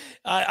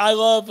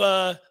love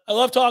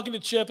talking to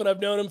Chip, and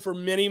I've known him for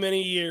many,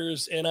 many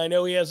years, and I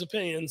know he has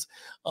opinions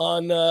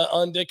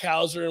on Dick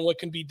Hauser and what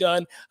can be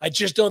done. I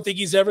just don't think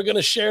he's ever going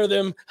to share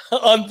them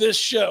on this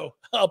show.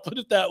 I'll put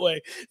it that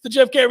way. The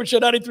Jeff Cameron Show,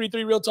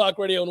 93.3 Real Talk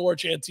Radio and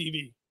Warchant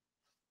TV.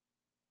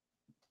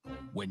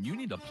 When you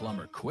need a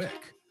plumber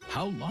quick,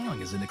 how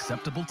long is an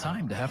acceptable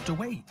time to have to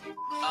wait?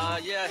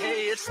 Yeah,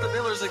 hey, it's the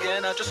Millers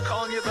again. Just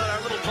calling you about our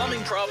little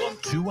plumbing problem.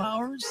 2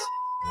 hours?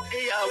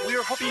 Hey, we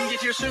were hoping you can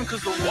get here soon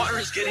because the water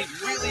is getting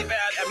really bad.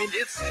 I mean,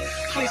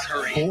 please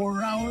hurry.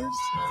 4 hours?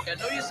 I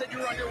know you said you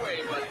were on your way,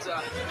 but,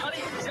 honey,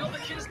 tell the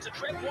kids to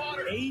drink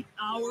water. 8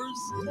 hours?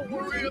 Don't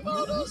worry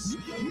about us.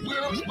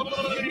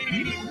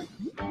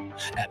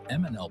 At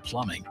M&L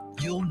Plumbing,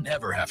 you'll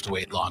never have to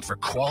wait long for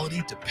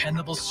quality,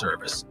 dependable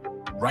service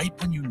right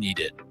when you need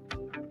it.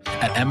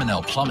 At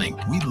M&L Plumbing,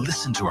 we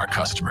listen to our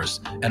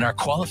customers, and our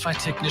qualified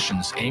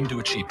technicians aim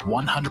to achieve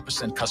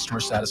 100% customer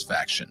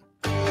satisfaction.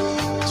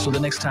 So the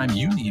next time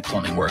you need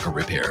plumbing work or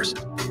repairs,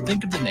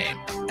 think of the name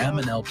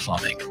M&L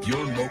Plumbing,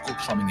 your local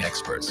plumbing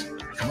experts,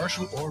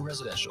 commercial or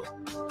residential.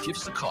 Give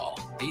us a call,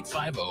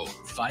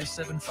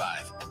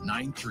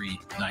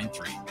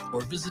 850-575-9393,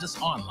 or visit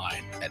us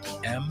online at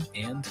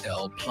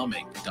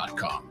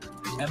mandlplumbing.com.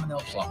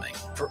 M&L Plumbing,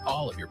 for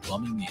all of your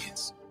plumbing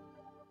needs.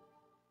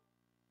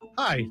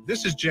 Hi,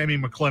 this is Jamie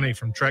McClenny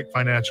from Trek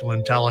Financial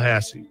in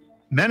Tallahassee.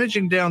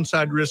 Managing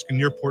downside risk in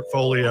your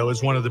portfolio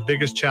is one of the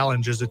biggest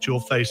challenges that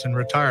you'll face in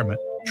retirement.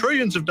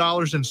 Trillions of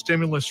dollars in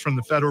stimulus from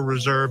the Federal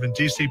Reserve and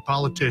D.C.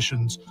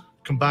 politicians,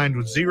 combined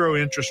with zero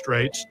interest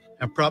rates,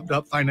 have propped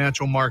up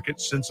financial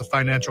markets since the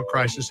financial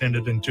crisis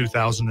ended in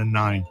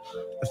 2009.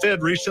 The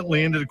Fed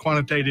recently ended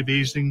quantitative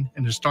easing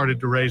and has started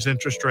to raise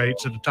interest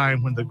rates at a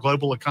time when the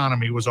global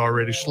economy was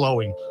already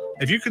slowing.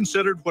 Have you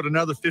considered what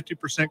another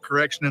 50%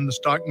 correction in the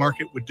stock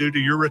market would do to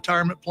your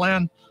retirement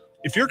plan?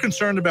 If you're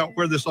concerned about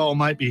where this all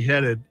might be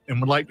headed and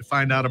would like to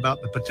find out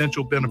about the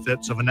potential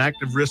benefits of an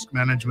active risk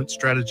management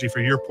strategy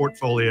for your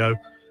portfolio,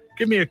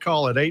 give me a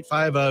call at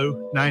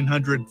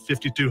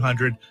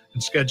 850-900-5200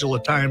 and schedule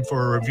a time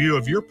for a review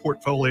of your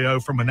portfolio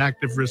from an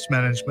active risk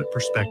management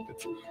perspective.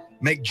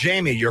 Make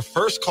Jamie your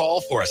first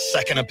call for a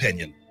second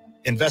opinion.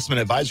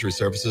 Investment advisory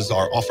services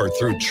are offered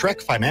through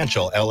Trek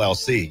Financial,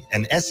 LLC,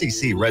 an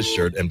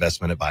SEC-registered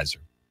investment advisor.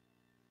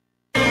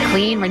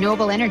 Clean,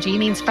 renewable energy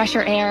means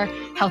fresher air,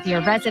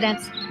 healthier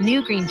residents,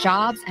 new green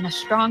jobs, and a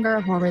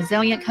stronger, more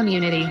resilient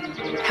community.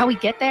 How we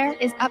get there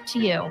is up to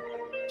you.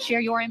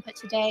 Share your input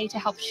today to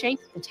help shape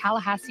the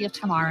Tallahassee of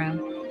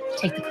tomorrow.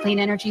 Take the Clean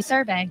Energy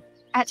Survey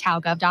at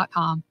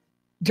talgov.com.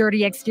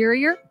 Dirty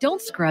exterior?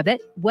 Don't scrub it.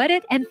 Wet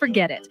it and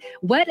forget it.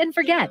 Wet and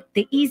Forget,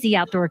 the easy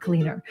outdoor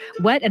cleaner.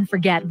 Wet and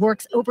Forget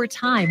works over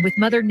time with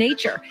Mother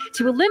Nature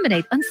to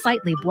eliminate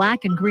unsightly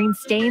black and green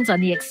stains on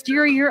the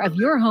exterior of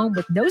your home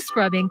with no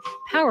scrubbing,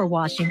 power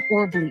washing,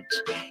 or bleach.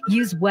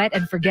 Use Wet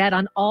and Forget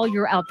on all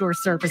your outdoor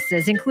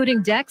surfaces,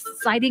 including decks,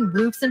 siding,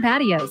 roofs, and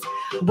patios.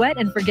 Wet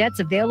and Forget's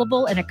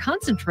available in a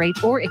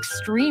concentrate or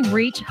extreme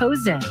reach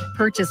hose-in.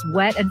 Purchase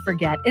Wet and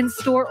Forget in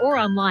store or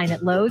online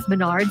at Lowe's,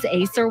 Menards,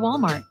 Ace, or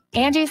Walmart.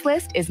 Angie's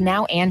List is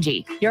now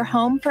Angie, your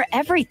home for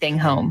everything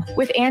home.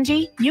 With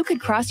Angie, you could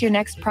cross your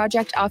next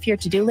project off your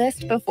to-do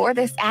list before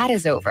this ad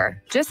is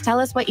over. Just tell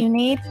us what you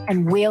need,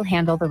 and we'll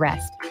handle the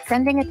rest.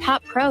 Sending a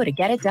top pro to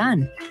get it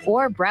done.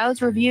 Or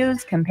browse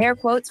reviews, compare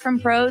quotes from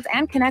pros,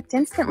 and connect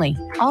instantly,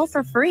 all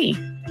for free.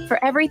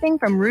 For everything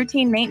from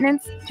routine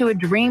maintenance to a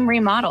dream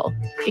remodel.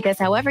 Because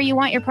however you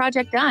want your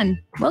project done,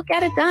 we'll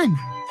get it done.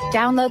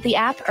 Download the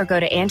app or go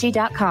to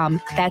Angie.com.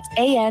 That's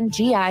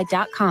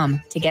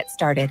ANGI.com to get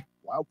started.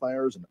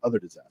 Wildfires and other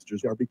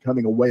disasters are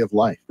becoming a way of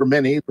life. For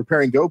many,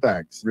 preparing go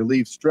bags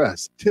relieves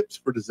stress. Tips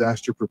for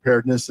disaster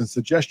preparedness and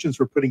suggestions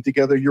for putting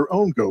together your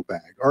own go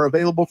bag are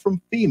available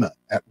from FEMA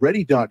at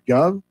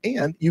ready.gov,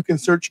 and you can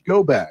search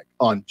go bag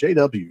on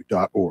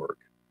jw.org.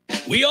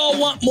 We all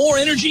want more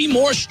energy,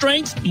 more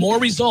strength, more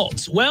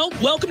results. Well,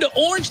 welcome to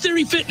Orange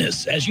Theory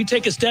Fitness as you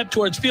take a step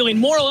towards feeling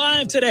more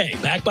alive today.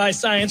 Backed by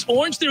science,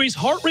 Orange Theory's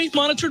heart rate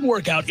monitored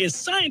workout is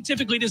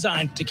scientifically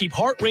designed to keep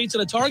heart rates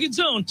in a target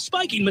zone,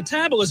 spiking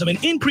metabolism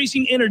and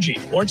increasing energy.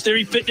 Orange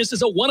Theory Fitness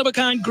is a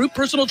one-of-a-kind group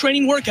personal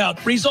training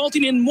workout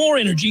resulting in more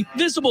energy,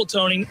 visible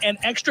toning, and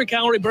extra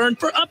calorie burn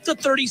for up to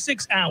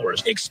 36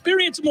 hours.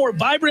 Experience a more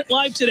vibrant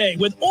life today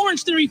with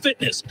Orange Theory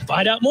Fitness. To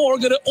find out more,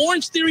 go to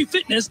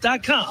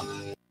orangetheoryfitness.com.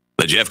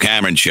 The Jeff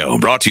Cameron Show,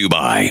 brought to you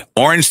by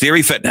Orange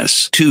Theory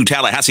Fitness. 2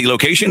 Tallahassee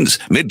locations,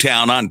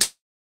 Midtown on...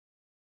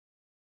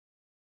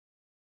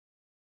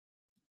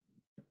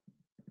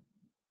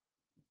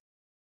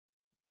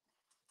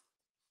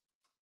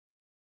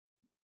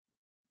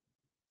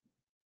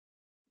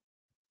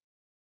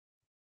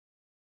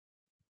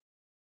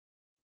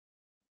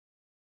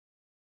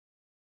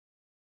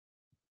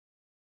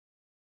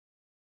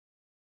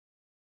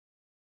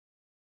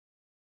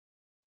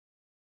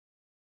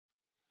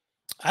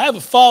 I have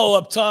a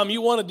follow-up, Tom. You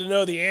wanted to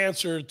know the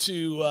answer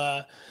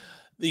to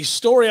the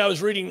story I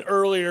was reading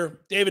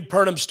earlier, David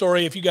Purnham's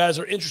story, if you guys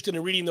are interested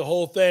in reading the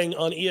whole thing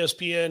on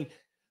ESPN,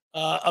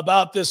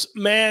 about this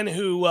man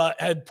who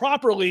had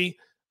properly,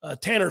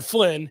 Tanner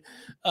Flynn,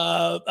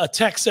 a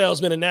tech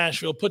salesman in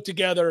Nashville, put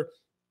together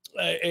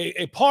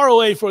a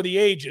parlay for the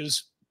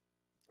ages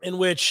in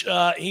which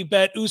he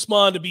bet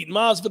Usman to beat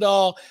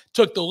Masvidal,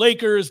 took the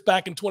Lakers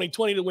back in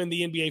 2020 to win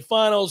the NBA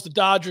Finals, the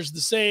Dodgers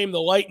the same,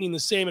 the Lightning the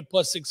same at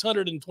plus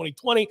 600 in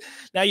 2020.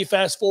 Now you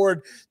fast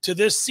forward to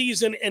this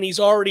season, and he's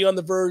already on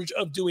the verge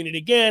of doing it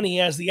again. He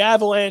has the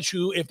Avalanche,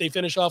 who, if they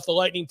finish off the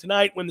Lightning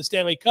tonight, win the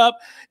Stanley Cup,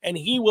 and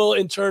he will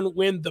in turn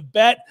win the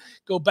bet.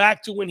 Go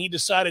back to when he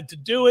decided to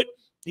do it.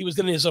 He was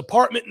in his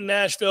apartment in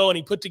Nashville, and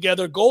he put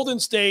together Golden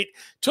State,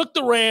 took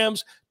the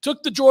Rams,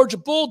 took the Georgia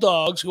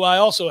Bulldogs, who I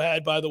also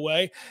had, by the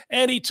way,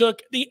 and he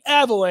took the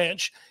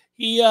Avalanche.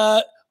 He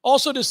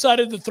also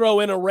decided to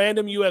throw in a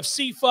random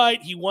UFC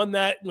fight. He won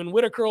that when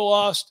Whitaker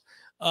lost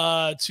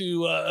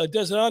to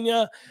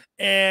Desanya,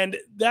 and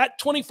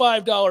that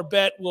 $25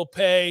 bet will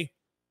pay.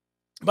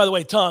 By the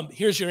way, Tom,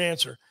 here's your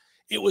answer.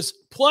 It was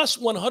plus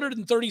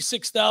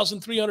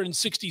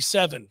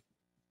 136,367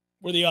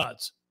 were the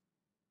odds.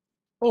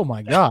 Oh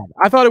my God.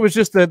 I thought it was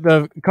just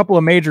the couple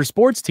of major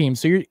sports teams.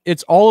 So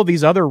it's all of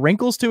these other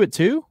wrinkles to it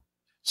too?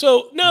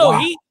 So no, wow.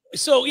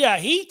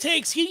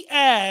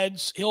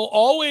 He'll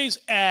always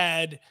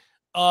add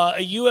a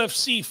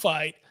UFC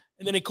fight.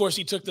 And then of course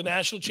he took the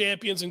national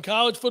champions in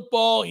college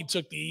football. He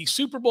took the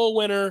Super Bowl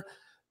winner,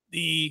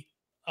 the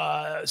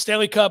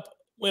Stanley Cup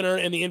winner,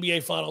 and the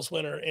NBA Finals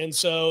winner. And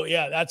so,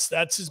 yeah,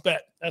 that's his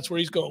bet. That's where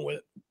he's going with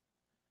it.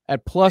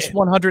 At plus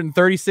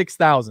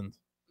 136,000,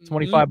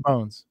 25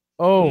 bones.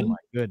 Oh my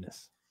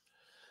goodness.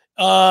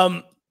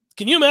 Can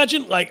you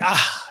imagine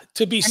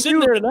to be sitting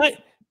there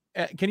tonight?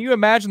 Can you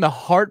imagine the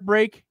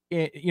heartbreak,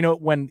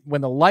 when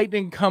the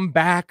Lightning come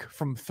back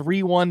from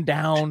 3-1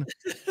 down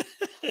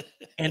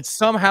and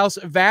somehow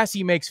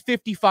Vasi makes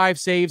 55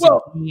 saves a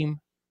game?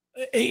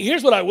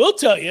 Here's what I will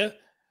tell you.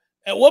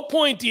 At what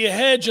point do you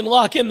hedge and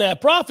lock in that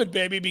profit,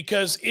 baby?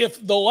 Because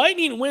if the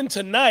Lightning win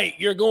tonight,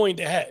 you're going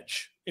to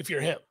hedge if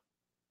you're him.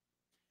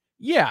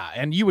 Yeah,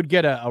 and you would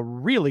get a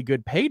really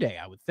good payday,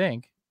 I would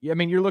think. I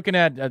mean, you're looking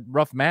at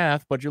rough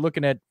math, but you're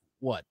looking at,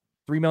 what,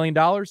 $3 million,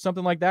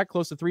 something like that,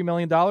 close to $3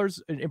 million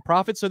in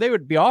profit. So they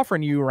would be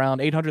offering you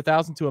around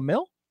 $800,000 to $1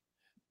 million?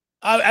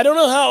 I don't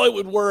know how it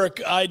would work.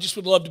 I just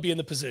would love to be in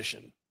the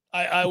position.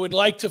 I would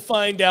like to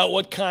find out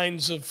what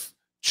kinds of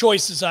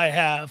choices I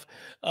have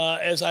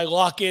as I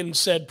lock in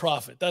said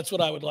profit. That's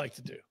what I would like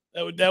to do.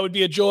 That would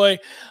be a joy.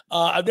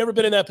 I've never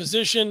been in that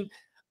position.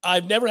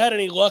 I've never had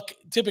any luck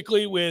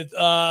typically with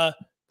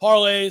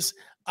parlays.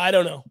 I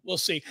don't know. We'll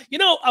see.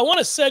 I want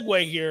to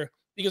segue here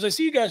because I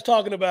see you guys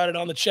talking about it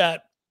on the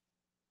chat.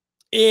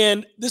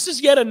 And this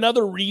is yet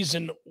another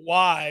reason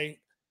why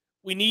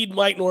we need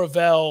Mike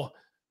Norvell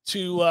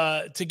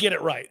to get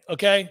it right.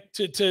 Okay.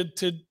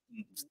 To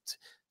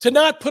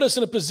not put us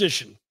in a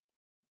position,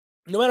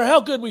 no matter how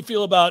good we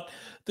feel about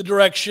the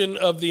direction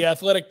of the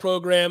athletic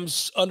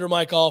programs under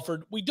Mike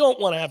Alford, we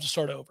don't want to have to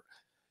start over.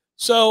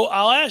 So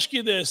I'll ask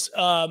you this.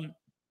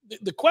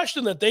 The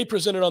question that they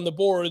presented on the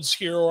boards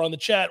here or on the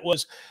chat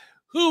was,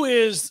 who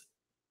is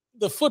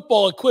the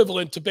football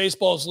equivalent to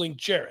baseball's Link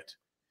Jarrett?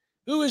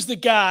 Who is the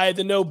guy,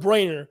 the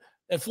no-brainer,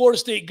 that Florida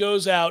State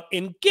goes out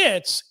and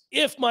gets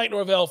if Mike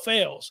Norvell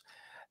fails?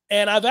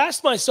 And I've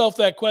asked myself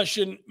that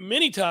question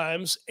many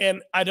times,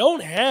 and I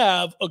don't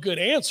have a good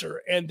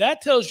answer. And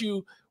that tells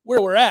you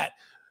where we're at.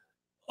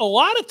 A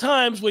lot of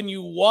times when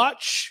you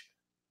watch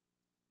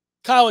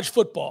college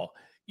football,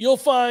 you'll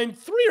find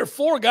 3 or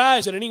 4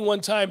 guys at any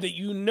one time that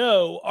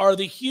are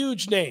the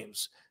huge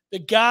names, the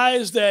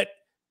guys that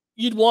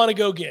you'd want to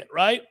go get,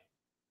 right?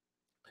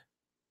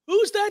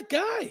 Who's that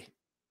guy?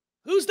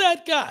 Who's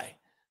that guy?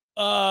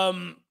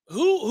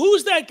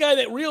 Who's that guy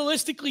that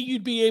realistically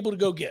you'd be able to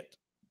go get?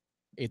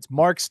 It's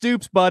Mark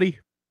Stoops, buddy.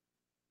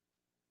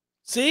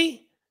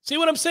 See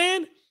what I'm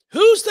saying?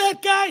 Who's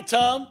that guy,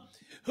 Tom?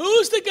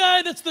 Who's the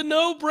guy that's the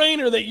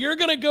no-brainer that you're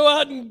going to go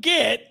out and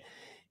get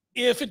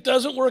if it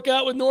doesn't work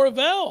out with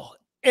Norvell,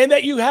 and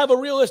that you have a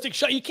realistic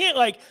shot? You can't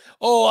like,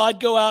 oh, I'd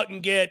go out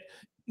and get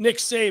Nick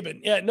Saban.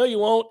 Yeah, no, you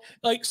won't.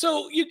 Like,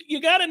 so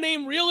you got to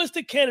name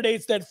realistic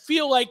candidates that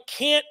feel like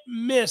can't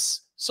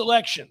miss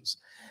selections.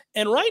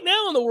 And right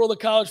now in the world of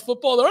college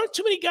football, there aren't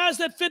too many guys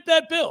that fit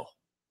that bill.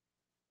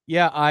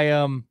 Yeah,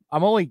 I'm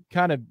only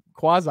kind of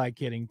quasi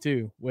kidding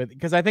too,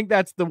 because I think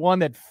that's the one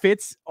that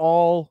fits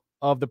all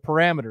of the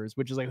parameters,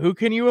 which is like, who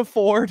can you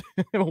afford?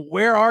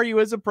 Where are you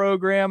as a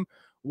program?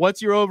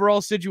 What's your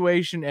overall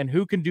situation? And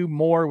who can do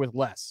more with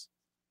less?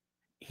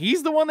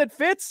 He's the one that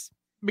fits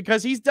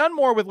because he's done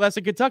more with less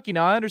at Kentucky.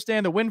 Now, I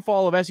understand the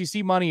windfall of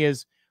SEC money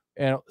is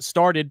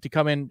started to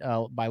come in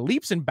by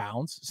leaps and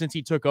bounds since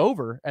he took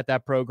over at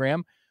that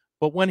program.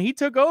 But when he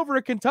took over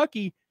at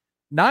Kentucky,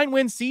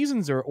 9-win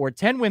seasons or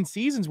 10-win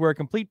seasons were a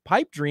complete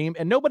pipe dream,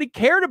 and nobody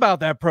cared about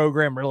that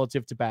program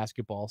relative to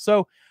basketball.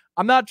 So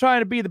I'm not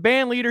trying to be the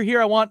band leader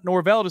here. I want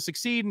Norvell to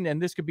succeed,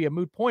 and this could be a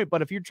moot point.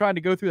 But if you're trying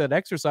to go through that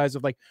exercise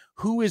of like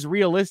who is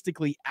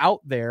realistically out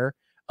there,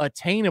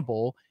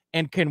 attainable,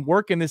 and can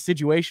work in this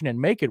situation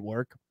and make it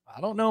work, I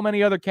don't know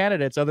many other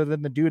candidates other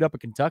than the dude up at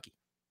Kentucky.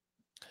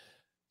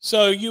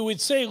 So you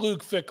would say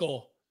Luke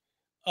Fickell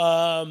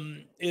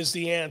is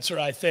the answer,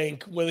 I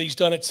think, whether he's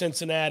done at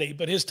Cincinnati,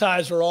 but his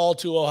ties are all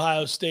to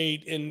Ohio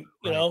State. And,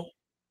 you know,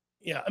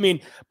 yeah, I mean,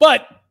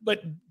 but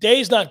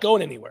Day's not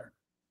going anywhere.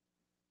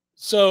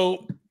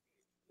 So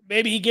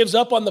maybe he gives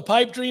up on the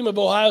pipe dream of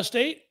Ohio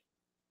State.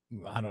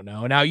 I don't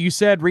know. Now, you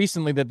said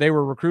recently that they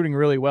were recruiting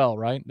really well,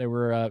 right? They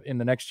were in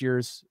the next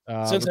year's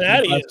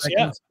Cincinnati is,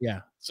 yeah. Yeah.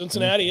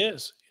 Cincinnati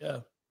is, yeah.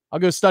 I'll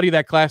go study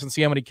that class and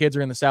see how many kids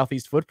are in the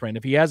Southeast footprint.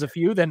 If he has a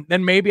few, then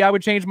maybe I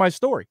would change my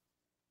story.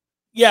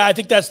 Yeah, I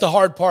think that's the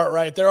hard part,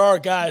 right? There are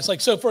guys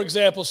like, so for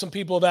example, some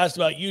people have asked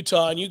about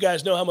Utah, and you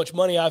guys know how much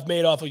money I've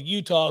made off of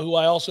Utah, who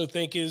I also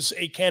think is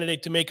a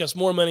candidate to make us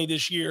more money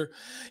this year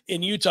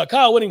in Utah.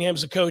 Kyle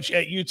Whittingham's the coach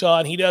at Utah,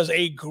 and he does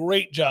a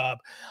great job.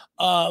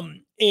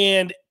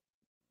 And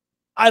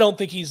I don't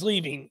think he's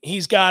leaving.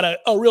 He's got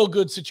a real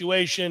good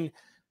situation.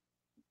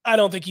 I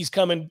don't think he's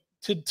coming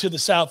to the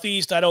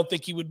Southeast. I don't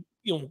think he would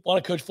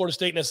want to coach Florida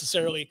State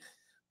necessarily.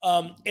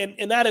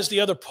 And that is the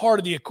other part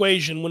of the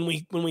equation. When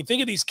we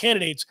think of these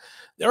candidates,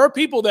 there are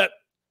people that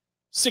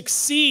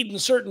succeed in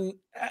certain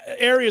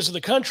areas of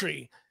the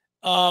country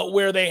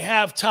where they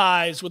have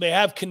ties, where they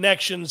have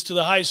connections to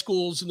the high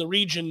schools in the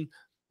region,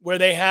 where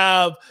they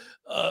have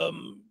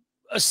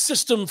a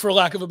system, for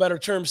lack of a better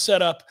term,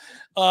 set up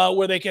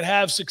where they can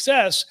have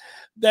success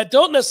that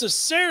don't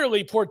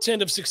necessarily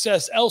portend of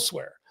success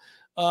elsewhere.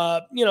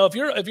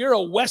 If you're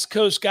a West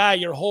Coast guy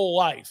your whole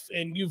life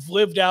and you've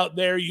lived out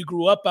there, you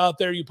grew up out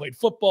there, you played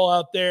football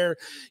out there,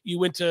 you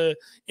went to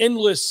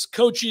endless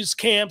coaches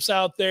camps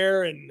out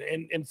there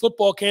and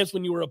football camps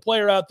when you were a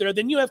player out there,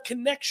 then you have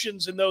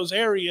connections in those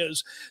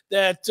areas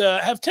that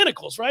have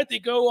tentacles, right? They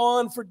go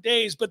on for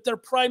days, but they're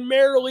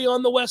primarily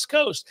on the West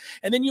Coast.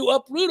 And then you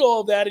uproot all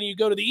of that and you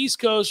go to the East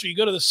Coast or you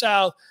go to the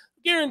South.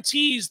 There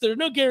are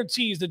no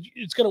guarantees that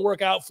it's going to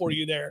work out for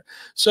you there.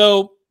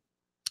 So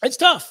it's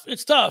tough.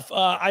 It's tough.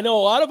 I know a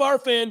lot of our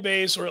fan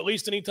base, or at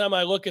least anytime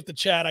I look at the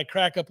chat, I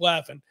crack up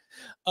laughing.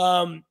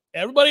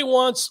 Everybody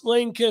wants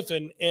Lane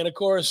Kiffin. And, of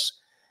course,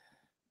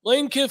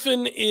 Lane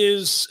Kiffin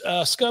is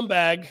a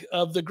scumbag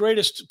of the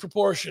greatest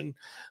proportion.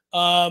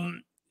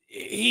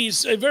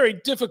 He's a very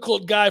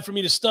difficult guy for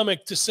me to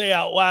stomach to say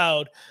out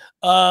loud.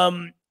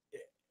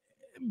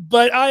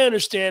 But I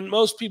understand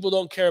most people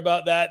don't care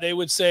about that. They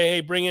would say,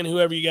 hey, bring in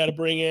whoever you got to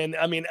bring in.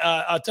 I mean,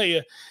 I'll tell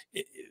you,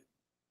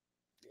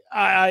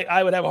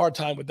 I would have a hard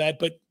time with that,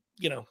 but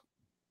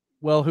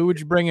Well, who would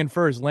you bring in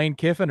first, Lane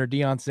Kiffin or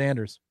Deion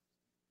Sanders?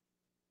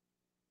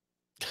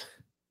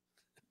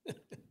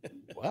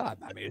 Well,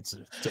 I mean, it's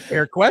a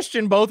fair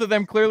question. Both of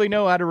them clearly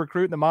know how to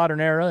recruit in the modern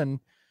era, and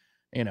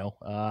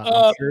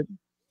I'm sure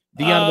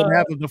Deion would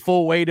have the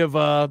full weight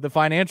of the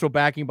financial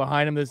backing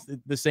behind him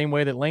the same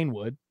way that Lane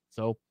would.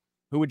 So,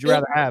 who would you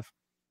rather have?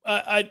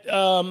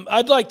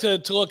 I'd like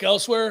to look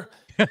elsewhere.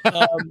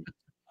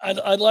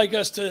 I'd like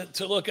us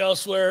to look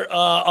elsewhere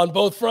on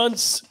both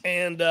fronts,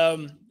 and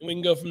we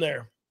can go from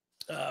there.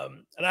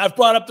 And I've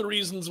brought up the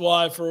reasons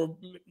why for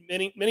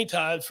many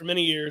times, for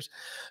many years.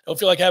 I don't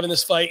feel like having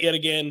this fight yet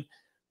again.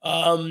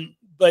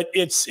 But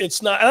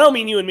it's not. I don't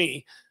mean you and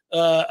me.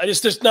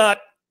 It's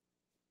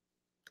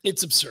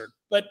absurd.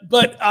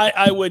 But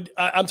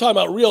I'm talking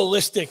about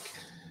realistic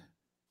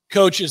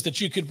coaches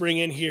that you could bring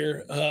in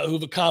here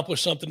who've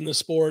accomplished something in the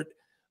sport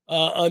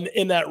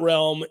in that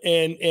realm,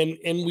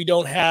 and we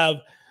don't have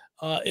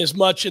as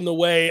much in the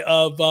way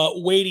of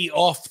weighty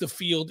off the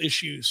field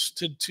issues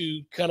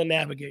to kind of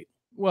navigate.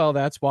 Well,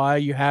 that's why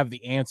you have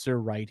the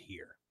answer right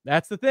here.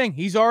 That's the thing.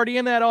 He's already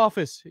in that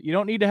office. You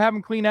don't need to have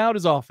him clean out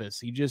his office.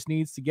 He just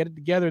needs to get it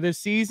together this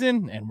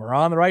season, and we're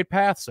on the right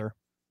path, sir.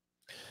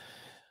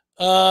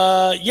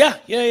 Yeah.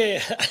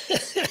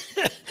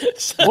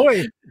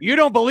 Boy, you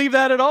don't believe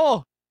that at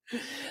all.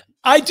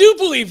 I do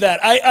believe that.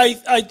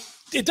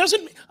 It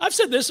doesn't. I've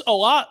said this a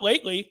lot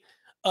lately.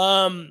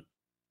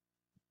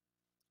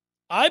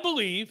 I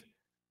believe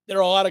there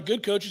are a lot of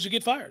good coaches who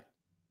get fired.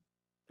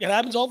 It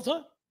happens all the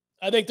time.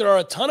 I think there are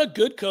a ton of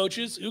good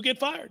coaches who get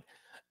fired.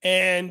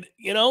 And,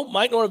 you know,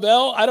 Mike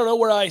Norvell, I don't know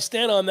where I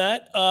stand on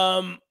that.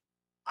 I'm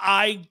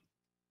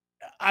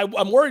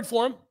worried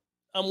for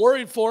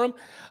him.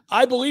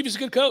 I believe he's a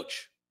good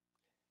coach.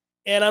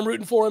 And I'm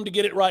rooting for him to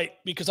get it right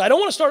because I don't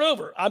want to start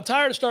over. I'm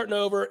tired of starting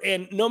over.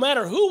 And no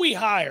matter who we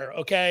hire,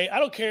 okay, I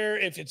don't care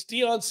if it's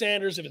Deion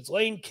Sanders, if it's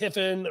Lane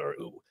Kiffin or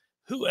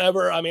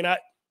whoever. I mean,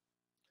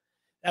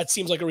 that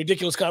seems like a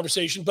ridiculous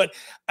conversation. But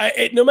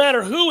no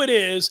matter who it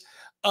is,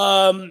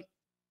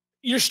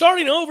 you're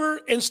starting over,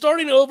 and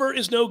starting over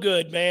is no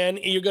good, man.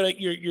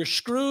 You're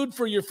screwed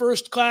for your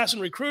first class in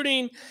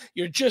recruiting.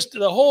 You're just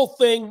the whole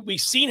thing. We've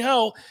seen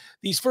how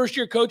these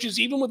first-year coaches,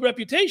 even with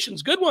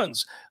reputations, good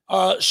ones,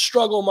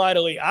 struggle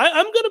mightily.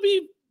 I'm going to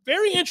be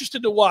very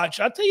interested to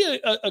watch. I'll tell you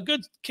a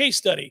good case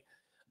study.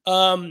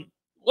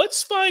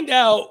 Let's find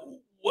out.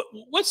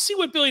 Let's see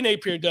what Billy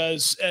Napier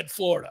does at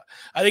Florida.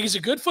 I think he's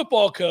a good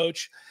football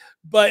coach,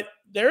 but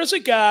there's a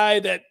guy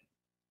that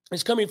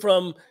is coming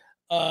from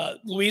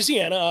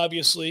Louisiana,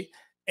 obviously,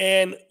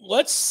 and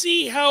let's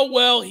see how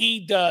well he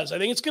does. I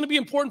think it's going to be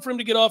important for him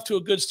to get off to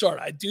a good start.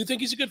 I do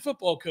think he's a good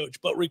football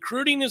coach, but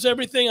recruiting is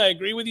everything. I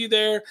agree with you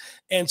there.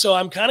 And so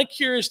I'm kind of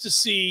curious to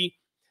see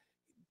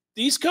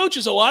these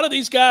coaches, a lot of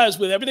these guys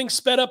with everything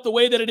sped up the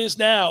way that it is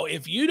now,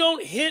 if you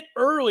don't hit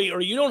early or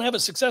you don't have a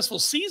successful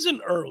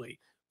season early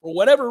for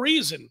whatever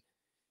reason,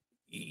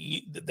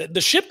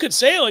 the ship could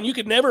sail and you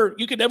could never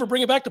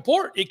bring it back to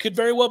port. It could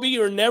very well be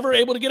you're never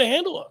able to get a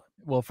handle on it.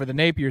 Well, for the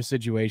Napier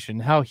situation,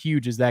 how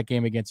huge is that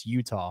game against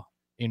Utah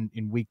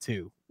in week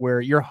 2, where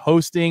you're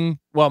hosting,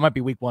 well, it might be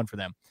week 1 for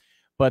them,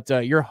 but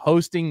you're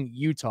hosting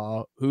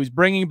Utah, who's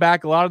bringing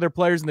back a lot of their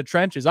players in the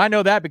trenches. I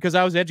know that because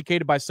I was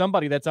educated by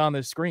somebody that's on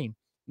this screen,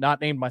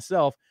 not named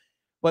myself,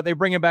 but they're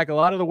bringing back a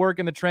lot of the work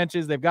in the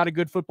trenches. They've got a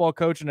good football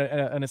coach and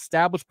an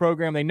established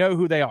program. They know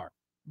who they are,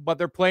 but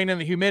they're playing in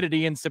the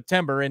humidity in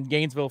September in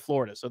Gainesville,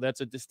 Florida. So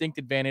that's a distinct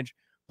advantage.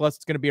 Plus,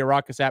 it's going to be a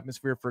raucous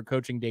atmosphere for a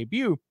coaching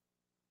debut.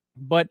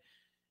 But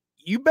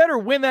you better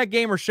win that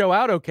game or show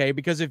out okay,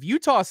 because if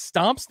Utah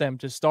stomps them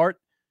to start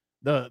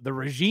the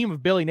regime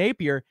of Billy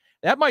Napier,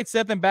 that might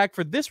set them back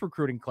for this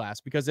recruiting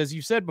class. Because as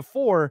you said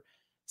before,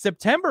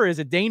 September is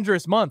a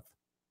dangerous month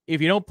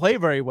if you don't play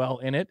very well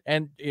in it.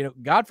 And, you know,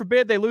 God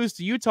forbid they lose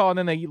to Utah and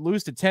then they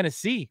lose to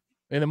Tennessee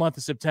in the month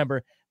of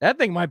September. That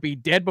thing might be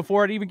dead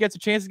before it even gets a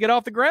chance to get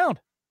off the ground.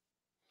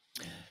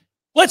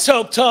 Let's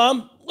hope,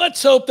 Tom.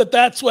 Let's hope that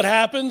that's what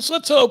happens.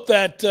 Let's hope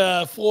that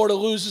Florida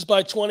loses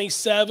by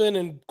 27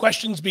 and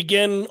questions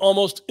begin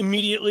almost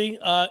immediately.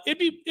 It'd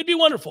be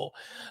wonderful.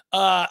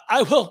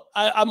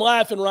 I'm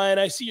laughing, Ryan.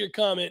 I see your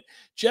comment.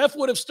 Jeff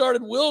would have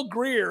started Will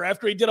Greer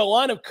after he did a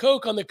line of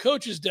coke on the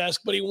coach's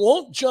desk, but he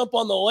won't jump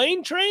on the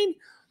Lane train.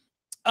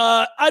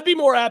 I'd be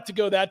more apt to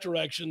go that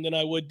direction than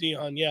I would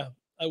Deion. Yeah,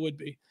 I would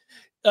be.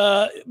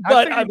 But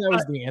that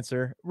was the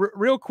answer.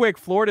 Real quick,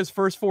 Florida's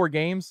first 4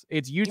 games,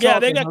 it's Utah. Yeah,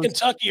 they got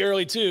Kentucky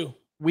early too.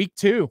 Week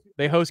 2,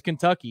 they host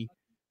Kentucky.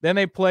 Then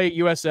they play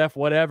USF,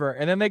 whatever,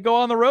 and then they go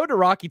on the road to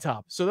Rocky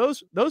Top. So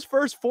those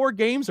first 4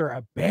 games are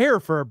a bear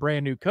for a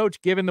brand new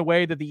coach, given the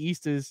way that the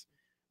East is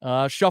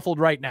shuffled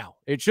right now.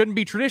 It shouldn't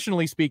be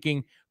traditionally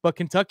speaking, but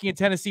Kentucky and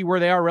Tennessee, where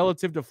they are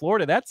relative to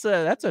Florida, that's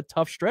a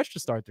tough stretch to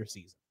start their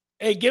season.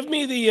 Hey, give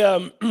me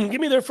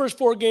their first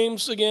 4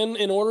 games again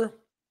in order.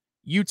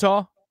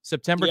 Utah,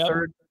 September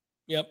 3rd.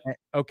 Yep.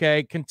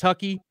 Okay.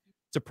 Kentucky,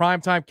 it's a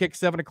primetime kick,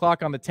 7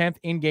 o'clock on the 10th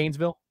in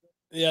Gainesville.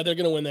 Yeah, they're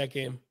going to win that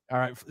game. All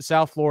right.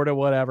 South Florida,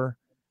 whatever,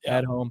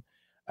 at home.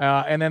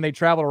 And then they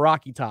travel to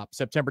Rocky Top,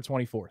 September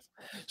 24th.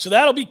 So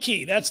that'll be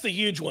key. That's the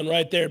huge one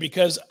right there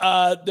because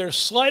they're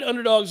slight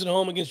underdogs at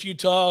home against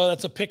Utah.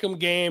 That's a pick'em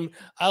game.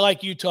 I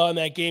like Utah in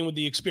that game with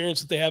the experience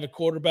that they have at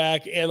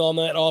quarterback and on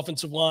that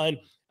offensive line.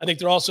 I think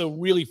they're also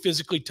really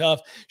physically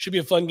tough. Should be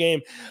a fun game.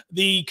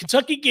 The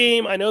Kentucky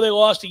game, I know they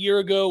lost a year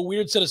ago.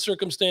 Weird set of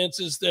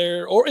circumstances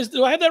there.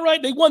 Do I have that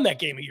right? They won that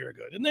game a year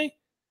ago, didn't they?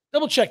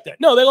 Double check that.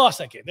 No, they lost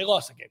that game.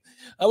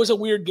 That was a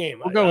weird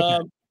game. We'll go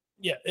with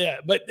that. Yeah.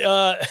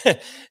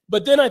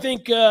 But then I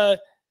think I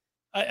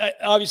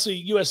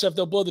obviously USF,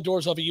 they'll blow the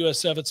doors off of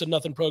USF. It's a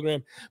nothing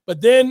program.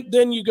 But then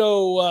you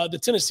go the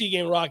Tennessee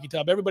game, Rocky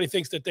Top. Everybody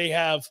thinks that they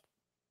have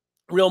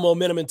real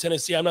momentum in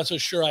Tennessee. I'm not so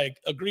sure I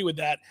agree with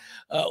that.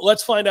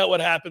 Let's find out what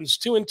happens.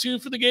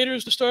 2-2 for the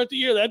Gators to start the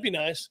year. That'd be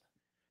nice.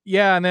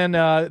 Yeah, and then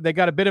they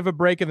got a bit of a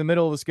break in the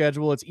middle of the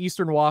schedule. It's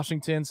Eastern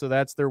Washington, so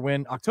that's their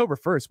win. October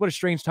 1st. What a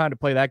strange time to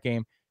play that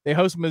game. They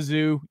host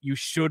Mizzou. You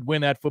should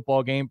win that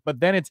football game. But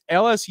then it's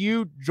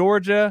LSU,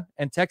 Georgia,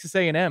 and Texas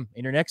A&M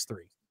in your next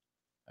 3.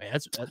 I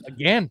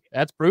mean,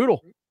 that's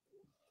brutal.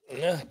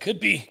 Yeah, could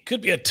be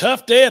a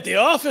tough day at the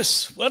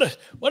office. What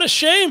a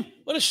shame.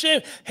 What a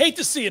shame. Hate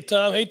to see it,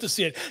 Tom. Hate to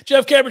see it.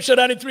 Jeff Cameron Show,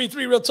 93.3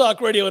 Real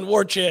Talk Radio and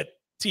Warchant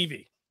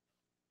TV.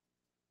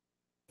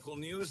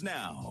 News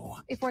now.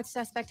 A fourth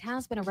suspect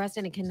has been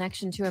arrested in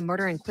connection to a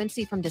murder in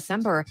Quincy from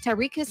December.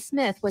 Tyrekus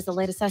Smith was the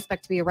latest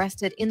suspect to be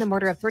arrested in the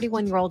murder of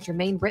 31-year-old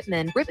Jermaine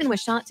Rittman. Rittman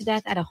was shot to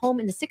death at a home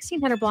in the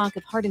 1600 block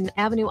of Hardin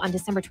Avenue on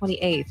December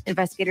 28th.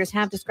 Investigators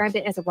have described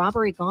it as a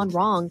robbery gone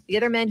wrong. The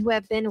other men who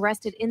have been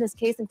arrested in this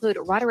case include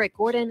Roderick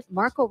Gordon,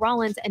 Marco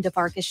Rollins, and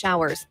DeVarcus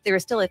Showers. There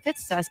is still a fifth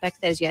suspect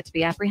that is yet to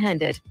be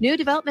apprehended. New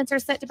developments are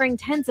set to bring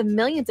tens of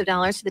millions of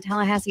dollars to the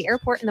Tallahassee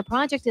airport, and the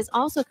project is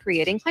also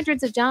creating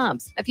hundreds of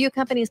jobs. A few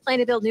companies plan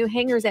to build new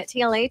hangars at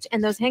TLH,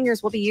 and those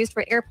hangars will be used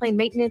for airplane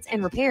maintenance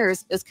and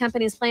repairs. Those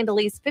companies plan to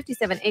lease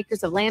 57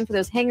 acres of land for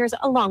those hangars,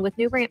 along with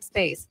new ramp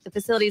space. The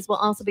facilities will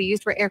also be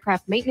used for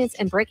aircraft maintenance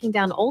and breaking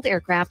down old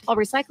aircraft while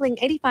recycling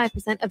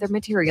 85% of their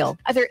material.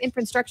 Other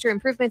infrastructure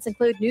improvements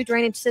include new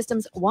drainage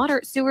systems,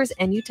 water, sewers,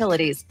 and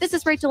utilities. This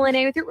is Rachel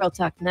Lene with your Real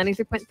Talk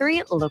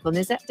 93.3 Local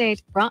News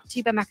Update, brought to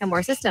you by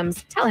Macklemore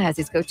Systems,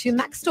 Tallahassee's go-to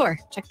Mac store.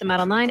 Check them out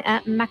online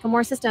at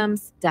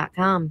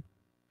MacklemoreSystems.com.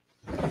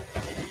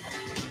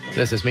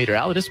 This is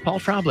meteorologist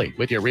Paul Trombley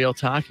with your Real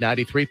Talk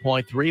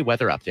 93.3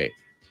 weather update.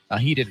 A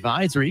heat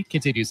advisory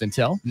continues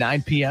until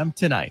 9 p.m.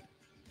 tonight.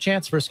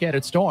 Chance for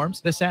scattered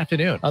storms this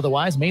afternoon.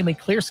 Otherwise, mainly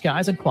clear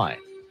skies and quiet.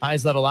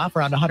 Highs level off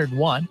around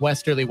 101.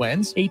 Westerly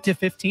winds 8 to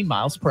 15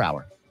 miles per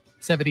hour.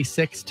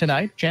 76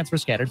 tonight. Chance for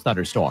scattered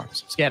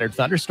thunderstorms. Scattered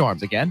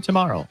thunderstorms again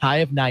tomorrow. High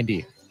of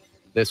 90.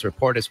 This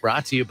report is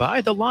brought to you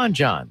by the Lawn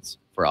Johns.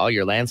 For all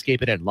your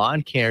landscaping and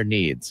lawn care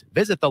needs,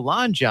 visit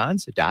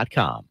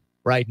thelawnjohns.com.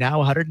 Right now,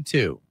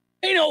 102.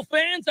 Hey, no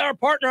fans, our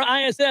partner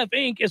ISF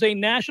Inc. is a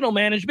national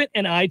management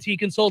and IT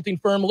consulting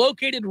firm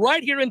located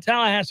right here in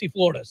Tallahassee,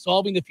 Florida,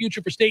 solving the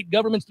future for state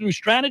governments through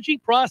strategy,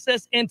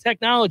 process, and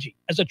technology.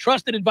 As a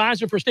trusted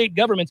advisor for state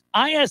governments,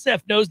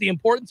 ISF knows the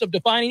importance of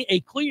defining a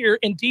clear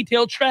and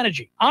detailed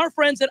strategy. Our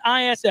friends at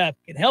ISF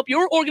can help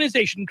your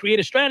organization create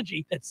a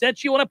strategy that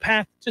sets you on a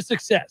path to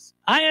success.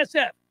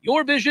 ISF,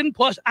 your vision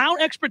plus our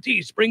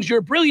expertise brings your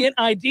brilliant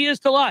ideas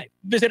to life.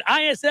 Visit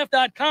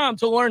ISF.com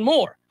to learn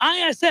more.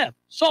 ISF,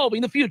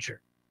 solving the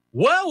future.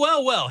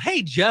 Well.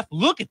 Hey, Jeff,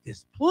 look at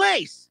this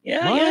place.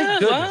 Yeah.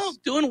 Well,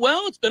 doing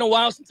well. It's been a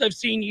while since I've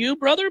seen you,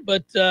 brother,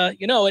 but,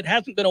 it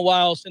hasn't been a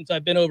while since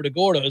I've been over to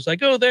Gordo's. I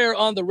go there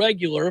on the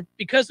regular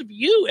because of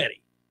you,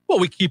 Eddie. Well,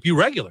 we keep you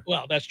regular.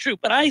 Well, that's true,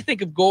 but I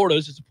think of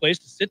Gordo's as a place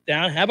to sit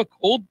down, have a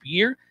cold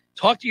beer,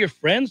 talk to your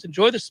friends,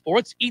 enjoy the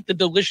sports, eat the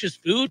delicious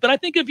food. But I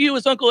think of you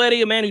as Uncle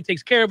Eddie, a man who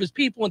takes care of his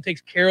people and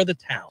takes care of the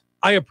town.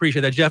 I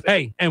appreciate that, Jeff.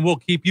 Hey, and we'll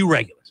keep you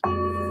regular.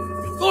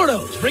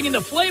 Gordo's, bringing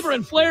the flavor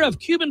and flair of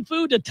Cuban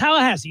food to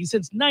Tallahassee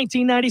since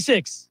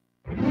 1996.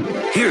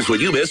 Here's what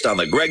you missed on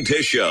the Greg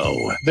Tish Show.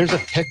 There's a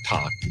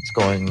TikTok that's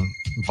going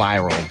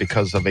viral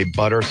because of a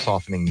butter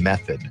softening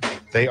method.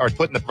 They are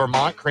putting the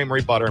Vermont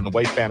Creamery butter in the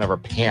waistband of her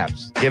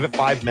pants. Give it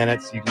 5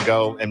 minutes. You can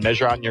go and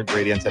measure out your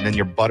ingredients, and then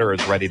your butter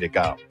is ready to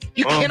go.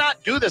 You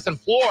cannot do this in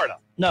Florida.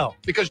 No.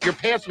 Because your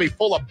pants will be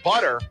full of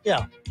butter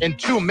in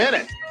 2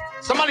 minutes.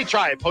 Somebody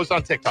try it. Post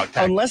on TikTok.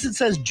 Unless it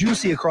says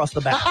juicy across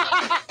the back.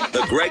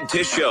 The Greg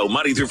Tish Show,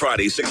 Monday through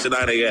Friday, 6 to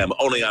 9 a.m.,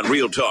 only on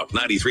Real Talk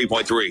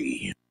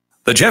 93.3.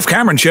 The Jeff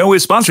Cameron Show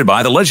is sponsored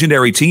by the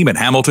legendary team at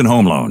Hamilton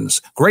Home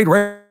Loans. Great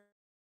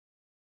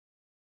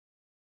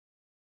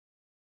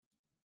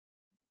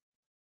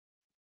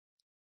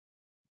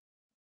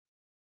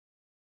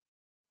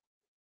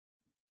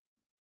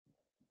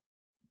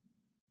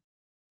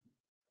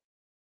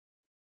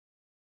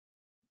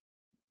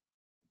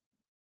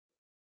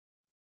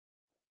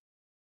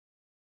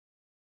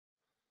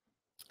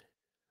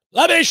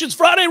Libations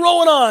Friday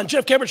rolling on.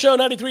 Jeff Cameron Show,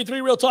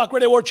 93.3 Real Talk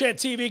Radio, Warchant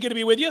TV. Good to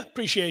be with you.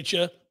 Appreciate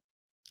you.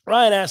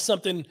 Ryan asked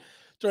something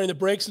during the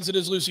break. Since it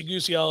is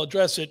loosey-goosey, I'll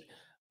address it.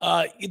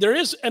 There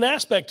is an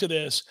aspect to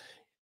this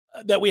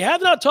that we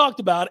have not talked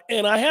about,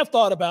 and I have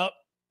thought about,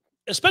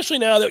 especially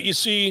now that you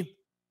see,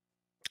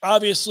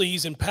 obviously,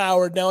 he's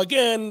empowered. Now,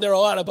 again, there are a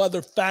lot of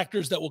other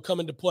factors that will come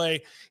into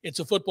play. It's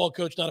a football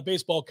coach, not a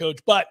baseball coach,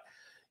 but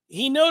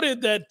he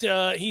noted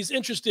that he's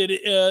interested,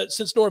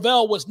 since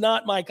Norvell was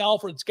not Mike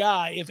Alfred's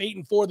guy, if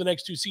 8-4 the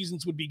next 2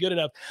 seasons would be good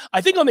enough.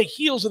 I think on the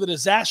heels of the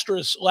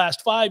disastrous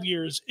last 5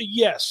 years,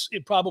 yes,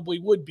 it probably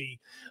would be.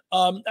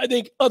 I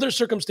think other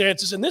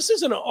circumstances, and this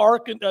is an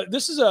arc,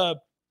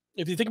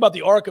 if you think about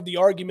the arc of the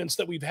arguments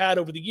that we've had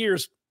over the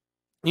years,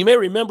 you may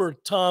remember,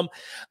 Tom,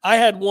 I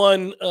had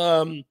one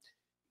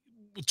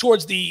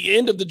towards the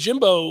end of the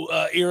Jimbo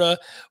era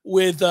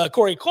with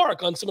Corey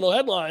Clark on Seminole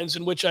Headlines,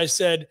 in which I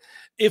said,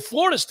 if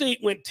Florida State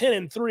went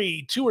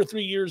 10-3, 2 or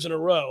 3 years in a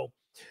row,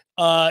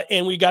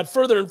 and we got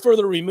further and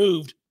further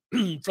removed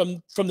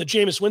from the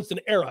Jameis Winston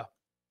era,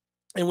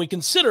 and we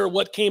consider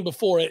what came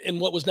before it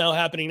and what was now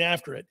happening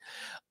after it,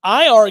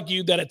 I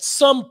argued that at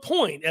some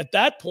point, at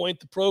that point,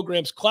 the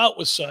program's clout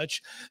was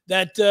such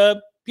that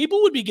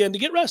people would begin to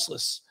get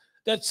restless,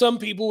 that some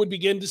people would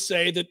begin to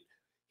say that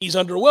he's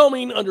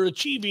underwhelming,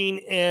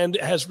 underachieving, and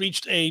has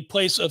reached a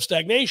place of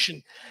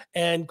stagnation.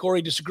 And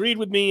Corey disagreed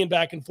with me, and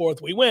back and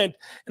forth we went.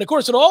 And of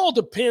course, it all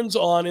depends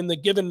on, in the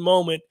given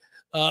moment,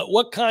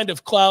 what kind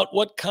of clout,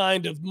 what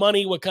kind of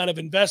money, what kind of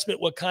investment,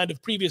 what kind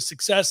of previous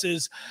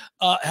successes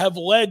have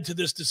led to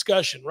this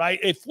discussion, right?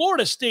 If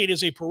Florida State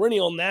is a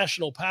perennial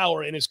national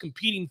power and is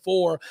competing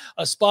for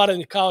a spot in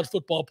the college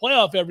football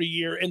playoff every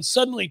year and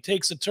suddenly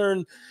takes a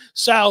turn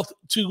south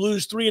to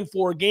lose 3 and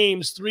 4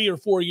 games 3 or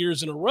 4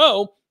 years in a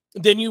row,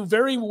 then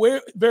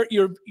the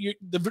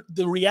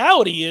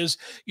reality is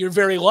you're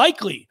very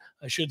likely,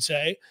 I should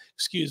say,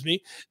 excuse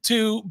me,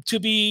 to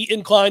be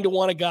inclined to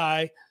want a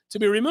guy to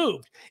be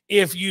removed.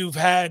 If you've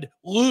had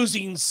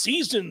losing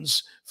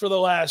seasons for the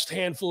last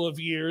handful of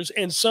years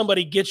and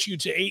somebody gets you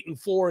to 8 and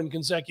 4 in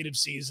consecutive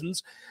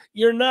seasons,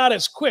 you're not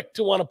as quick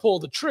to want to pull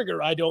the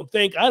trigger, I don't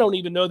think. I don't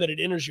even know that it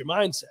enters your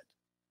mindset.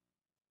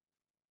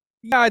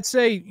 Yeah, I'd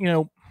say,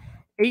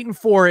 8 and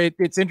 4,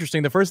 it's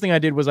interesting. The first thing I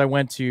did was I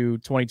went to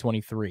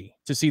 2023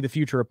 to see the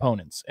future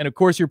opponents. And of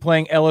course, you're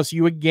playing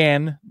LSU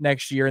again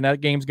next year, and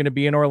that game's going to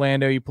be in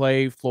Orlando. You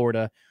play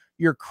Florida.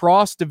 Your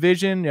cross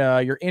division,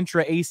 your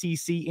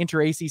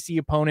inter-ACC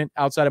opponent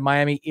outside of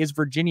Miami is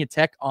Virginia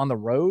Tech on the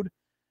road.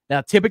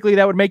 Now, typically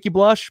that would make you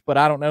blush, but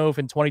I don't know if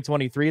in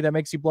 2023 that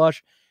makes you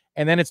blush.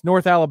 And then it's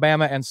North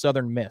Alabama and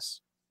Southern Miss.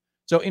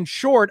 So in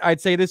short, I'd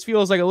say this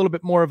feels like a little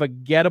bit more of a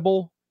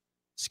gettable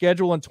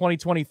schedule in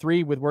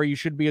 2023 with where you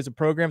should be as a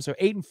program. So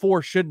 8 and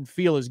 4 shouldn't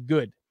feel as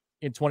good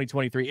in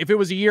 2023. If it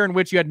was a year in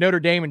which you had Notre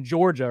Dame and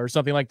Georgia or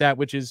something like that,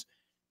 which is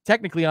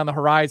technically on the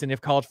horizon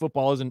if college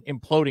football isn't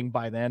imploding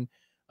by then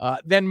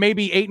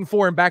maybe 8 and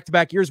 4 in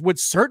back-to-back years would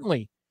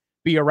certainly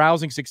be a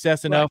rousing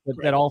success enough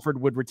that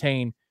Alford would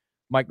retain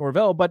Mike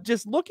Norvell. But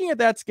just looking at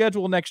that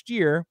schedule next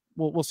year,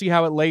 we'll see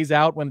how it lays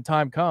out when the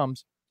time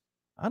comes.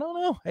 I don't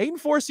know. 8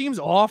 and 4 seems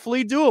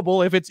awfully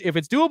doable. If it's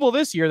doable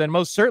this year, then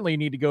most certainly you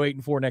need to go 8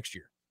 and 4 next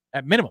year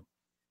at minimum.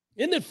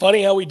 Isn't it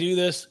funny how we do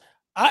this?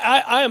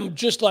 I am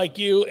just like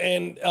you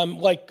and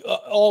like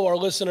all our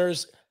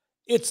listeners.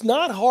 It's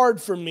not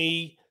hard for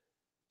me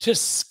to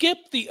skip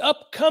the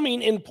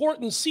upcoming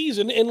important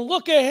season and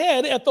look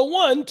ahead at the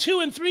 1,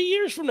 2, and 3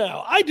 years from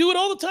now. I do it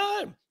all the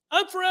time.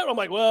 I'm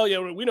like, well, yeah,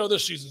 we know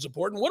this season's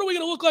important. What are we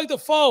going to look like the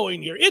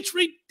following year? It's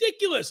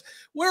ridiculous.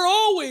 We're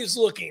always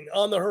looking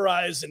on the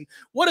horizon.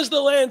 What is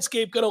the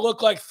landscape going to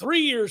look like 3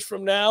 years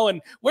from now?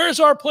 And where's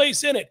our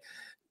place in it?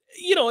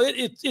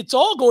 It's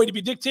all going to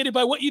be dictated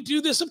by what you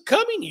do this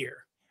upcoming year.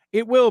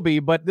 It will be,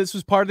 but this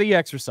was part of the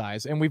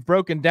exercise. And we've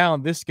broken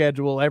down this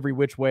schedule every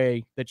which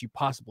way that you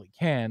possibly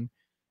can.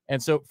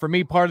 And so for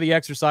me, part of the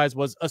exercise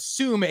was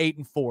assume 8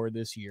 and 4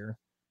 this year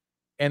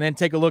and then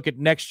take a look at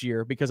next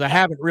year because I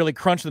haven't really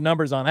crunched the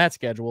numbers on that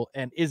schedule.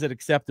 And is it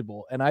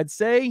acceptable? And I'd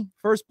say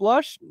first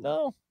blush,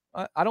 no,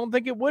 I don't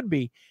think it would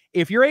be.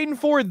 If you're 8 and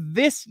 4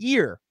 this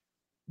year,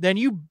 then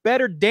you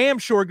better damn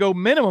sure go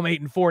minimum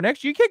 8 and 4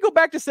 next year. You can't go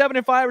back to 7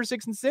 and 5 or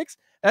 6 and 6.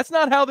 That's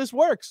not how this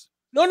works.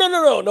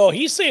 No.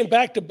 He's saying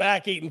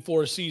back-to-back 8 and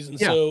 4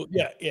 seasons. Yeah. So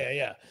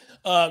yeah.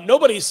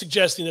 Nobody's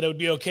suggesting that it would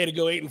be okay to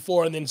go 8 and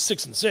 4 and then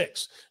 6 and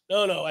 6.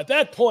 No. At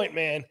that point,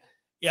 man,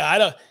 I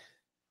don't.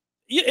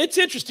 It's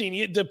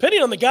interesting.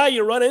 Depending on the guy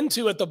you run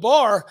into at the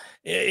bar,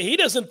 he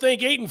doesn't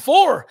think 8 and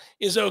 4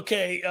 is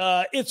okay.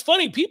 It's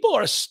funny. People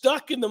are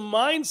stuck in the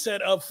mindset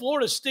of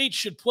Florida State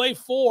should play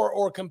for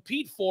or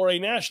compete for a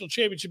national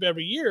championship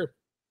every year.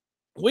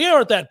 We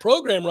aren't that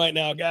program right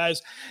now,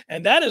 guys,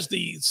 and that is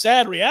the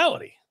sad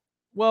reality.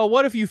 Well,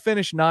 what if you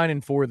finish 9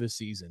 and 4 this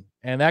season?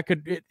 And that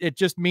it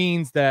just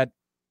means that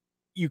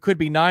you could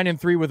be 9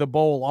 and 3 with a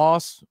bowl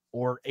loss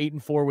or 8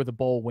 and 4 with a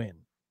bowl win.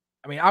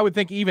 I mean, I would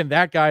think even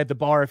that guy at the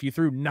bar, if you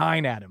threw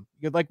 9 at him,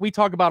 like we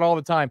talk about all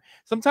the time,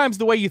 sometimes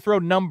the way you throw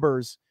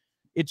numbers,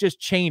 it just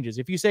changes.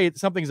 If you say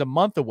something's a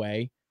month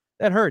away,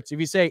 that hurts. If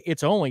you say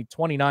it's only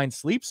 29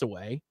 sleeps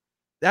away,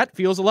 that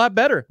feels a lot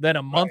better than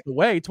a month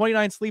away.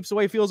 29 sleeps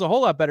away feels a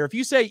whole lot better. If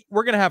you say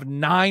we're going to have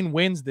 9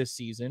 wins this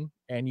season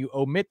and you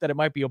omit that it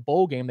might be a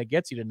bowl game that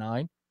gets you to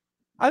 9,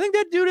 I think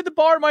that dude at the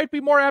bar might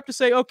be more apt to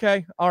say,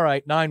 okay, all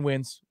right, 9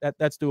 wins.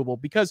 That's doable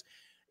because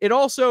it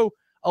also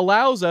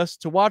allows us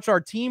to watch our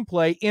team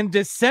play in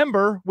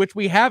December, which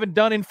we haven't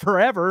done in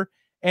forever,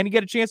 and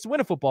get a chance to win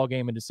a football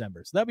game in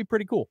December. So that'd be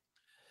pretty cool.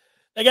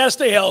 They got to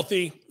stay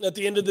healthy at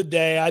the end of the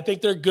day. I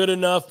think they're good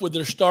enough with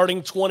their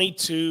starting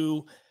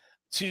 22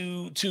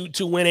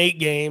 to win 8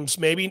 games.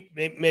 Maybe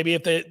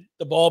if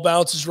the ball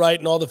bounces right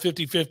in all the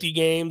 50-50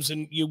 games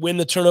and you win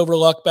the turnover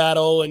luck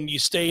battle and you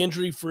stay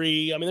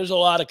injury-free. I mean, there's a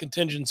lot of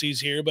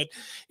contingencies here, but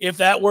if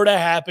that were to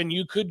happen,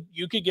 you could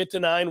get to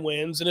 9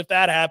 wins. And if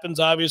that happens,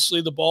 obviously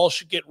the ball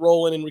should get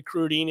rolling in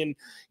recruiting and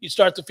you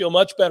start to feel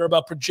much better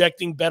about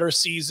projecting better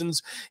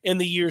seasons in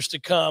the years to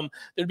come.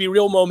 There'd be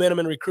real momentum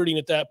in recruiting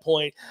at that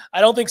point.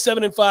 I don't think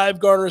 7 and 5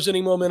 garners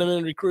any momentum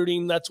in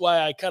recruiting. That's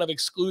why I kind of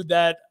exclude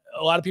that.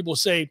 A lot of people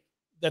say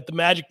that the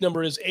magic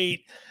number is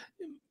 8.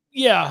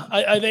 Yeah,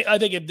 I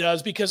think it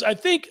does because I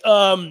think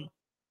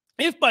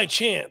if by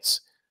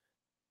chance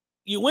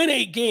you win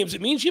 8 games,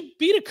 it means you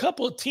beat a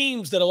couple of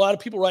teams that a lot of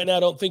people right now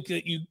don't think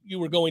that you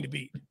were going to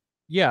beat.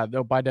 Yeah,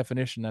 though by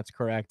definition, that's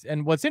correct.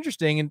 And what's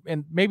interesting,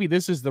 and maybe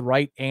this is the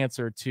right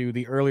answer to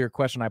the earlier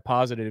question I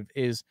posited,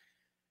 is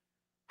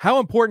how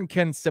important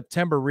can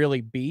September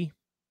really be?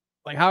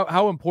 Like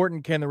how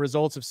important can the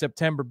results of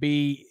September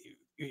be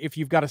if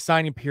you've got a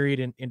signing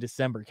period in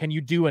December? Can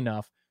you do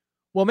enough?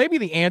 Well, maybe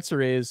the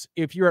answer is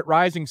if you're at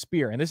Rising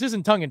Spear, and this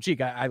isn't tongue in cheek,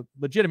 I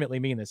legitimately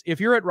mean this. If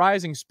you're at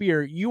Rising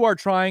Spear, you are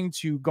trying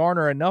to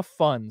garner enough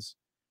funds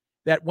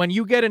that when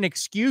you get an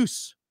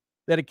excuse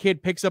that a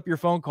kid picks up your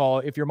phone call,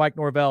 if you're Mike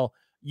Norvell,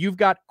 you've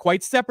got,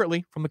 quite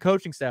separately from the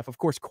coaching staff, of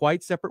course,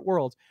 quite separate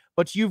worlds,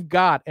 but you've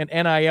got an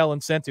NIL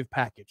incentive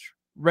package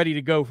ready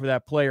to go for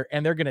that player,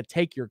 and they're going to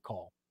take your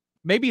call.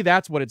 Maybe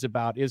that's what it's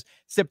about, is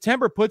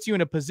September puts you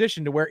in a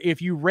position to where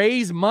if you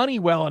raise money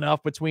well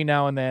enough between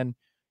now and then,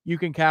 you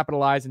can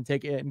capitalize and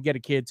take it and get a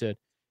kid to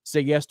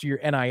say yes to your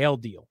NIL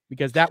deal,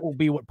 because that will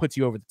be what puts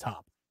you over the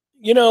top.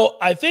 You know,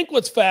 I think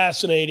what's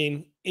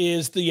fascinating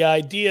is the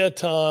idea,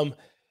 Tom,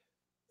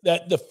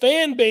 that the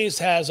fan base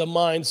has a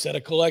mindset,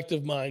 a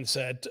collective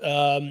mindset.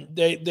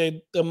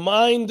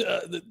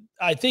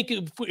 I think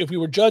if we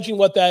were judging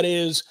what that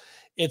is,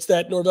 it's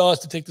that Norvell has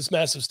to take this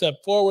massive step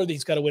forward.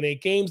 He's got to win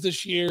 8 games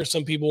this year.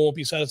 Some people won't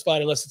be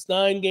satisfied unless it's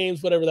 9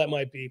 games, whatever that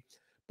might be.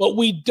 But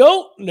we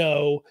don't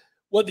know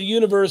what the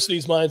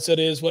university's mindset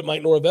is, what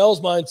Mike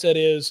Norvell's mindset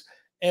is,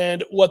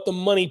 and what the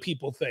money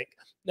people think.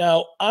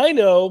 Now, I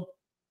know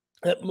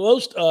that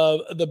most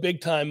of the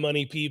big-time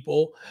money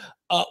people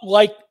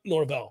like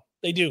Norvell.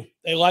 They do.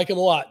 They like him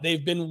a lot.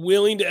 They've been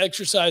willing to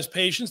exercise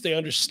patience. They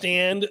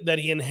understand that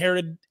he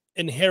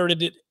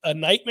inherited a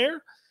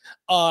nightmare,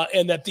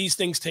 and that these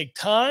things take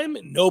time.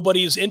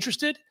 Nobody is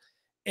interested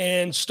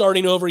and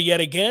starting over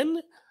yet again.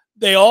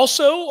 They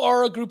also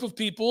are a group of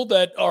people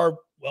that are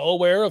well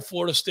aware of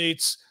Florida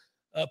State's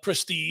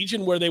prestige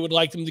and where they would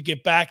like them to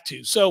get back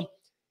to. So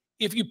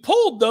if you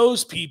polled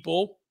those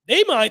people,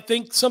 they might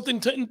think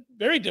something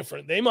very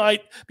different. They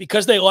might,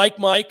 because they like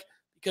Mike,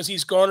 because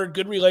he's garnered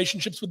good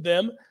relationships with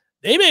them,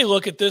 they may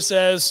look at this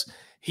as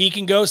he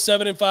can go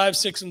 7-5,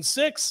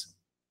 6-6.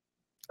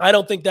 I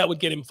don't think that would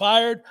get him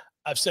fired.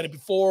 I've said it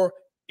before.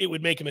 It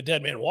would make him a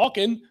dead man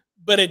walking,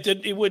 but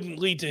it wouldn't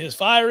lead to his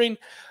firing.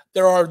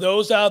 There are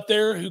those out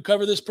there who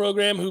cover this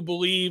program who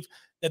believe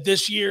that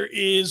this year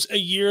is a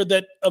year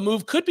that a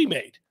move could be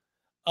made,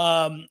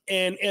 and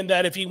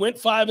that if he went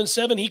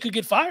 5-7, he could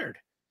get fired.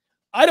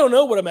 I don't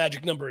know what a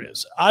magic number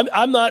is.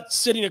 I'm not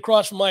sitting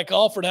across from Mike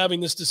Alford having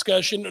this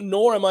discussion,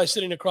 nor am I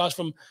sitting across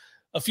from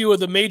a few of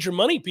the major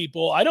money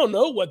people. I don't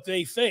know what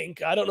they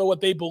think. I don't know what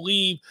they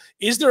believe.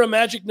 Is there a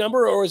magic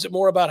number, or is it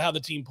more about how the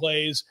team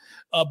plays,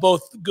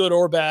 both good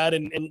or bad,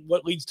 and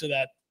what leads to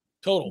that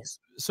total?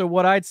 So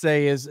what I'd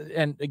say is,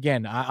 and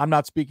again, I'm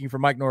not speaking for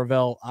Mike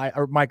Norvell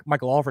or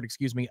Michael Alford,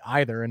 excuse me,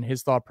 either, in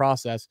his thought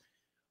process,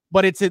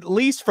 but it's at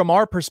least from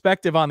our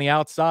perspective on the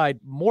outside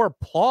more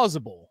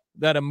plausible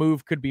that a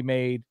move could be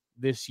made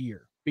this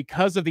year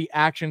because of the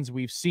actions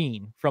we've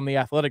seen from the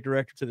athletic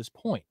director to this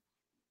point.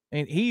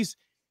 And he's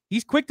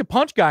quick to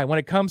punch guy when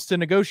it comes to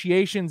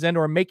negotiations and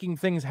or making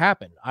things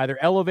happen, either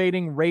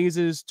elevating,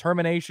 raises,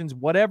 terminations,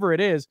 whatever it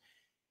is.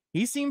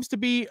 He seems to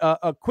be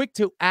a quick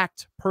to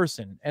act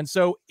person. And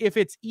so if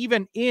it's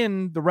even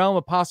in the realm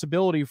of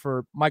possibility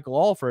for Michael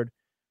Alford,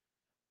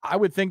 I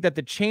would think that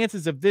the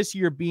chances of this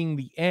year being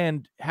the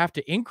end have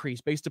to increase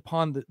based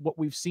upon what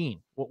we've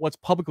seen, what's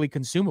publicly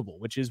consumable,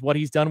 which is what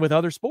he's done with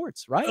other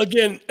sports, right?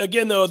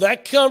 Again, though,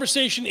 that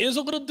conversation is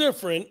a little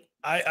different.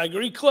 I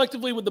agree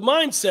collectively with the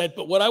mindset,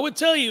 but what I would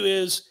tell you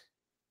is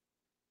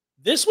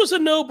this was a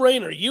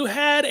no-brainer. You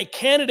had a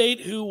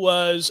candidate who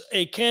was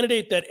a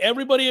candidate that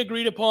everybody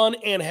agreed upon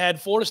and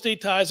had Florida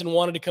State ties and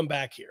wanted to come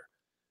back here.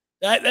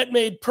 That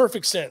made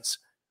perfect sense.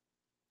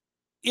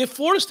 If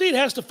Florida State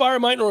has to fire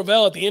Mike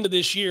Norvell at the end of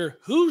this year,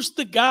 who's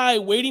the guy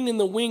waiting in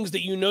the wings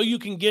that you know you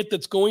can get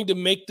that's going to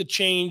make the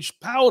change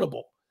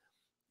palatable,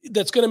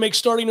 that's going to make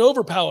starting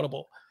over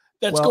palatable,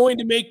 that's going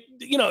to make,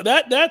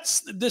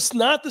 that's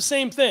not the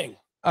same thing.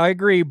 I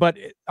agree, but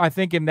I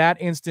think in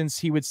that instance,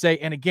 he would say,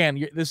 and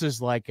again, this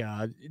is like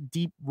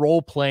deep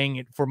role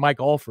playing for Mike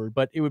Alford,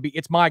 but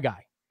it's my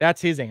guy.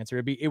 That's his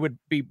answer. It would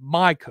be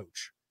my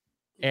coach.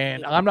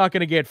 And I'm not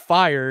going to get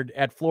fired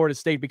at Florida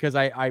State because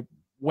I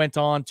went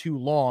on too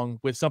long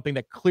with something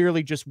that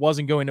clearly just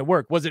wasn't going to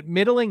work. Was it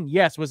middling?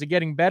 Yes. Was it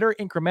getting better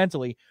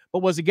incrementally?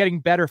 But was it getting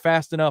better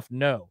fast enough?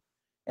 No.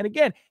 And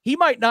again, he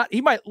might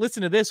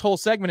listen to this whole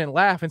segment and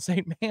laugh and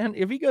say, man,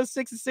 if he goes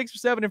 6-6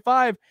 or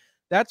 7-5,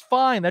 that's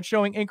fine. That's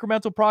showing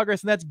incremental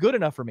progress, and that's good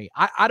enough for me.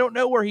 I don't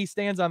know where he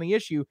stands on the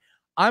issue.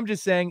 I'm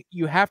just saying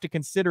you have to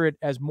consider it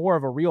as more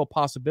of a real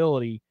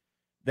possibility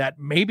that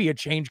maybe a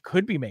change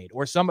could be made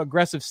or some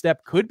aggressive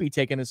step could be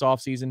taken this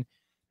offseason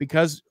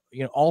because,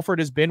 Alford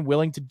has been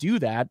willing to do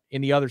that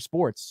in the other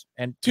sports.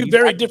 And two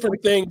very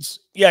different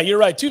things. Yeah, you're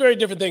right. Two very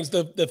different things.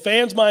 The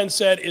fans'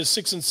 mindset is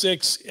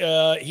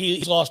 6-6.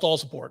 He's lost all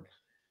support.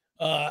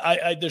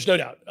 There's no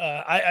doubt.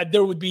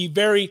 There would be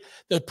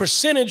the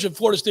percentage of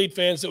Florida State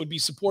fans that would be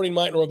supporting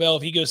Mike Norvell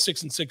if he goes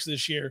 6-6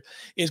 this year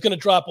is going to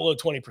drop below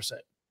 20%.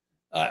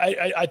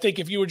 I think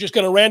if you were just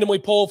going to randomly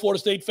poll Florida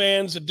State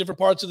fans at different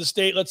parts of the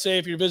state, let's say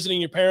if you're visiting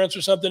your parents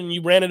or something and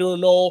you ran into a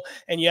Nole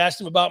and you asked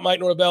them about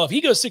Mike Norvell, if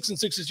he goes 6-6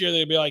 this year,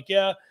 they'd be like,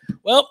 yeah,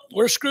 well,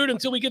 we're screwed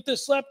until we get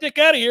this slapdick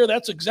out of here.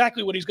 That's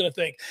exactly what he's going to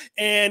think.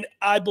 And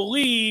I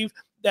believe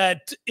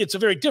that it's a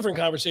very different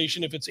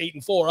conversation if it's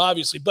 8-4,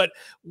 obviously. But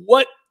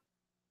what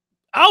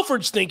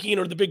Alfred's thinking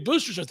or the big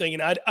boosters are thinking,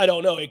 I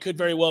don't know. It could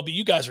very well be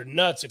you guys are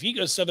nuts. If he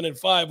goes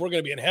 7-5, we're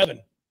going to be in heaven.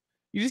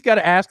 You just got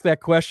to ask that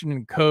question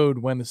in code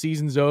when the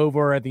season's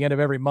over at the end of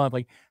every month.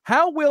 Like,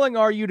 how willing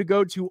are you to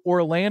go to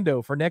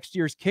Orlando for next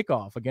year's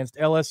kickoff against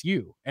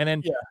LSU? And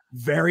then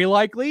very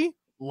likely,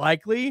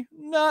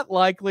 not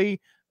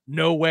likely,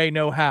 no way,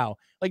 no how.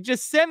 Like,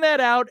 just send that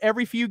out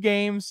every few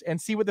games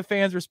and see what the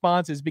fans'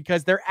 response is,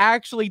 because they're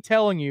actually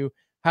telling you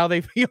how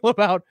they feel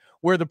about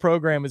where the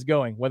program is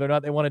going, whether or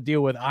not they want to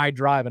deal with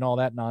iDrive and all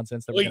that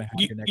nonsense that we're going to have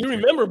here next year. You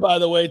remember, by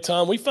the way,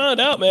 Tom, we found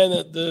out, man,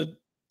 that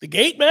the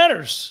gate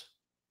matters.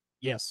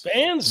 Yes.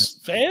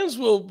 Fans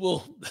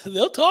will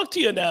they'll talk to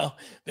you now.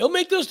 They'll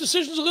make those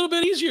decisions a little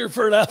bit easier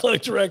for an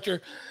athletic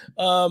director.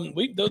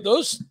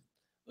 Those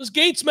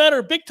gates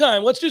matter big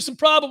time. Let's do some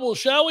probables,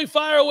 shall we?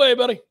 Fire away,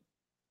 buddy.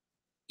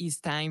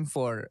 It's time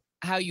for,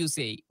 how you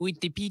say,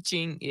 with the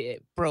pitching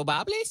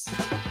probables?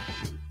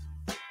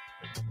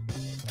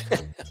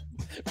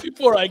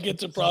 Before I get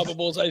to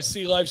probables, I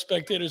see live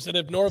spectators that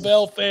if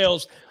Norvell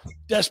fails,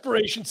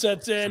 desperation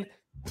sets in.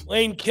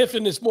 Lane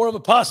Kiffin is more of a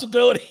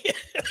possibility.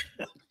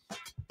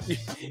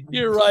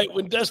 You're right.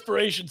 When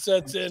desperation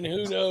sets in,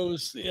 who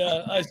knows?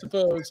 Yeah, I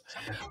suppose.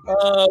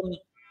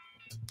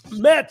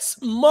 Mets,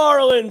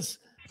 Marlins,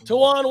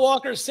 Tawan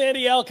Walker,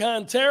 Sandy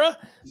Alcantara,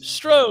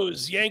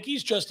 Stros,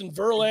 Yankees, Justin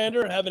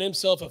Verlander having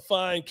himself a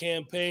fine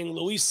campaign,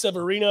 Luis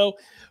Severino,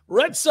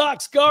 Red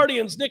Sox,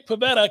 Guardians, Nick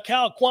Pivetta,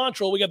 Cal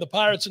Quantrill. We got the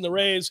Pirates and the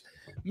Rays,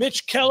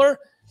 Mitch Keller,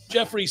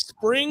 Jeffrey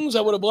Springs.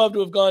 I would have loved to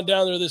have gone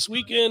down there this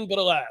weekend, but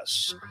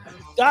alas.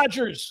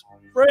 Dodgers,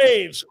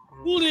 Braves,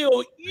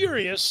 Julio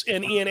Urias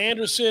and Ian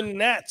Anderson,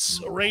 Nats,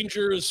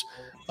 Rangers,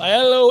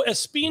 Paolo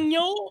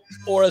Espino,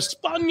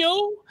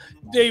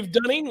 Dave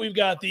Dunning. We've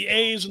got the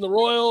A's and the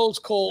Royals,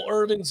 Cole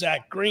Irvin,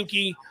 Zach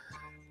Greinke.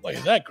 Look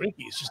at that,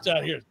 Greinke is just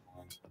out here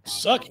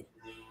sucking.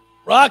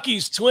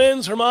 Rockies,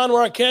 Twins, Herman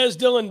Marquez,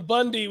 Dylan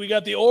Bundy. We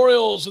got the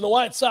Orioles and the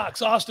White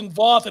Sox, Austin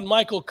Voth and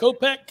Michael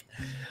Kopech.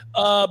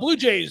 Blue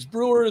Jays,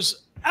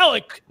 Brewers,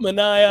 Alec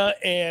Manaea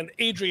and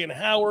Adrian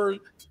Howard.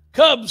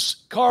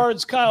 Cubs,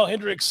 Cards, Kyle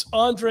Hendricks,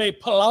 Andre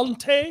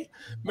Palante.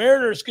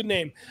 Mariners, good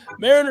name.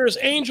 Mariners,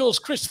 Angels,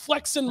 Chris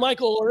Flexen,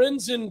 Michael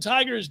Lorenzen.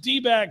 Tigers,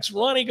 D-backs,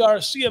 Ronnie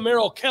Garcia,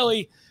 Merrill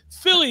Kelly.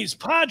 Phillies,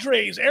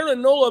 Padres,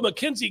 Aaron Nola,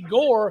 Mackenzie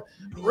Gore.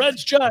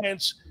 Reds,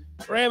 Giants,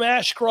 Graham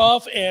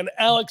Ashcroft and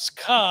Alex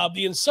Cobb,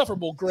 the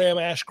insufferable Graham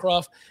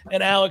Ashcroft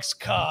and Alex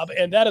Cobb.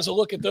 And that is a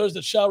look at those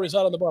that shall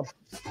reside on the bump.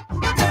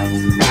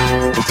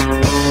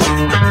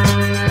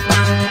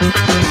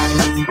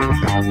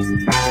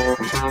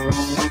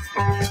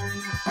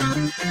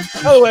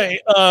 By the way,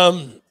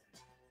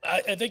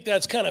 I think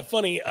that's kind of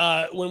funny.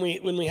 When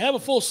we have a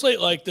full slate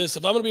like this,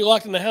 if I'm going to be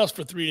locked in the house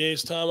for 3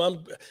 days,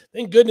 Tom,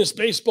 thank goodness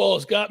baseball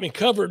has got me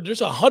covered.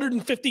 There's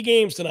 150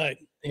 games tonight.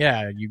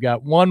 Yeah, you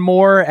got one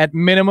more at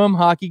minimum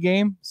hockey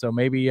game, so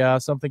maybe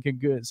something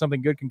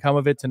good can come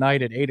of it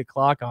tonight at 8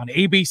 o'clock on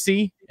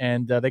ABC,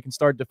 and they can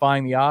start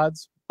defying the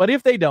odds. But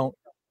if they don't,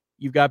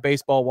 you've got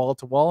baseball wall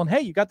to wall, and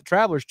hey, you got the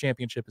Travelers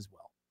Championship as well.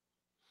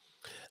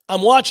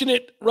 I'm watching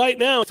it right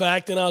now, in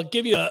fact, and I'll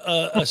give you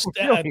a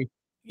stat. Really?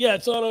 Yeah,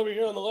 it's on over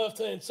here on the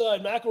left-hand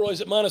side. McElroy's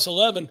at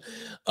 -11.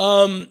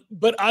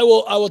 But I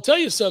will tell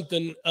you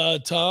something,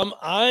 Tom.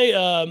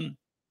 I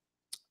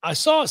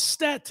saw a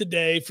stat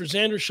today for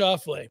Xander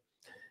Schauffele.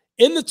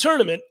 In the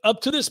tournament,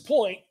 up to this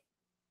point,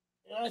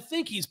 and I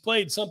think he's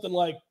played something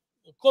like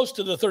close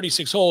to the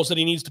 36 holes that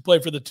he needs to play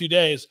for the 2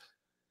 days.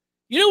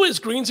 You know what his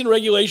greens in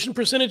regulation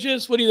percentage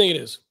is? What do you think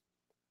it is?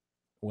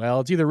 Well,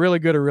 it's either really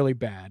good or really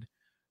bad.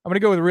 I'm going to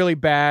go with really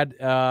bad,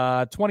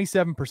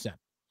 27%.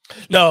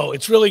 No,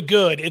 it's really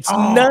good. It's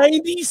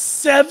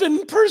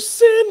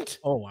 97%.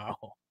 Oh, wow.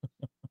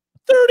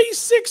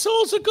 36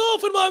 holes of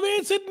golf, and my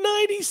man said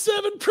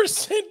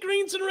 97%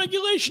 greens in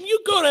regulation. You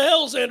go to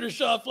hell, Xander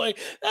Schauffele.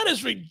 That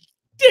is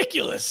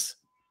ridiculous.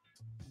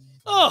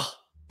 Oh,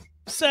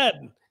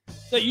 sad.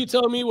 Is that you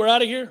telling me we're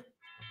out of here?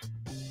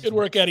 Good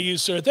work out of you,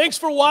 sir. Thanks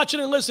for watching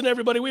and listening,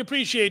 everybody. We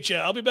appreciate you.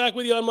 I'll be back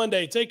with you on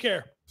Monday. Take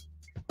care.